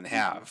Argentines didn't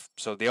have.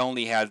 So they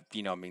only had,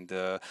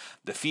 the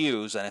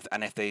fuse,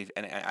 and if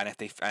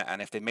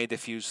they made the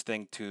fuse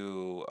thing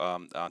too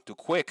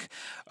quick,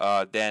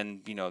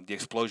 then the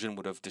explosion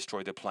would have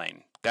destroyed the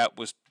plane.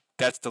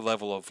 That's the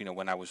level of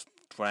when I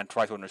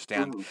try to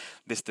understand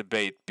this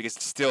debate, because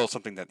it's still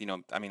something that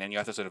and you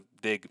have to sort of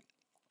dig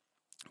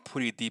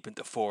pretty deep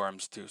into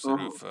forums to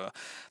sort of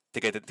to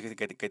get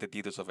the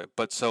details of it.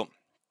 But so.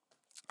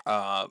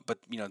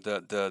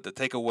 The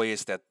takeaway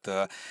is that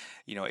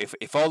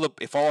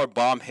if all our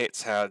bomb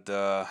hits had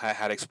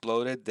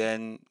exploded,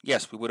 then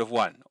yes, we would have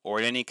won. Or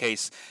in any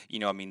case,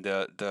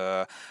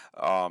 the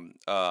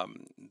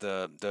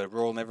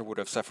rural never would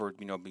have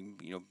suffered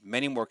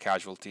many more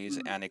casualties,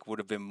 and it would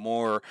have been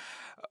more.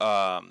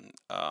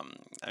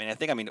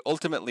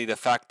 Ultimately the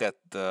fact that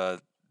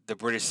the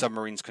British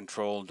submarines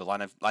controlled the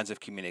lines of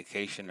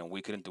communication and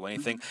we couldn't do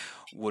anything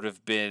would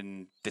have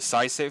been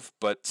decisive,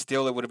 but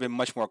still it would have been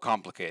much more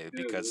complicated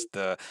because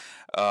they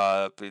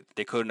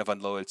couldn't have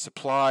unloaded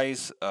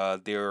supplies.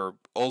 Their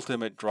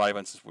ultimate drive,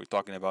 and since we're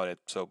talking about it,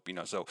 so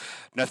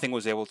nothing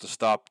was able to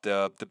stop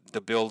the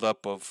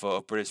buildup of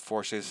British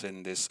forces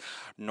in this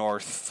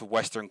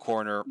northwestern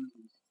corner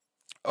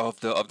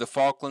of the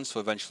Falklands. So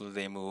eventually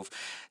they move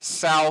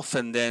south,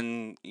 and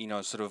then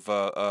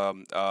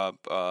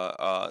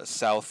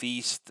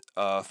southeast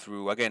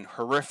through again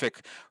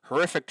horrific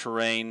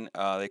terrain.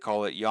 They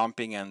call it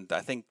yomping, and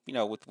I think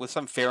with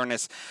some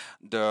fairness,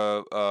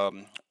 the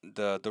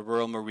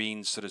Royal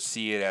Marines sort of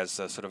see it as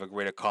a sort of a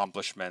great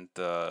accomplishment.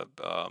 Of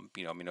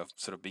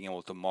sort of being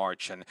able to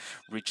march and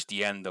reach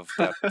the end of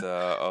that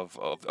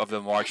of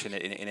the march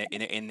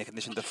in the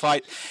condition to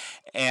fight.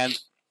 And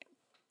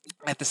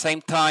at the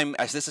same time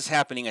as this is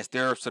happening, as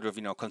they're sort of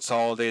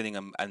consolidating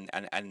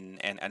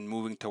and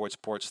moving towards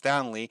Port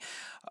Stanley,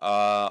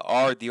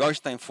 the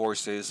Argentine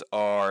forces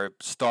are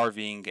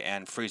starving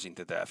and freezing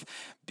to death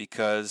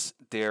because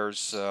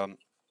there's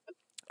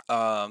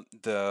our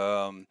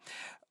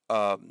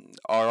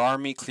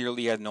army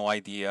clearly had no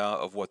idea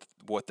of what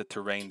the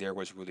terrain there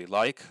was really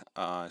like.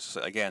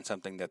 So again,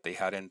 something that they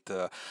hadn't,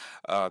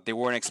 they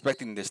weren't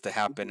expecting this to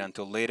happen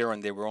until later,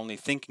 and they were only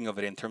thinking of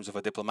it in terms of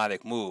a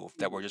diplomatic move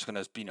that we're just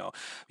going to,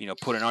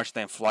 put an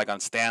Argentine flag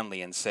on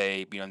Stanley and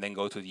say, and then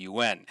go to the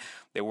UN.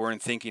 They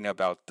weren't thinking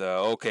about,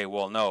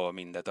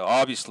 that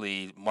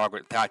obviously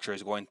Margaret Thatcher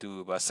is going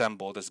to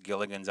assemble this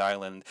Gilligan's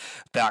Island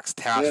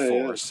task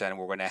force, and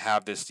we're going to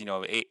have this,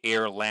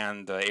 air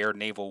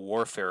naval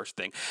warfare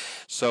thing.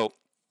 So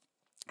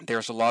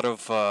there's a lot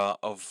of the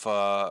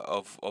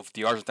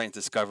Argentines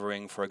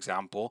discovering, for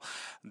example,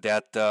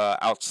 that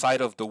outside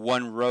of the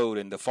one road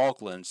in the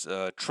Falklands,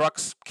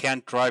 trucks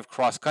can't drive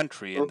cross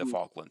country in the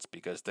Falklands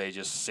because they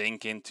just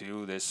sink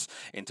into the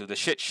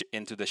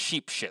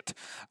sheep shit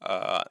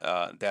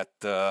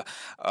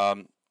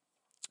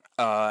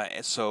and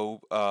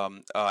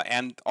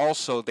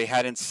also they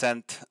hadn't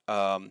sent,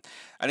 and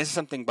this is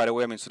something, by the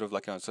way, sort of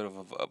like a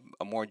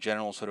more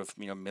general sort of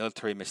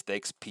military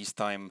mistakes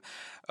peacetime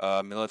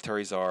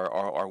militaries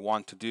are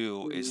want to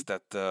do, is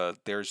that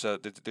there's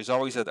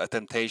always a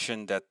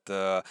temptation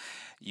that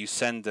you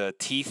send a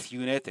teeth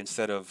unit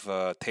instead of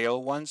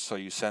tail ones. So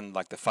you send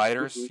like the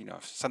fighters,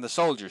 send the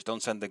soldiers,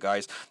 don't send the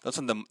guys,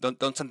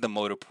 don't send the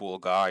motor pool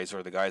guys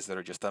or the guys that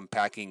are just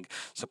unpacking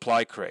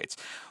supply crates.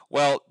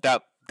 Well,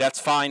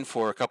 that's fine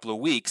for a couple of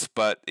weeks,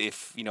 but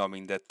if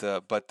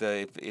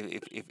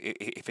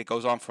if it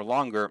goes on for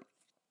longer,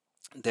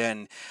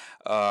 then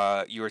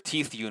your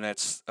teeth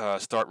units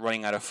start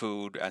running out of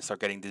food and start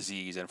getting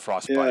disease and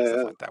frostbite,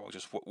 stuff like that,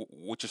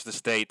 which is the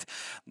state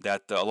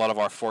that a lot of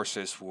our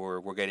forces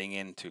were getting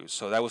into.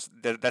 So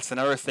that's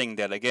another thing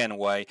that, again,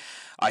 why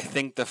I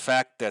think the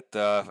fact that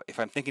if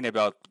I'm thinking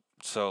about,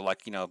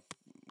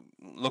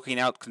 looking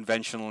out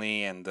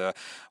conventionally and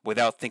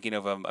without thinking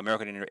of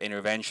American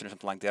intervention or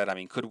something like that,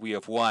 could we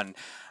have won?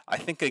 I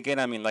think, again,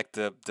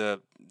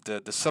 the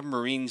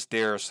submarines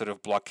there sort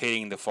of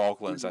blockading the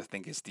Falklands, I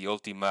think, is the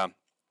ultima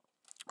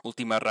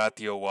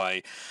ratio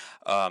why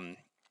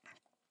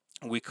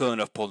we couldn't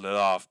have pulled it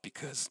off,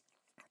 because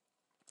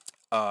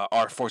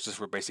our forces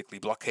were basically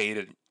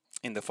blockaded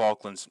in the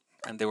Falklands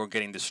and they were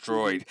getting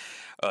destroyed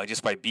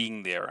just by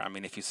being there. I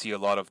mean, if you see a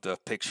lot of the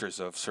pictures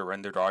of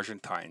surrendered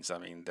Argentines, I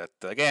mean, that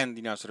again,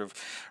 sort of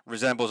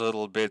resembles a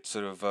little bit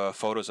sort of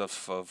photos of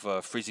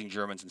freezing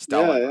Germans in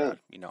Stalingrad,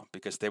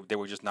 because they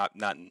were just not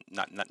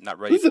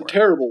ready This is for a it.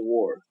 terrible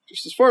war.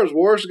 Just as far as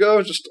wars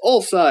go, just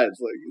all sides.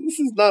 Like, this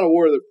is not a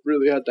war that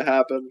really had to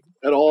happen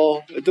at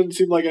all. It didn't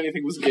seem like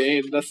anything was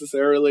gained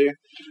necessarily.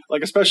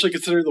 Like, especially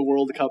considering the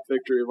World Cup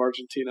victory of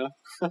Argentina,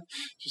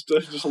 just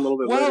a little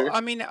bit Well, later.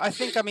 I mean, I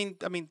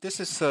mean, this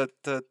is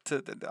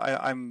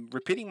I'm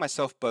repeating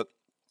myself, but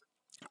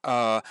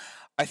I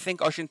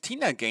think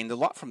Argentina gained a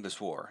lot from this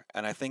war,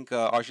 and I think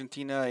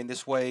Argentina, in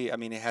this way, I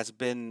mean, it has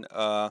been,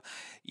 I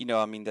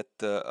mean, that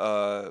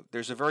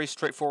there's a very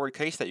straightforward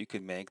case that you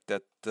could make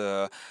that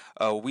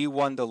we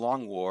won the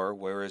long war,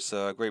 whereas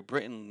Great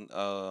Britain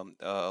lost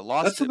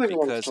That's it something I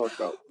wanted to talk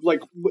about.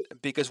 Like,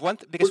 because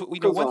what one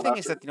goes thing on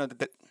is after?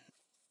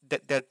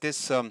 that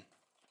this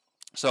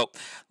so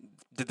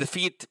the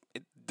defeat.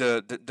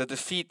 The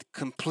defeat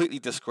completely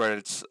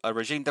discredits a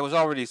regime that was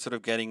already sort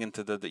of getting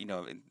into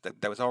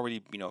that was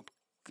already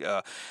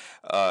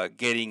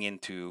getting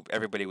into,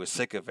 everybody was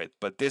sick of it,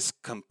 but this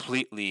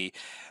completely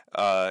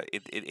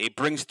it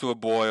brings to a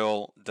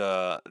boil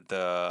the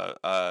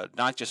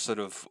not just sort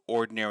of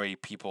ordinary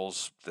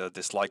people's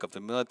dislike of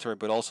the military,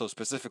 but also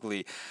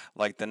specifically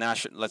like the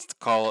national, let's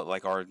call it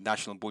like our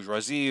national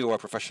bourgeoisie or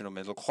professional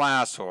middle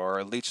class, or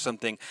at least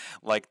something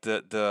like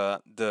their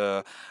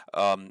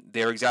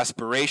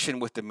exasperation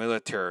with the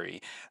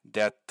military,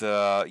 that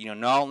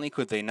not only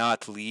could they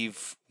not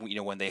leave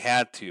when they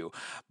had to,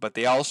 but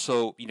they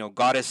also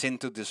got us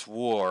into this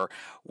war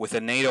with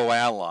a NATO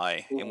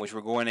ally in which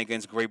we're going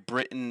against Great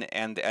Britain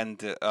and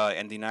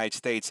the United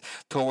States.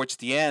 Towards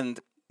the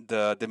end,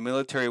 the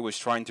military was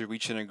trying to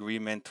reach an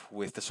agreement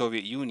with the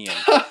Soviet Union.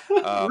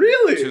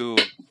 Really?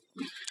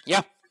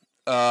 Yeah.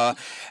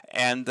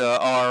 And the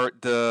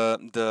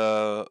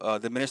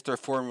Minister of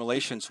Foreign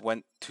Relations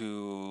went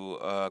to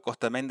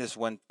Costa Mendes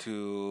went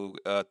to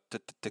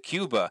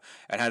Cuba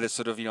and had this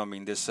sort of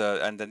and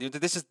then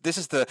this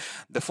is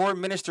the Foreign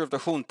Minister of the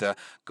Junta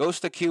goes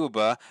to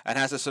Cuba and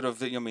has a sort of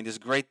this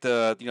great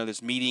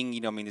this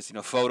meeting, this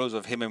photos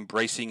of him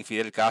embracing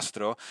Fidel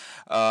Castro,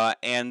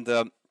 and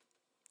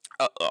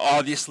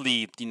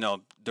obviously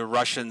the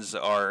Russians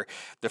are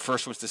the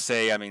first ones to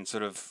say, I mean,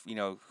 sort of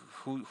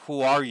who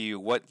are you?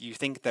 What you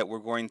think that we're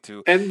going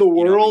to end the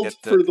world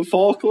for the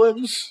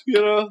Falklands?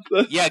 Yeah,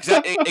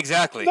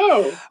 exactly.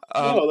 No,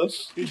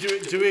 that's You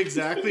do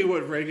exactly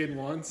what Reagan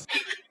wants.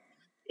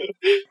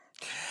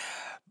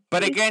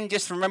 But again,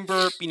 just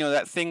remember,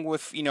 that thing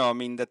with,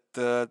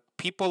 that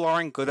people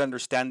aren't good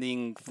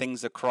understanding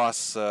things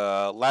across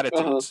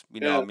latitudes.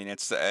 yeah. I mean,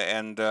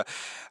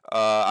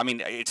 I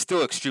mean, it's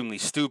still extremely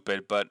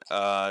stupid, but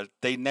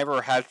they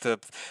never had to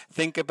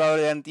think about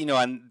it,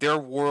 and their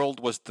world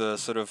was the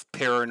sort of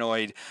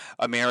paranoid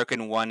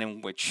American one,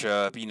 in which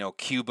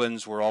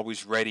Cubans were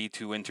always ready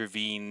to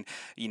intervene,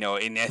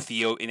 in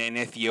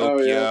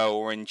Ethiopia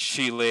or in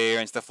Chile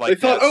and stuff like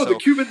that. They thought, the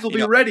Cubans will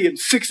be ready in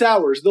 6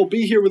 hours. They'll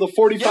be here with a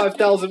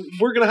 45,000.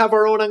 We're gonna have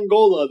our own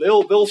Angola.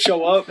 They'll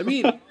show up. I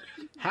mean,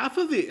 half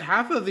of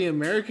the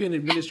American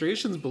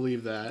administrations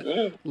believe that.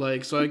 Yeah.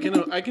 Like, so I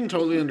can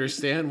totally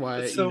understand why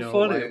It's so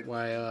funny.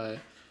 why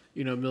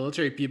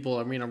military people,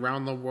 I mean,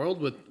 around the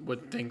world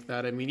would think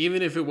that. I mean,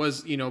 even if it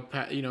was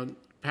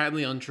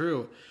patently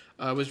untrue.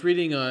 I was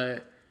reading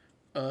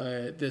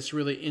this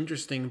really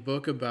interesting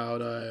book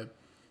about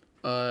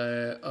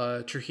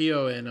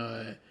Trujillo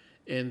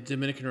in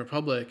Dominican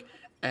Republic,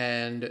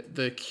 and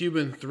the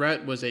Cuban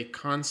threat was a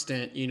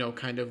constant,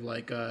 kind of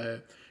like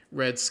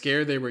Red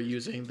Scare they were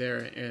using there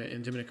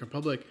in Dominican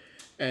Republic,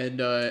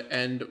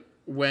 and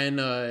when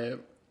there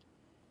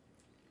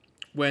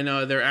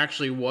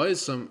actually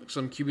was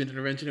some Cuban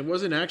intervention, it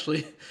wasn't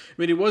actually, I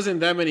mean, it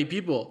wasn't that many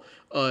people,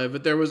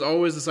 but there was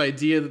always this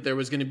idea that there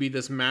was going to be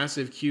this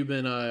massive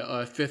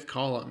Cuban fifth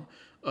column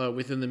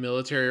within the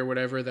military or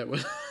whatever that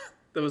was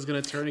that was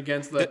going to turn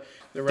against the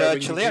The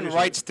Chilean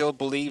right still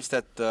believes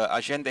that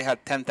Allende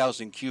had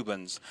 10,000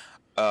 Cubans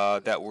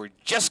that were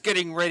just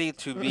getting ready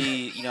to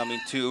be,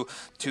 to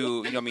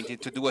do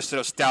a sort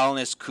of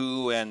Stalinist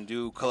coup and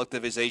do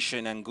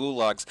collectivization and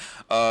gulags,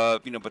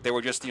 but they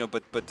were just,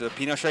 but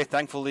Pinochet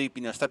thankfully,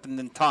 stepped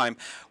in time.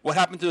 What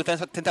happened to the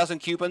 10,000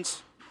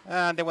 Cubans?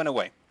 They went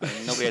away. I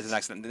mean, nobody has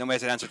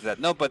an answer to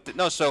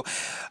that. So,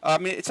 I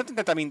mean, it's something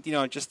that, I mean,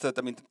 just to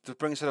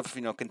bring sort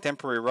of,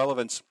 contemporary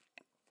relevance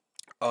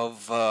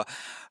of there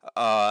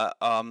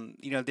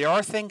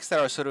are things that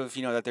are sort of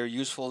that they're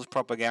useful as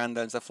propaganda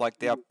and stuff like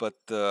that, but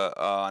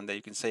and that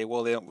you can say,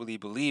 well, they don't really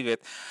believe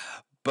it,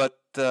 but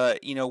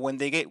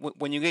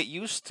when you get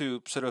used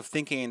to sort of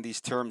thinking in these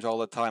terms all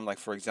the time, like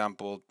for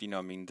example,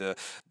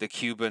 the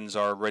Cubans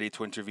are ready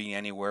to intervene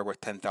anywhere with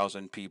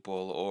 10,000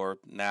 people, or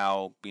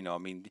now,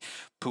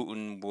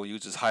 Putin will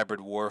use his hybrid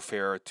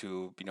warfare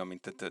to,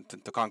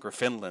 to conquer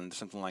Finland,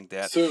 something like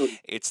that. Soon.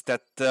 It's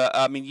that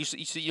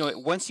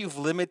once you've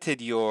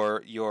limited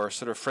your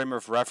sort of frame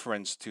of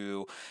reference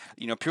to,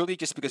 purely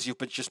just because you've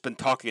just been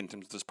talking in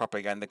terms of this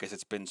propaganda because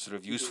it's been sort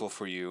of useful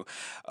for you,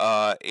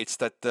 it's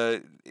that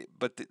there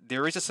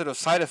is a sort of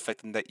side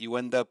effect in that you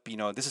end up,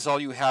 this is all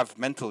you have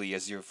mentally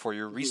for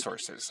your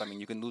resources. I mean,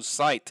 you can lose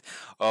sight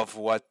of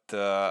what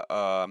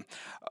of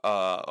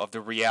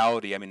the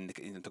reality. I mean,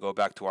 to go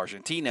back to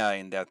Argentina,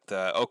 in that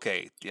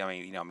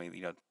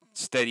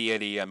steady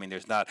Eddie. I mean,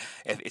 it's not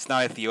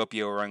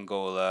Ethiopia or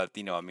Angola.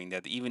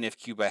 That even if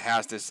Cuba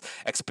has this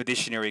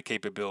expeditionary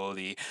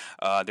capability,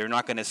 they're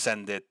not going to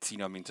send it.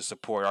 To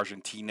support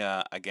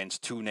Argentina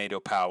against two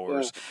NATO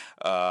powers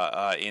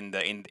in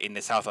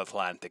the South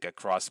Atlantic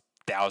across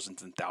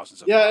thousands and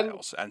thousands of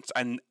miles,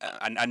 and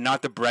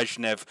not the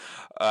Brezhnev,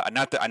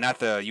 not the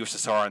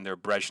USSR under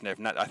Brezhnev.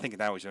 I think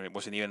that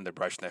wasn't even under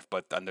Brezhnev,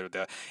 but under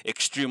the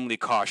extremely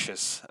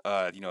cautious,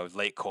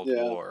 late Cold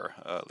War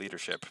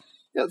leadership.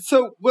 Yeah.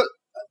 So what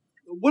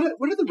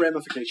are the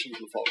ramifications of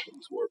the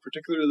Falklands War,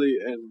 particularly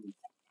in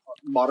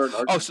modern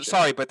Argentina? Oh,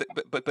 sorry, but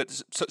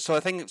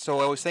I think so.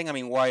 I was saying, I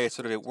mean, why it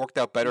worked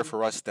out better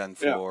for us than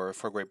for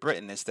Great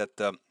Britain is that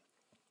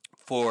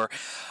for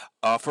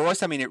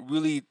us, I mean,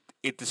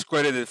 it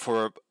discredited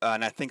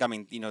and I think, I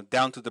mean,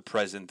 down to the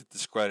present, it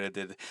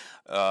discredited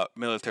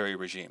military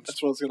regimes.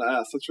 That's what I was going to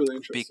ask. That's really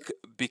interesting.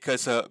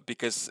 Because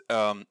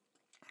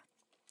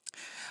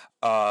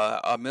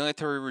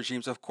military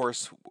regimes, of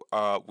course,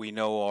 we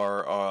know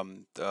are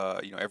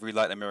every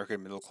Latin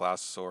American middle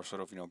class or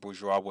sort of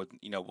bourgeois will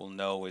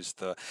know is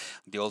the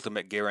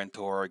ultimate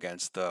guarantor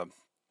against the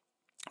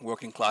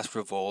working class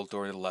revolt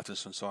or the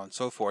leftists and so on and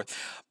so forth.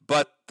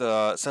 But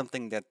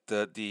something that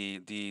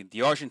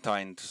the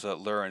Argentines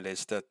learned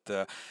is that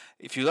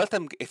if you give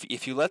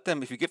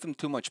them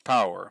too much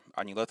power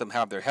and you let them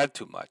have their head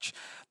too much,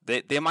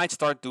 they might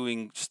start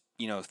doing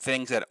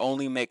things that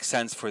only make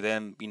sense for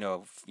them,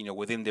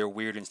 within their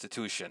weird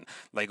institution,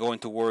 like going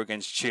to war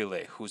against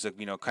Chile, who's a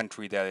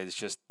country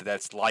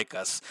that's like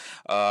us,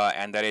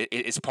 and that it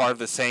is part of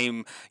the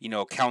same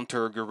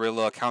counter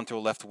guerrilla, counter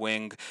left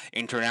wing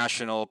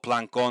international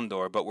Plan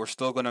Condor, but we're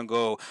still going to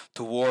go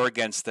to war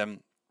against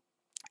them.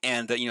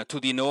 And to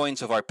the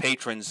annoyance of our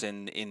patrons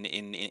in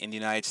the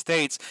United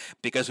States,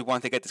 because we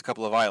want to get this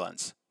couple of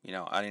islands.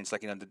 And it's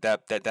like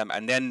that them,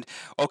 and then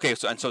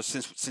so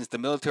since the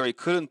military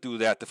couldn't do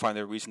that to find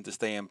a reason to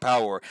stay in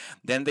power,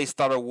 then they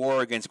start a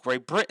war against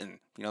Great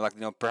Britain.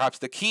 Perhaps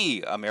the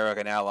key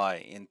American ally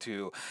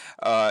into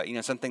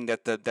something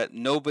that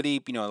nobody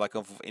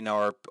in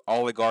our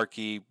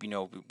oligarchy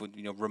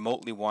would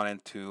remotely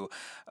wanted to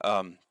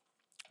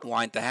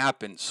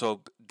happen.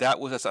 So that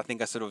was, I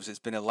think, it's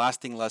been a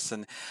lasting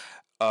lesson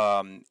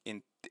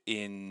in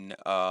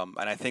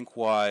and I think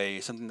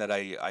why something that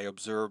I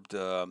observed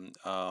when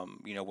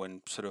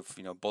sort of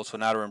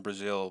Bolsonaro in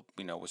Brazil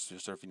was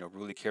sort of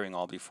really carrying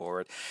all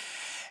before it,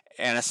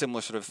 and a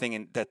similar sort of thing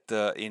in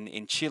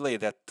Chile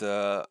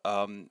that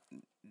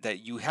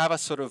you have a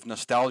sort of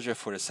nostalgia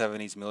for the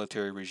 70s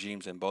military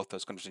regimes in both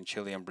those countries, in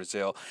Chile and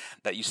Brazil,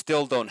 that you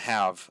still don't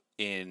have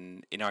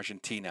in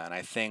Argentina. And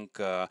I think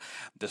the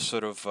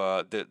sort of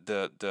the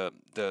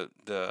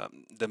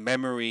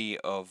memory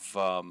of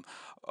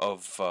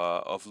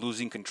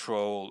losing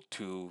control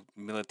to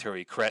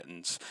military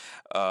cretins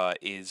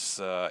is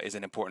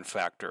an important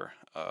factor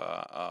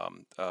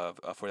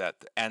for that.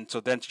 And so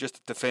then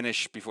just to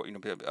finish before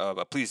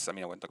please, I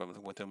mean, I want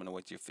to know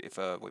what you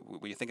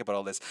think about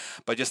all this,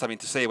 but just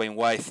to say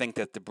why I think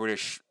that the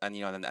British and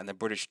the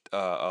British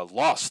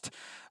lost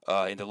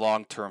in the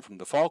long term from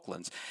the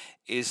Falklands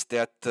is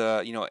that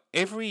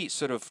every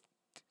sort of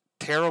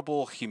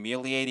terrible,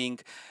 humiliating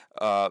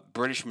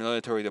British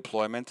military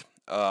deployment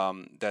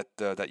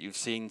that you've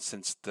seen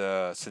since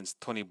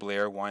Tony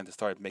Blair wanted to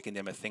start making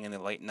them a thing in the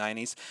late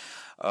 90s,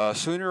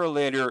 sooner or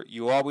later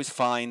you always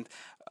find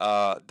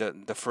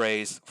the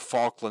phrase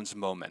Falklands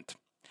moment.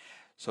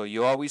 So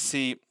you always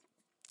see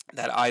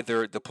that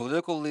either the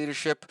political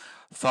leadership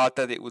thought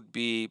that it would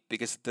be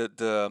because in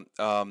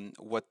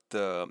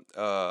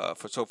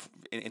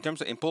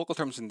political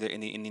terms in the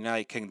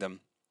United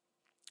Kingdom,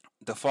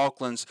 the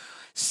Falklands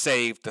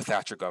saved the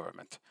Thatcher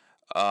government.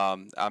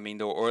 There's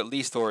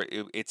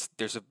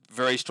a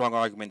very strong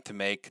argument to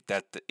make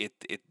that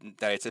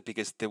it's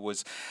because there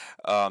was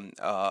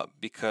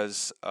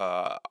because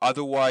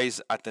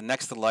otherwise at the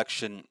next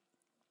election,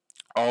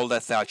 all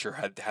that Thatcher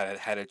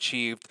had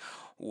achieved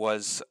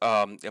was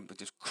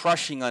just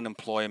crushing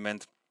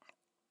unemployment,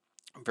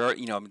 very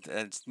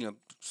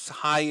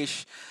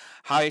highish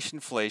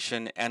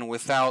inflation, and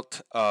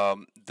without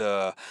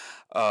the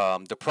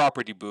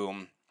property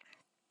boom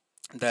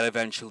that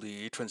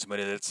eventually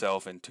transmitted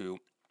itself into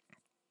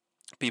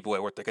people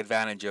that would take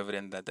advantage of it,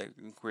 and that they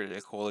created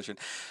a coalition.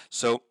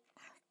 So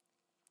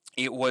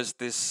it was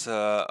this.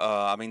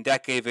 I mean,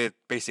 that gave it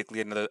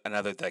basically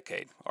another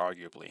decade,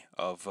 arguably,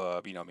 of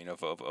of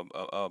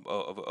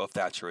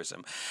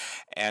Thatcherism,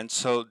 and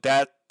so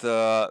that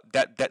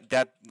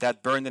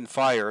burned in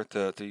fire,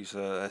 to use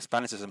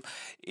Hispanicism,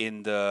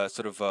 in the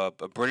sort of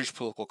British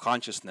political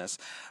consciousness,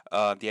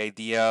 the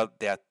idea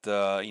that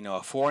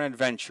a foreign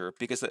adventure,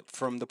 because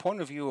from the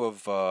point of view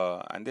of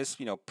and this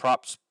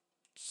props,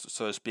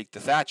 so to speak, to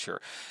Thatcher.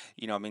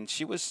 I mean,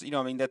 she was,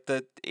 I mean,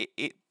 that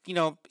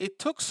it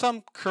took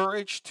some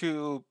courage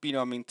to,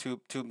 I mean,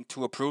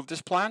 to approve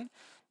this plan.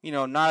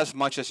 Not as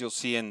much as you'll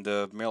see in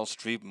the Meryl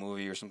Streep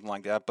movie or something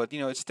like that, but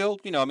it's still,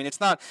 I mean,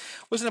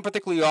 wasn't a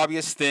particularly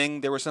obvious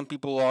thing. There were some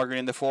people arguing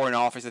in the Foreign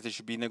Office that there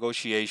should be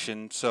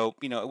negotiation. So,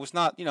 it was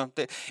not,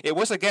 it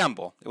was a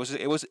gamble.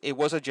 It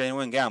was a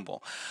genuine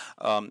gamble,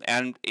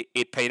 and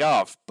it paid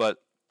off.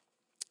 But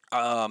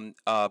I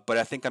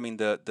think, I mean,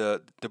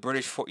 the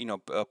British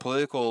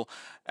political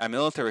and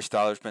military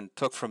establishment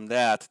took from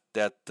if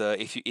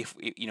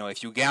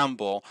you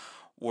gamble,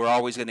 we're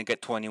always going to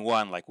get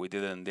 21 like we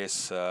did in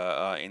this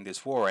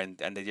war, and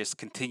they just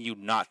continued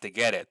not to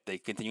get it. They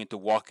continued to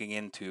walking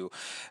into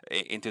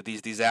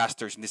these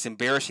disasters, and these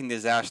embarrassing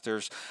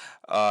disasters,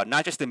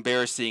 not just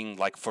embarrassing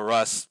like for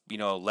us,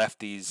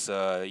 lefties,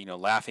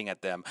 laughing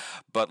at them,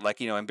 but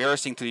like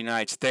embarrassing to the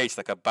United States,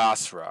 like a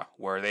Basra,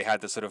 where they had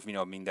to sort of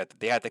I mean that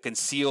they had to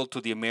conceal to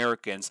the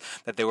Americans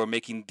that they were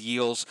making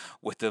deals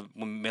with the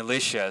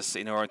militias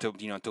in order to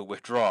to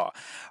withdraw,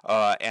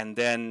 and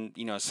then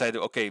said,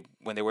 okay,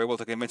 when they were able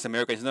to convince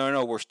Americans,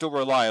 no, we're still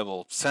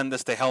reliable. Send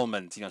us to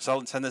Helmand.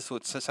 Send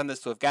us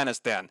to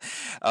Afghanistan.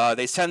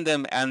 They send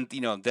them, and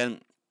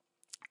then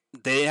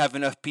they didn't have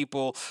enough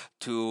people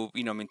to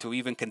to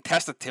even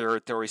contest the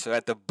territory, so they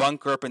had to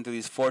bunker up into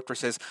these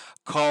fortresses,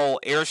 call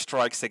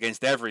airstrikes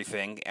against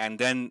everything, and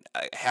then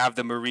have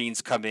the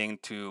Marines coming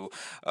to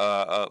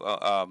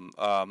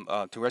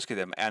rescue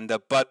them. And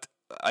but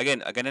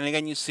again and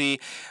again, you see,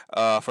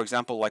 for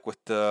example, like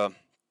with the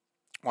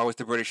why was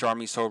the British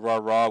Army so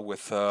rah-rah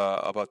with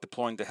about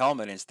deploying the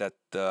helmet is that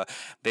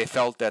they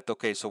felt that,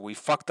 okay, so we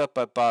fucked up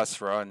at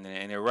Basra in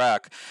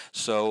Iraq,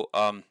 so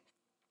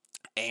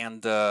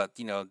and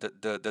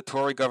the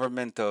Tory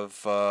government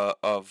of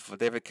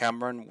David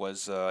Cameron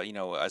was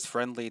as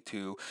friendly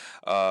to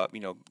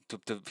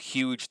to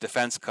huge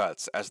defense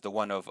cuts as the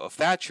one of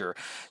Thatcher,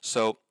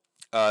 so.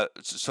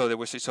 There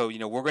was,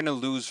 we're going to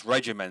lose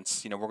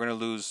regiments, we're going to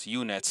lose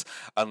units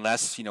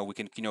unless we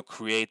can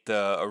create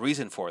a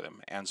reason for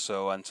them, and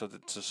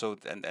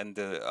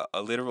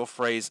a literal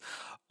phrase,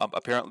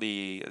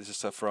 apparently this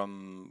is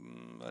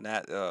from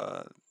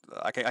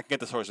I can get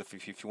the source if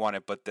you want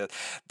it, but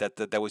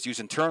that was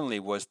used internally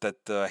was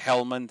that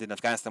Helmand in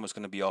Afghanistan was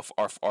going to be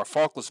our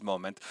Falklands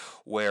moment,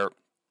 where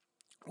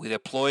we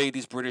deploy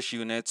these British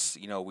units,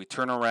 we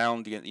turn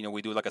around,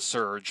 we do like a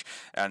surge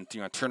and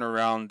turn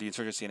around the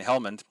insurgency in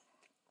Helmand.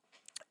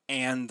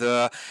 And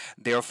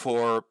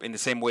therefore, in the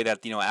same way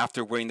that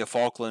after winning the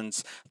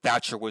Falklands,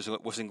 Thatcher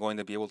wasn't going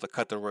to be able to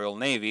cut the Royal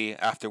Navy.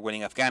 After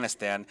winning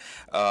Afghanistan,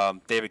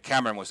 David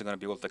Cameron wasn't going to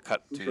be able to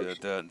cut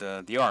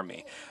the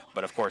army.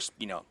 But of course,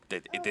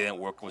 it didn't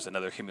work. It was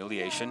another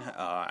humiliation,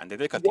 and they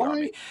did cut the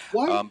army.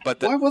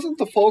 Why wasn't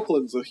the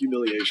Falklands a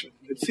humiliation?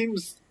 It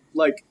seems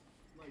like,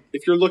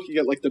 if you're looking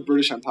at like the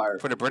British Empire,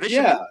 for the British,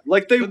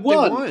 like they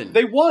won,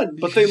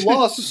 but they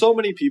lost so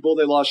many people.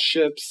 They lost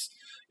ships.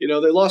 They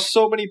lost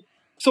so many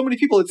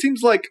people. It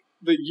seems like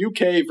the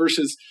UK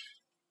versus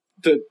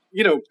the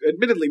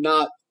admittedly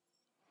not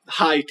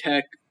high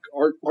tech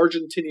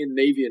Argentinian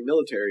Navy and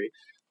military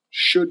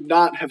should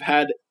not have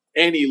had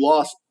any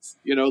losses.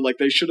 Like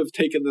they should have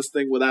taken this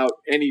thing without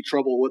any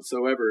trouble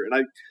whatsoever.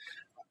 And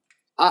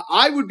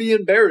I would be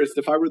embarrassed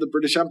if I were the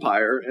British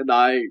Empire and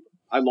I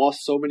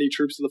lost so many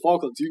troops to the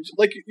Falklands.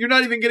 You're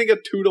not even getting a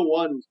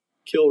 2-to-1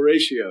 kill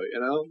ratio,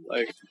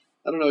 Like,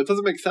 I don't know. It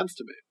doesn't make sense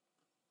to me.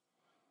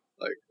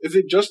 Like, is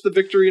it just the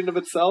victory in of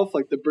itself?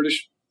 Like, the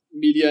British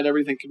media and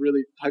everything can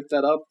really hype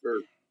that up?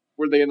 Or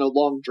were they in a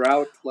long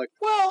drought? Like,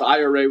 the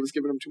IRA was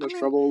giving them too much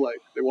trouble? Like,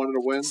 they wanted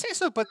to win? I'd say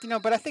so, but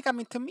I think,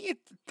 to me,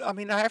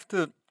 I have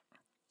to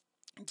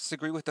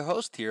disagree with the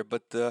host here,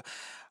 but to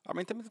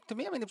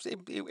me,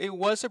 it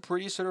was a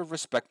pretty sort of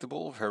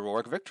respectable,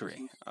 heroic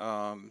victory.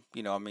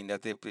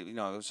 That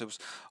it was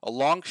a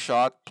long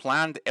shot,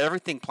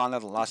 everything planned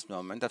at the last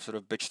moment. I've sort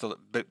of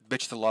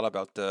bitched a lot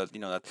about the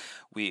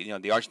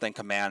the Argentine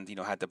command,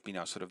 had to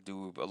sort of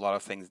do a lot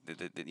of things.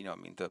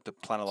 To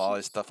plan a lot of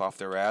this stuff off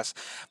their ass.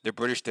 The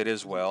British did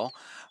as well,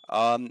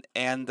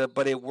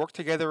 but it worked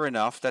together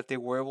enough that they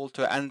were able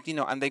to, and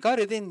they got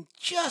it in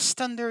just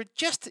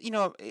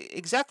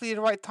exactly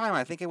the right time.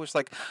 I think it was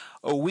like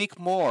a week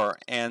more,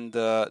 and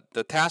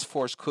the task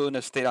force couldn't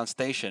have stayed on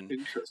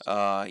station.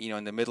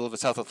 In the middle of the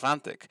South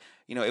Atlantic.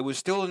 It was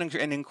still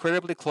an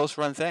incredibly close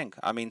run thing.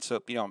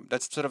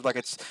 That's sort of like,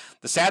 it's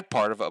the sad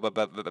part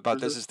about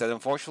this is that,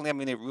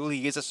 unfortunately, it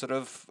really is a sort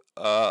of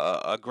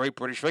a great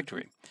British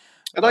victory.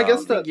 And I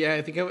guess that Yeah,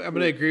 I think I'm going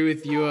to agree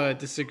with you.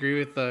 Disagree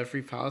with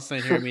Free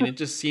Palestine here. I mean, it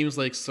just seems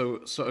like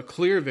so a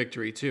clear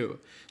victory too.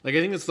 Like I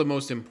think that's the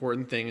most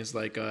important thing is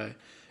like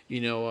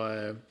you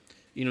know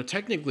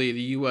technically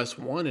the U.S.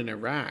 won in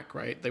Iraq,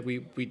 right? Like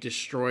we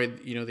destroyed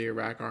the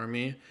Iraq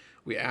army.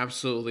 We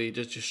absolutely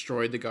just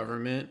destroyed the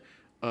government.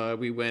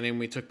 We went in,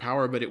 we took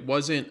power, but it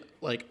wasn't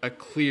like a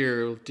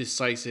clear,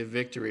 decisive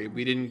victory.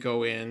 We didn't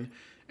go in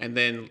and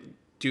then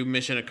do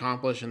mission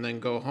accomplished and then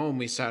go home.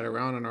 We sat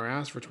around on our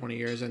ass for 20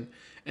 years and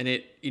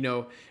it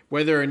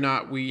whether or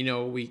not we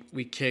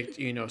kicked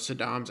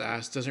Saddam's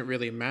ass doesn't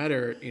really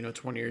matter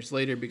 20 years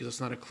later because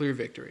it's not a clear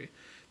victory.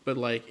 But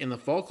like in the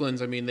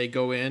Falklands, I mean, they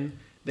go in,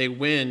 they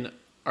win,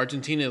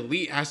 Argentina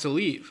has to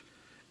leave,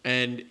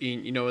 and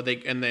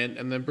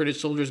then British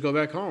soldiers go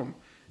back home.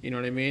 You know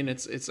what I mean?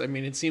 It's I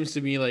mean, it seems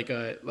to me like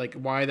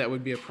why that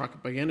would be a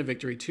propaganda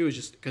victory too is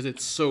just because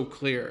it's so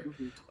clear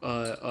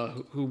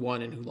who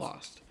won and who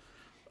lost.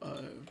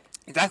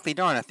 Exactly,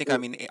 no, and I think I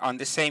mean on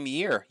the same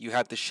year you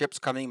had the ships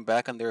coming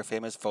back and their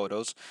famous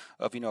photos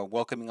of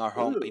welcoming our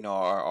home,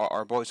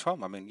 our boys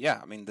home. I mean,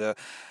 yeah, I mean the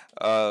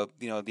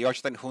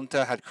Argentine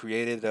Junta had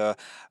created a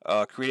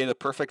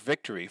perfect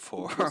victory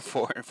for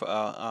for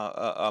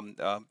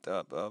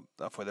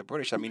the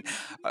British. I mean,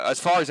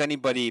 as far as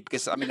anybody,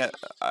 because I mean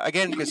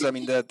again, because I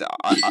mean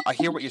I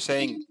hear what you're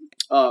saying.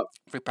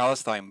 Free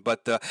Palestine,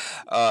 but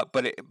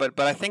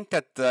I think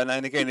that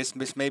and again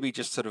this may be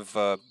just sort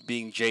of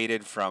being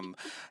jaded from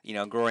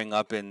growing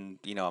up in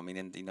I mean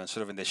in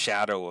sort of in the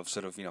shadow of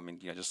sort of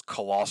just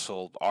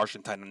colossal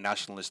Argentine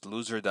nationalist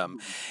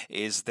loserdom,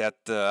 is that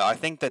I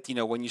think that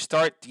when you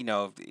start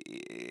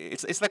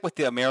it's like with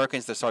the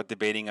Americans that start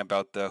debating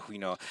about the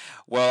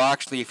well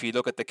actually if you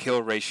look at the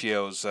kill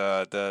ratios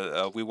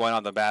we won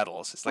on the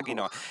battles. It's like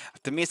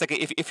to me it's like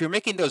if you're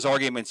making those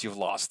arguments you've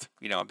lost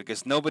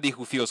because nobody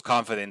who feels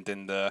confident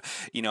in the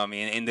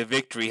in the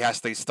victory has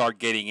to start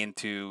getting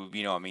into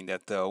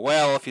that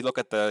well if you look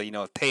at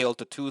the tail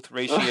to tooth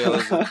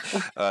ratios and,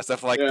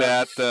 stuff like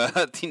that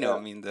I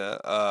mean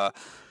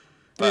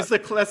that's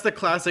the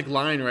classic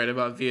line, right,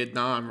 about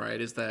Vietnam, right,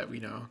 is that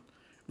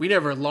we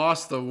never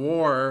lost the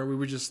war, we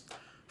were just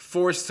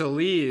forced to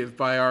leave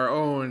by our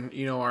own by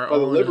the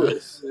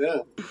liberals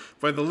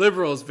by the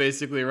liberals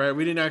basically, right?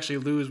 We didn't actually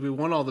lose, we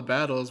won all the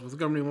battles. Look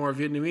how many more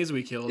Vietnamese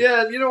we killed.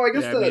 Yeah, and I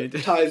guess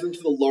that ties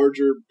into the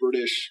larger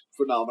British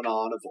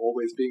phenomenon of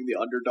always being the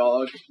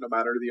underdog no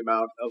matter the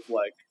amount of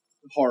like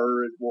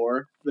horror and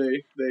war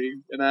they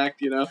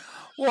enact.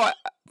 Well,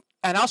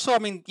 and also, I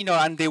mean,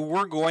 and they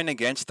were going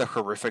against the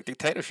horrific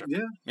dictatorship.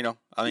 Yeah.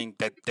 I mean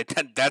that's they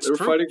were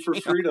true. fighting for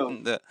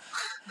freedom.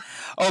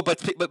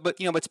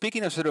 But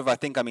speaking of sort of, I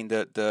think, I mean,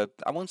 the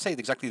I won't say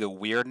exactly the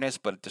weirdness,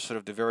 but the sort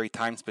of the very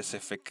time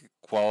specific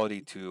quality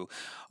to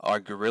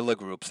our guerrilla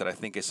groups that I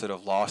think is sort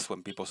of lost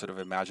when people sort of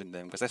imagine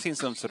them. Because I've seen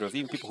some sort of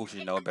even people who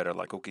should know better,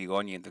 like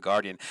Okigoni and the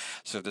Guardian,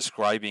 sort of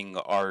describing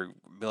our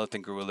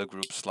militant guerrilla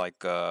groups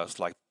like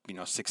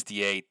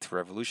 68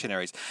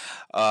 revolutionaries.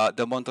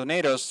 The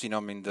Montoneros, I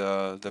mean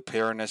the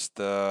Peronist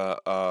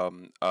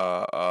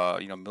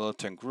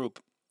militant group,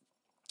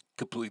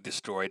 completely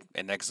destroyed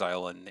in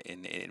exile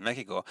in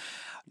Mexico,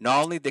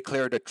 not only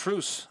declared a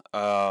truce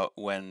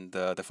when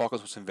the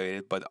Falklands was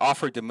invaded, but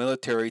offered the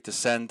military to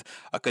send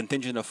a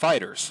contingent of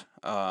fighters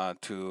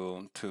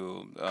to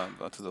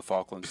the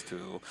Falklands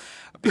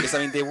because I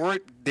mean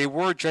they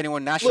were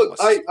genuine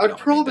nationalists. Look, I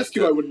promised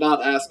you I would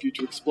not ask you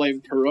to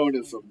explain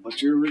Peronism,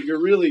 but you're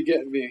really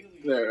getting me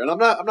there, and I'm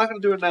not going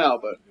to do it now,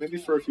 but maybe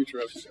for a future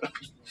episode.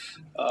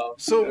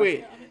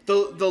 Wait,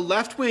 the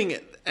left wing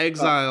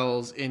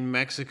exiles in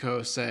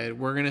Mexico said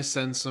we're going to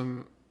send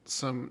some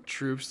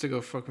troops to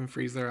go fucking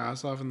freeze their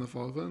ass off in the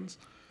Falklands.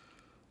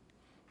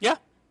 Yeah.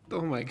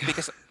 Oh my god.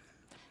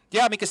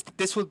 Because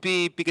this would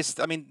be because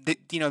I mean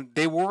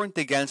they weren't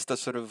against the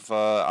sort of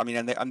I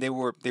mean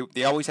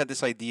they always had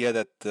this idea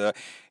that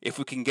if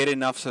we can get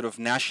enough sort of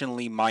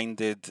nationally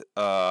minded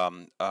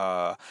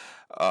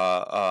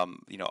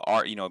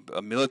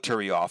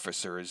military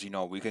officers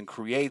we can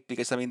create,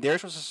 because I mean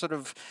theirs was a sort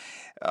of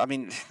I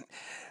mean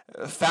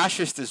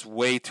fascist is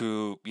way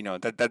too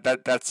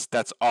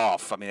that's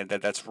off. I mean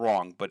that's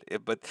wrong. But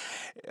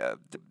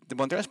the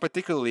Monteros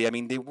particularly, I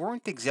mean they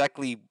weren't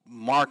exactly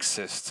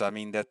Marxists. I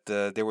mean that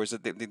there was a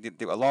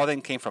lot of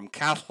them came from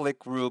Catholic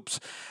groups,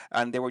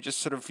 and they were just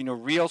sort of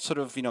real sort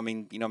of I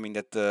mean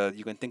that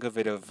you can think of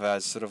it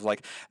as sort of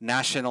like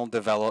national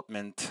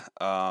development.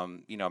 I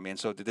mean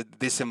so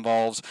this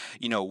involves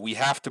we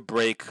have to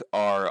break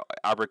our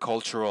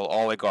agricultural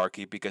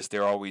oligarchy because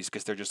they're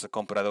just a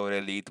comprador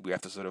elite. We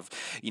have to sort of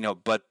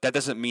but that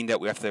doesn't mean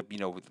that we have to,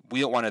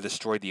 we don't want to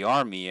destroy the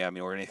army, I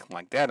mean, or anything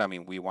like that. I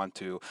mean, we want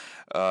to,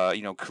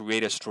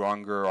 create a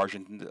stronger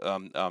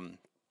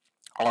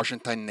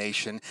Argentine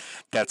nation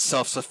that's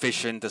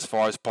self-sufficient as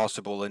far as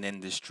possible in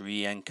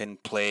industry and can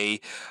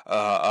play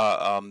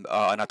an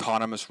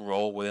autonomous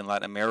role within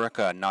Latin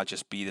America and not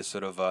just be the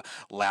sort of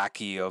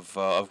lackey of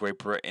Great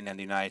Britain and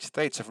the United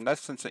States. So from that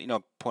sense,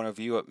 point of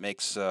view, it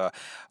makes.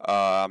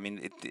 I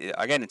mean,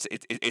 again,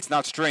 it's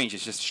not strange.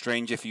 It's just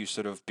strange if you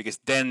sort of, because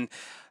then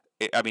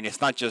I mean,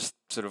 it's not just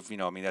sort of,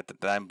 I mean, that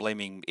I'm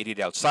blaming idiot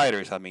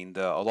outsiders. I mean,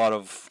 a lot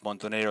of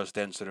Montoneros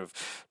then sort of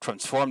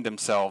transformed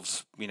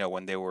themselves,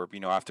 when they were,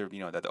 after,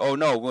 that, oh,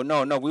 no, well,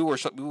 no, we were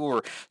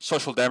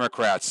social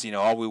democrats,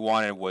 all we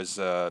wanted was,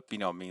 I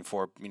mean,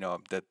 for,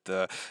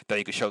 that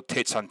you could show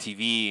tits on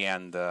TV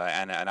and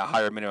a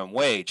higher minimum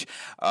wage.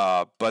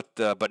 But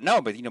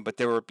no, but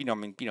they were, I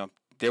mean,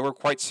 they were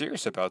quite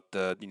serious about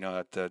they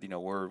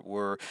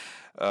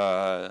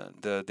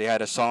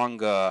had a song,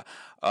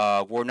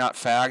 we're not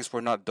fags, we're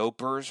not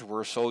dopers,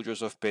 we're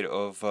soldiers of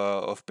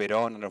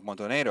Perón and of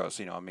Montoneros.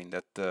 I mean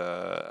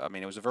I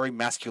mean, it was a very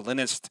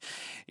masculinist.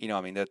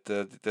 I mean that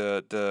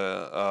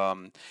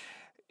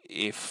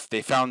if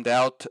they found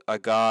out a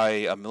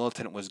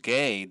militant was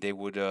gay, they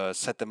would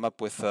set them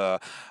up with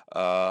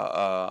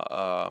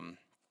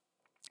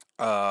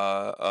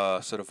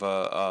sort of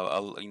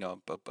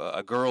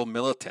a girl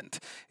militant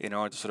in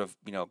order to sort of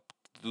do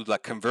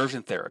like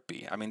conversion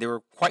therapy. I mean, they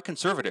were quite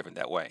conservative in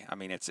that way. I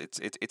mean, it's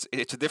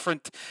a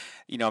different,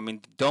 I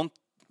mean, don't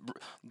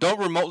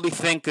remotely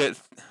think that,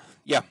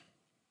 yeah.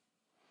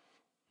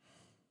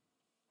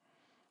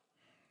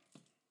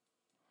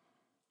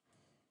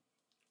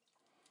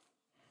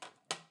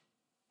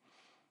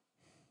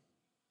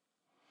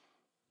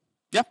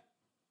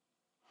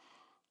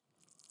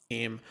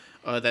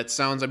 That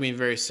sounds, I mean,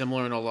 very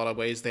similar in a lot of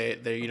ways. They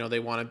they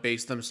want to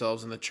base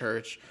themselves in the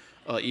church,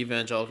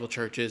 evangelical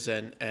churches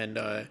and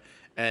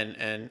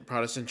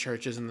Protestant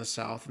churches in the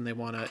South, and they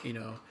want to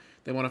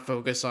they want to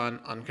focus on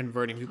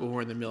converting people who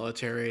are in the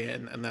military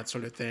and that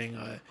sort of thing.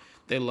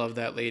 They love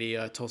that lady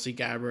Tulsi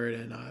Gabbard,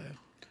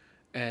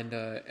 and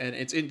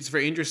it's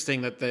very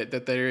interesting that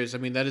there is, I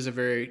mean, that is a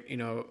very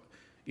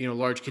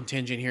large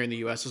contingent here in the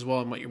U.S. as well.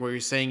 And what you're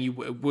saying,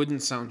 it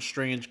wouldn't sound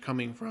strange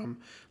coming from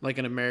like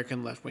an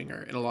American left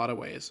winger in a lot of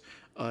ways.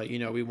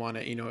 We want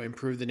to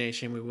improve the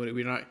nation.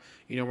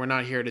 We're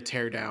not here to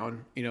tear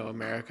down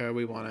America.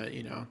 We want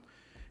to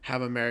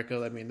have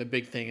America. I mean, the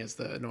big thing is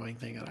the annoying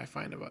thing that I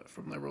find about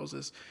from liberals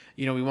is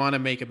we want to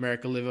make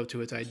America live up to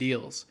its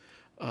ideals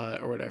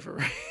or whatever,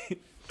 right?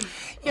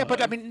 Yeah,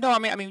 but I mean, no, I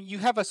mean, you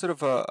have a sort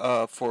of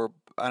a for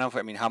I don't know if,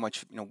 I mean, how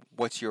much,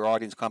 what's your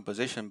audience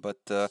composition, but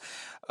no,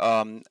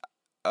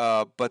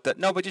 but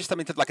just, I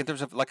mean, like in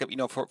terms of like,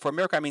 for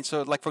America, I mean,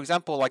 so like, for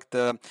example, like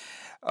that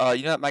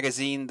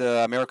magazine,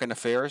 the American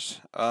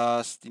Affairs,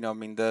 I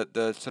mean,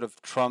 the sort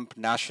of Trump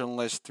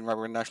nationalist,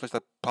 remember, nationalist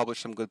that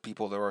published some good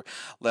people that were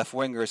left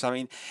wingers. I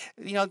mean,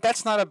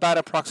 that's not a bad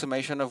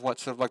approximation of what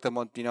sort of like the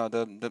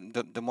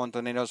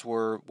Montoneros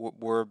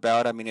were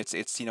about. I mean, it's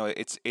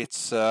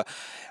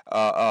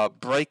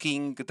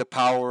breaking the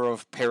power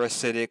of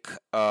parasitic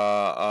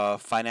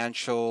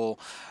financial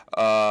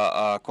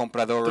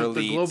comprador elites.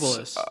 The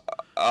globalists.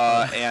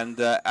 And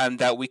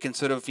that we can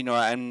sort of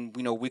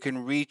we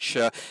can reach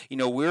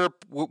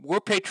we're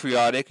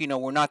patriotic,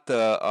 we're not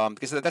the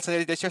because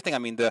that's your thing. I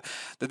mean, the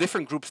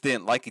different groups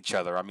didn't like each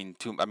other. I mean,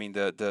 the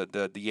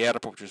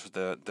Uriarte, which was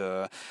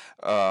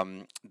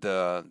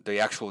the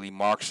actually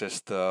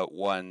Marxist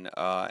one,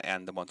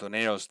 and the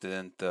Montoneros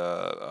didn't,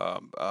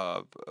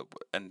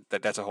 and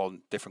that's a whole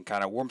different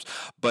kind of worms.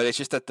 But it's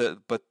just that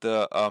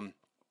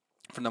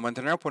from the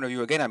Montenegro point of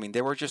view, again, I mean,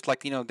 they were just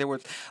like, they were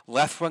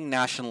left-wing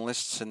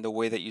nationalists in the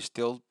way that you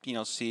still,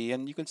 see,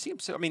 and you can see them.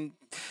 I mean,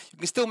 you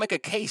can still make a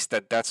case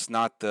that that's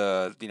not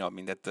the, I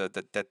mean,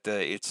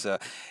 it's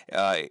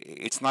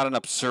not an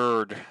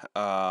absurd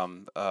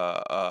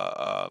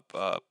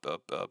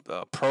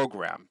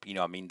program.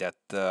 I mean, that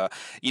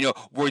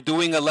we're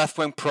doing a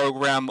left-wing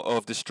program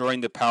of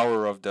destroying the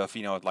power of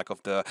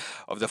the,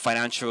 of the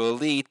financial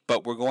elite,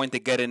 but we're going to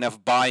get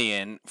enough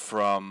buy-in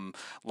from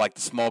like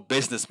the small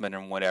businessmen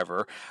and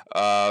whatever.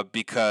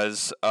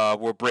 Because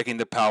we're breaking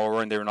the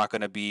power and they're not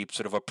going to be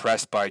sort of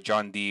oppressed by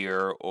John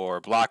Deere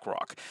or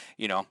BlackRock.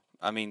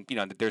 I mean,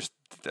 there's,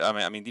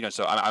 I mean,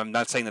 so I'm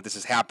not saying that this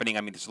is happening.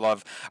 I mean, I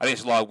think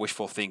there's a lot of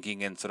wishful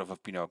thinking and sort of,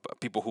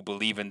 people who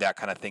believe in that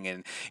kind of thing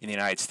in the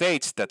United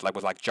States, that like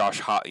with like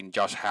Josh Howe and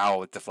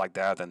stuff like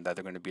that, and that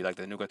they're going to be like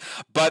the new guys.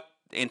 But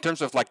in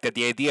terms of like that,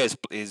 the idea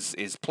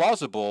is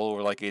plausible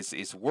or like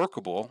is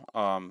workable.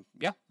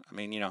 Yeah, I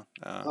mean,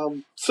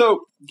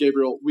 So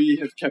Gabriel, we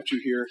have kept you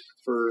here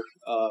for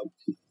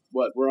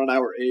we're on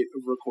hour 8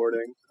 of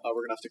recording.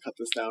 We're gonna have to cut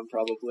this down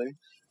probably.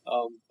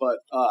 But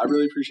I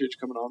really appreciate you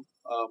coming on.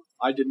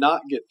 I did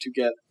not get to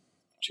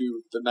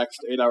the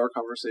next 8-hour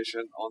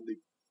conversation on the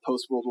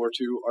post World War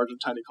II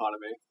Argentine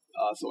economy.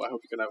 So I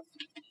hope you're gonna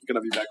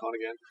be back on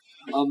again.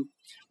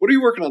 What are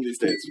you working on these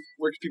days?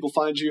 Where can people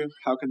find you?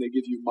 How can they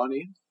give you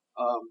money?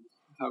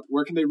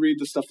 Where can they read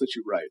the stuff that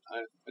you write?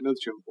 I know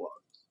that you have a blog,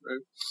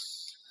 right?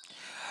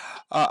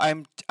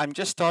 I'm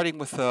just starting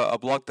with a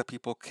blog that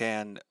people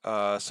can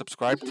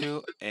subscribe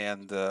to,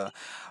 and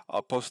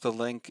I'll post a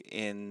link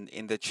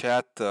in the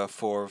chat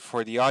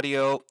for the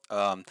audio.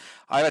 I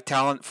have a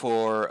talent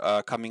for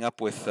coming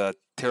up with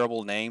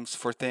terrible names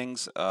for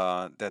things.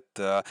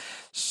 The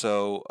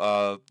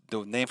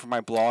name for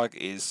my blog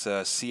is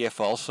CF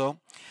Also.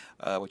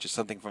 Which is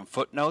something from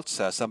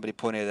Footnotes. Somebody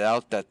pointed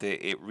out that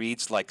it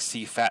reads like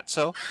 "C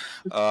Fatso,"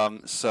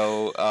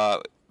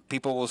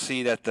 people will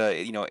see that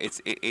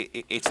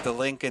it's the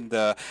link in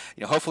the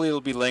hopefully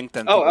it'll be linked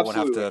and people won't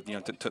have to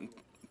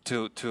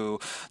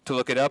to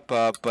look it up.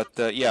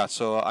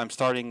 So I'm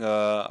starting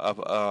a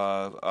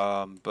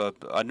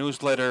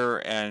newsletter,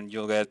 and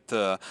you'll get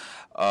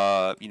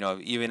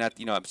even at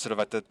sort of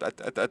at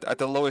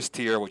the lowest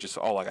tier, which is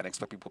all I can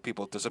expect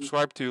people to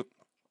subscribe to.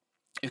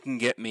 You can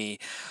get me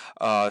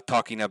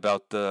talking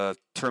about the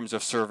terms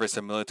of service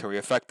and military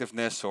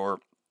effectiveness, or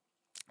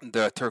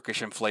the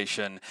Turkish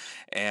inflation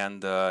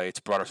and its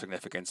broader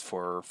significance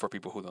for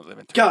people who don't live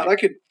in Turkey. God, I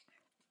could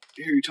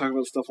hear you talking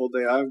about stuff all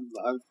day. I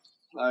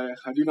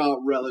do not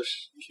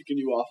relish kicking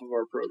you off of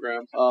our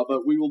program,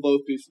 but we will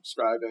both be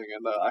subscribing,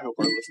 and I hope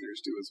our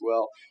listeners do as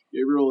well.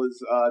 Gabriel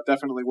is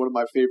definitely one of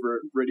my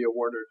favorite Radio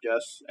Warner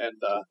guests,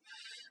 and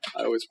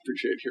I always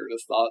appreciate hearing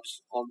his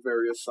thoughts on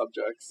various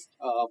subjects.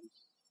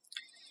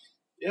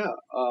 Do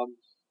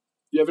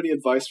you have any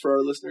advice for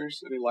our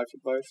listeners? Any life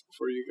advice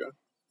before you go?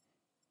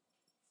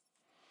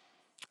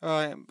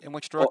 In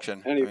which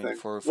direction? Anything. I mean,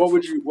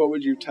 what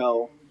would you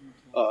tell?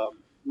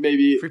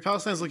 Maybe Free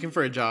Palestine's looking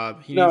for a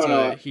job.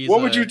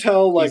 What would you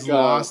tell? He's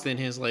lost in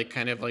his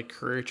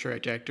career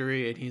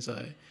trajectory, and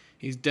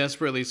he's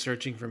desperately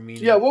searching for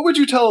meaning. Yeah, what would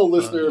you tell a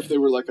listener if they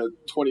were like a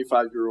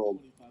 25-year-old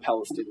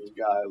Palestinian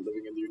guy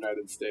living in the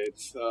United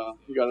States?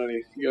 You got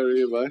any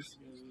advice?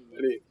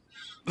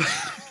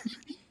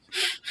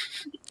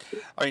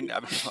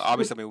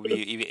 Obviously, it would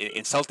be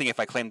insulting if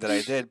I claimed that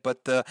I did. But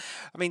I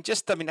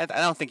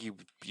don't think you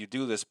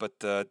do this. But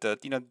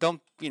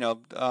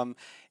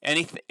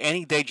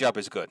any day job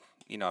is good.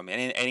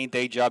 Any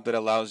day job that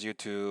allows you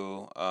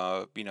to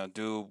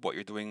do what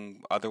you're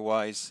doing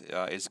otherwise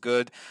is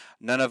good.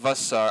 None of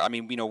us are.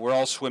 We're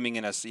all swimming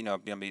in a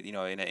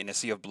in a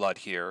sea of blood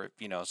here.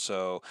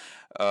 So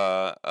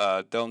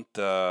don't.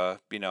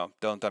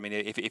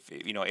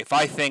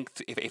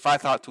 If I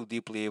thought too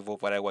deeply of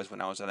what I was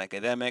when I was an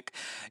academic,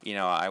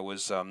 I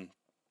was.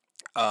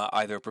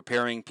 Either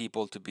preparing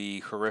people to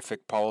be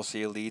horrific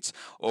policy elites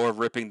or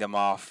ripping them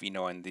off,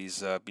 in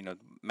these,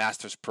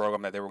 master's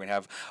program that they were going to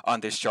have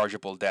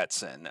undischargeable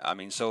debts in.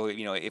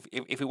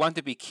 If we want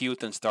to be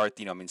cute and start,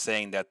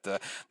 saying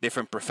that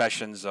different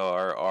professions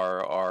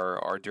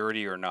are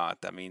dirty or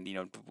not,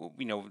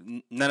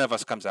 none of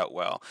us comes out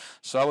well.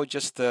 So I would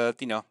just,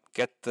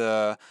 get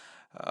the.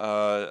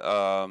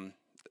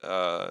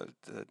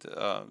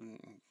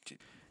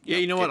 Yeah,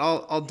 you know what?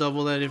 I'll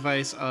double that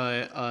advice.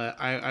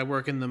 I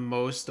work in the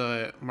most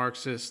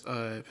Marxist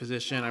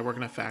position. I work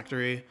in a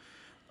factory,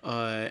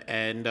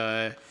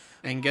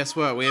 and guess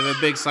what? We have a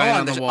big sign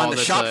on the wall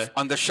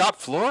on the shop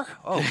floor.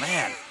 Oh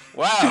man!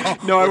 Wow.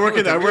 No, I work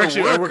in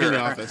the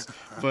office,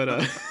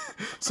 but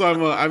so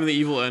I'm the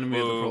evil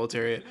enemy of the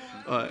proletariat.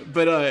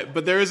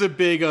 But there is a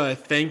big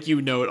thank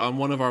you note on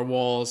one of our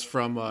walls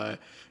from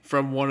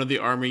one of the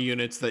army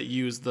units that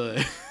use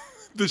the.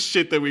 The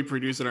shit that we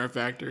produce in our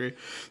factory.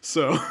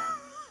 So,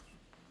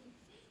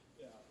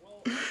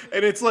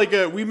 and it's like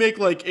we make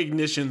like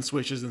ignition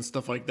switches and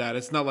stuff like that.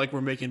 It's not like we're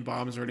making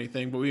bombs or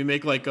anything, but we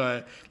make like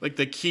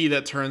the key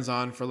that turns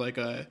on for like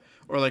a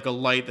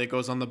light that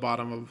goes on the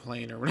bottom of a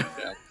plane or whatever.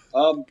 Yeah.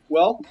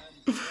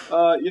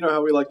 You know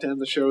how we like to end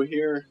the show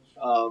here.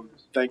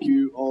 Thank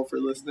you all for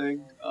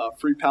listening.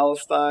 Free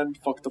Palestine.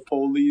 Fuck the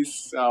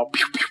police. All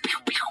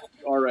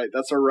right,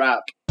 that's a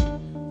wrap.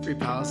 Free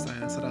Palestine.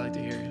 That's what I like to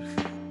hear.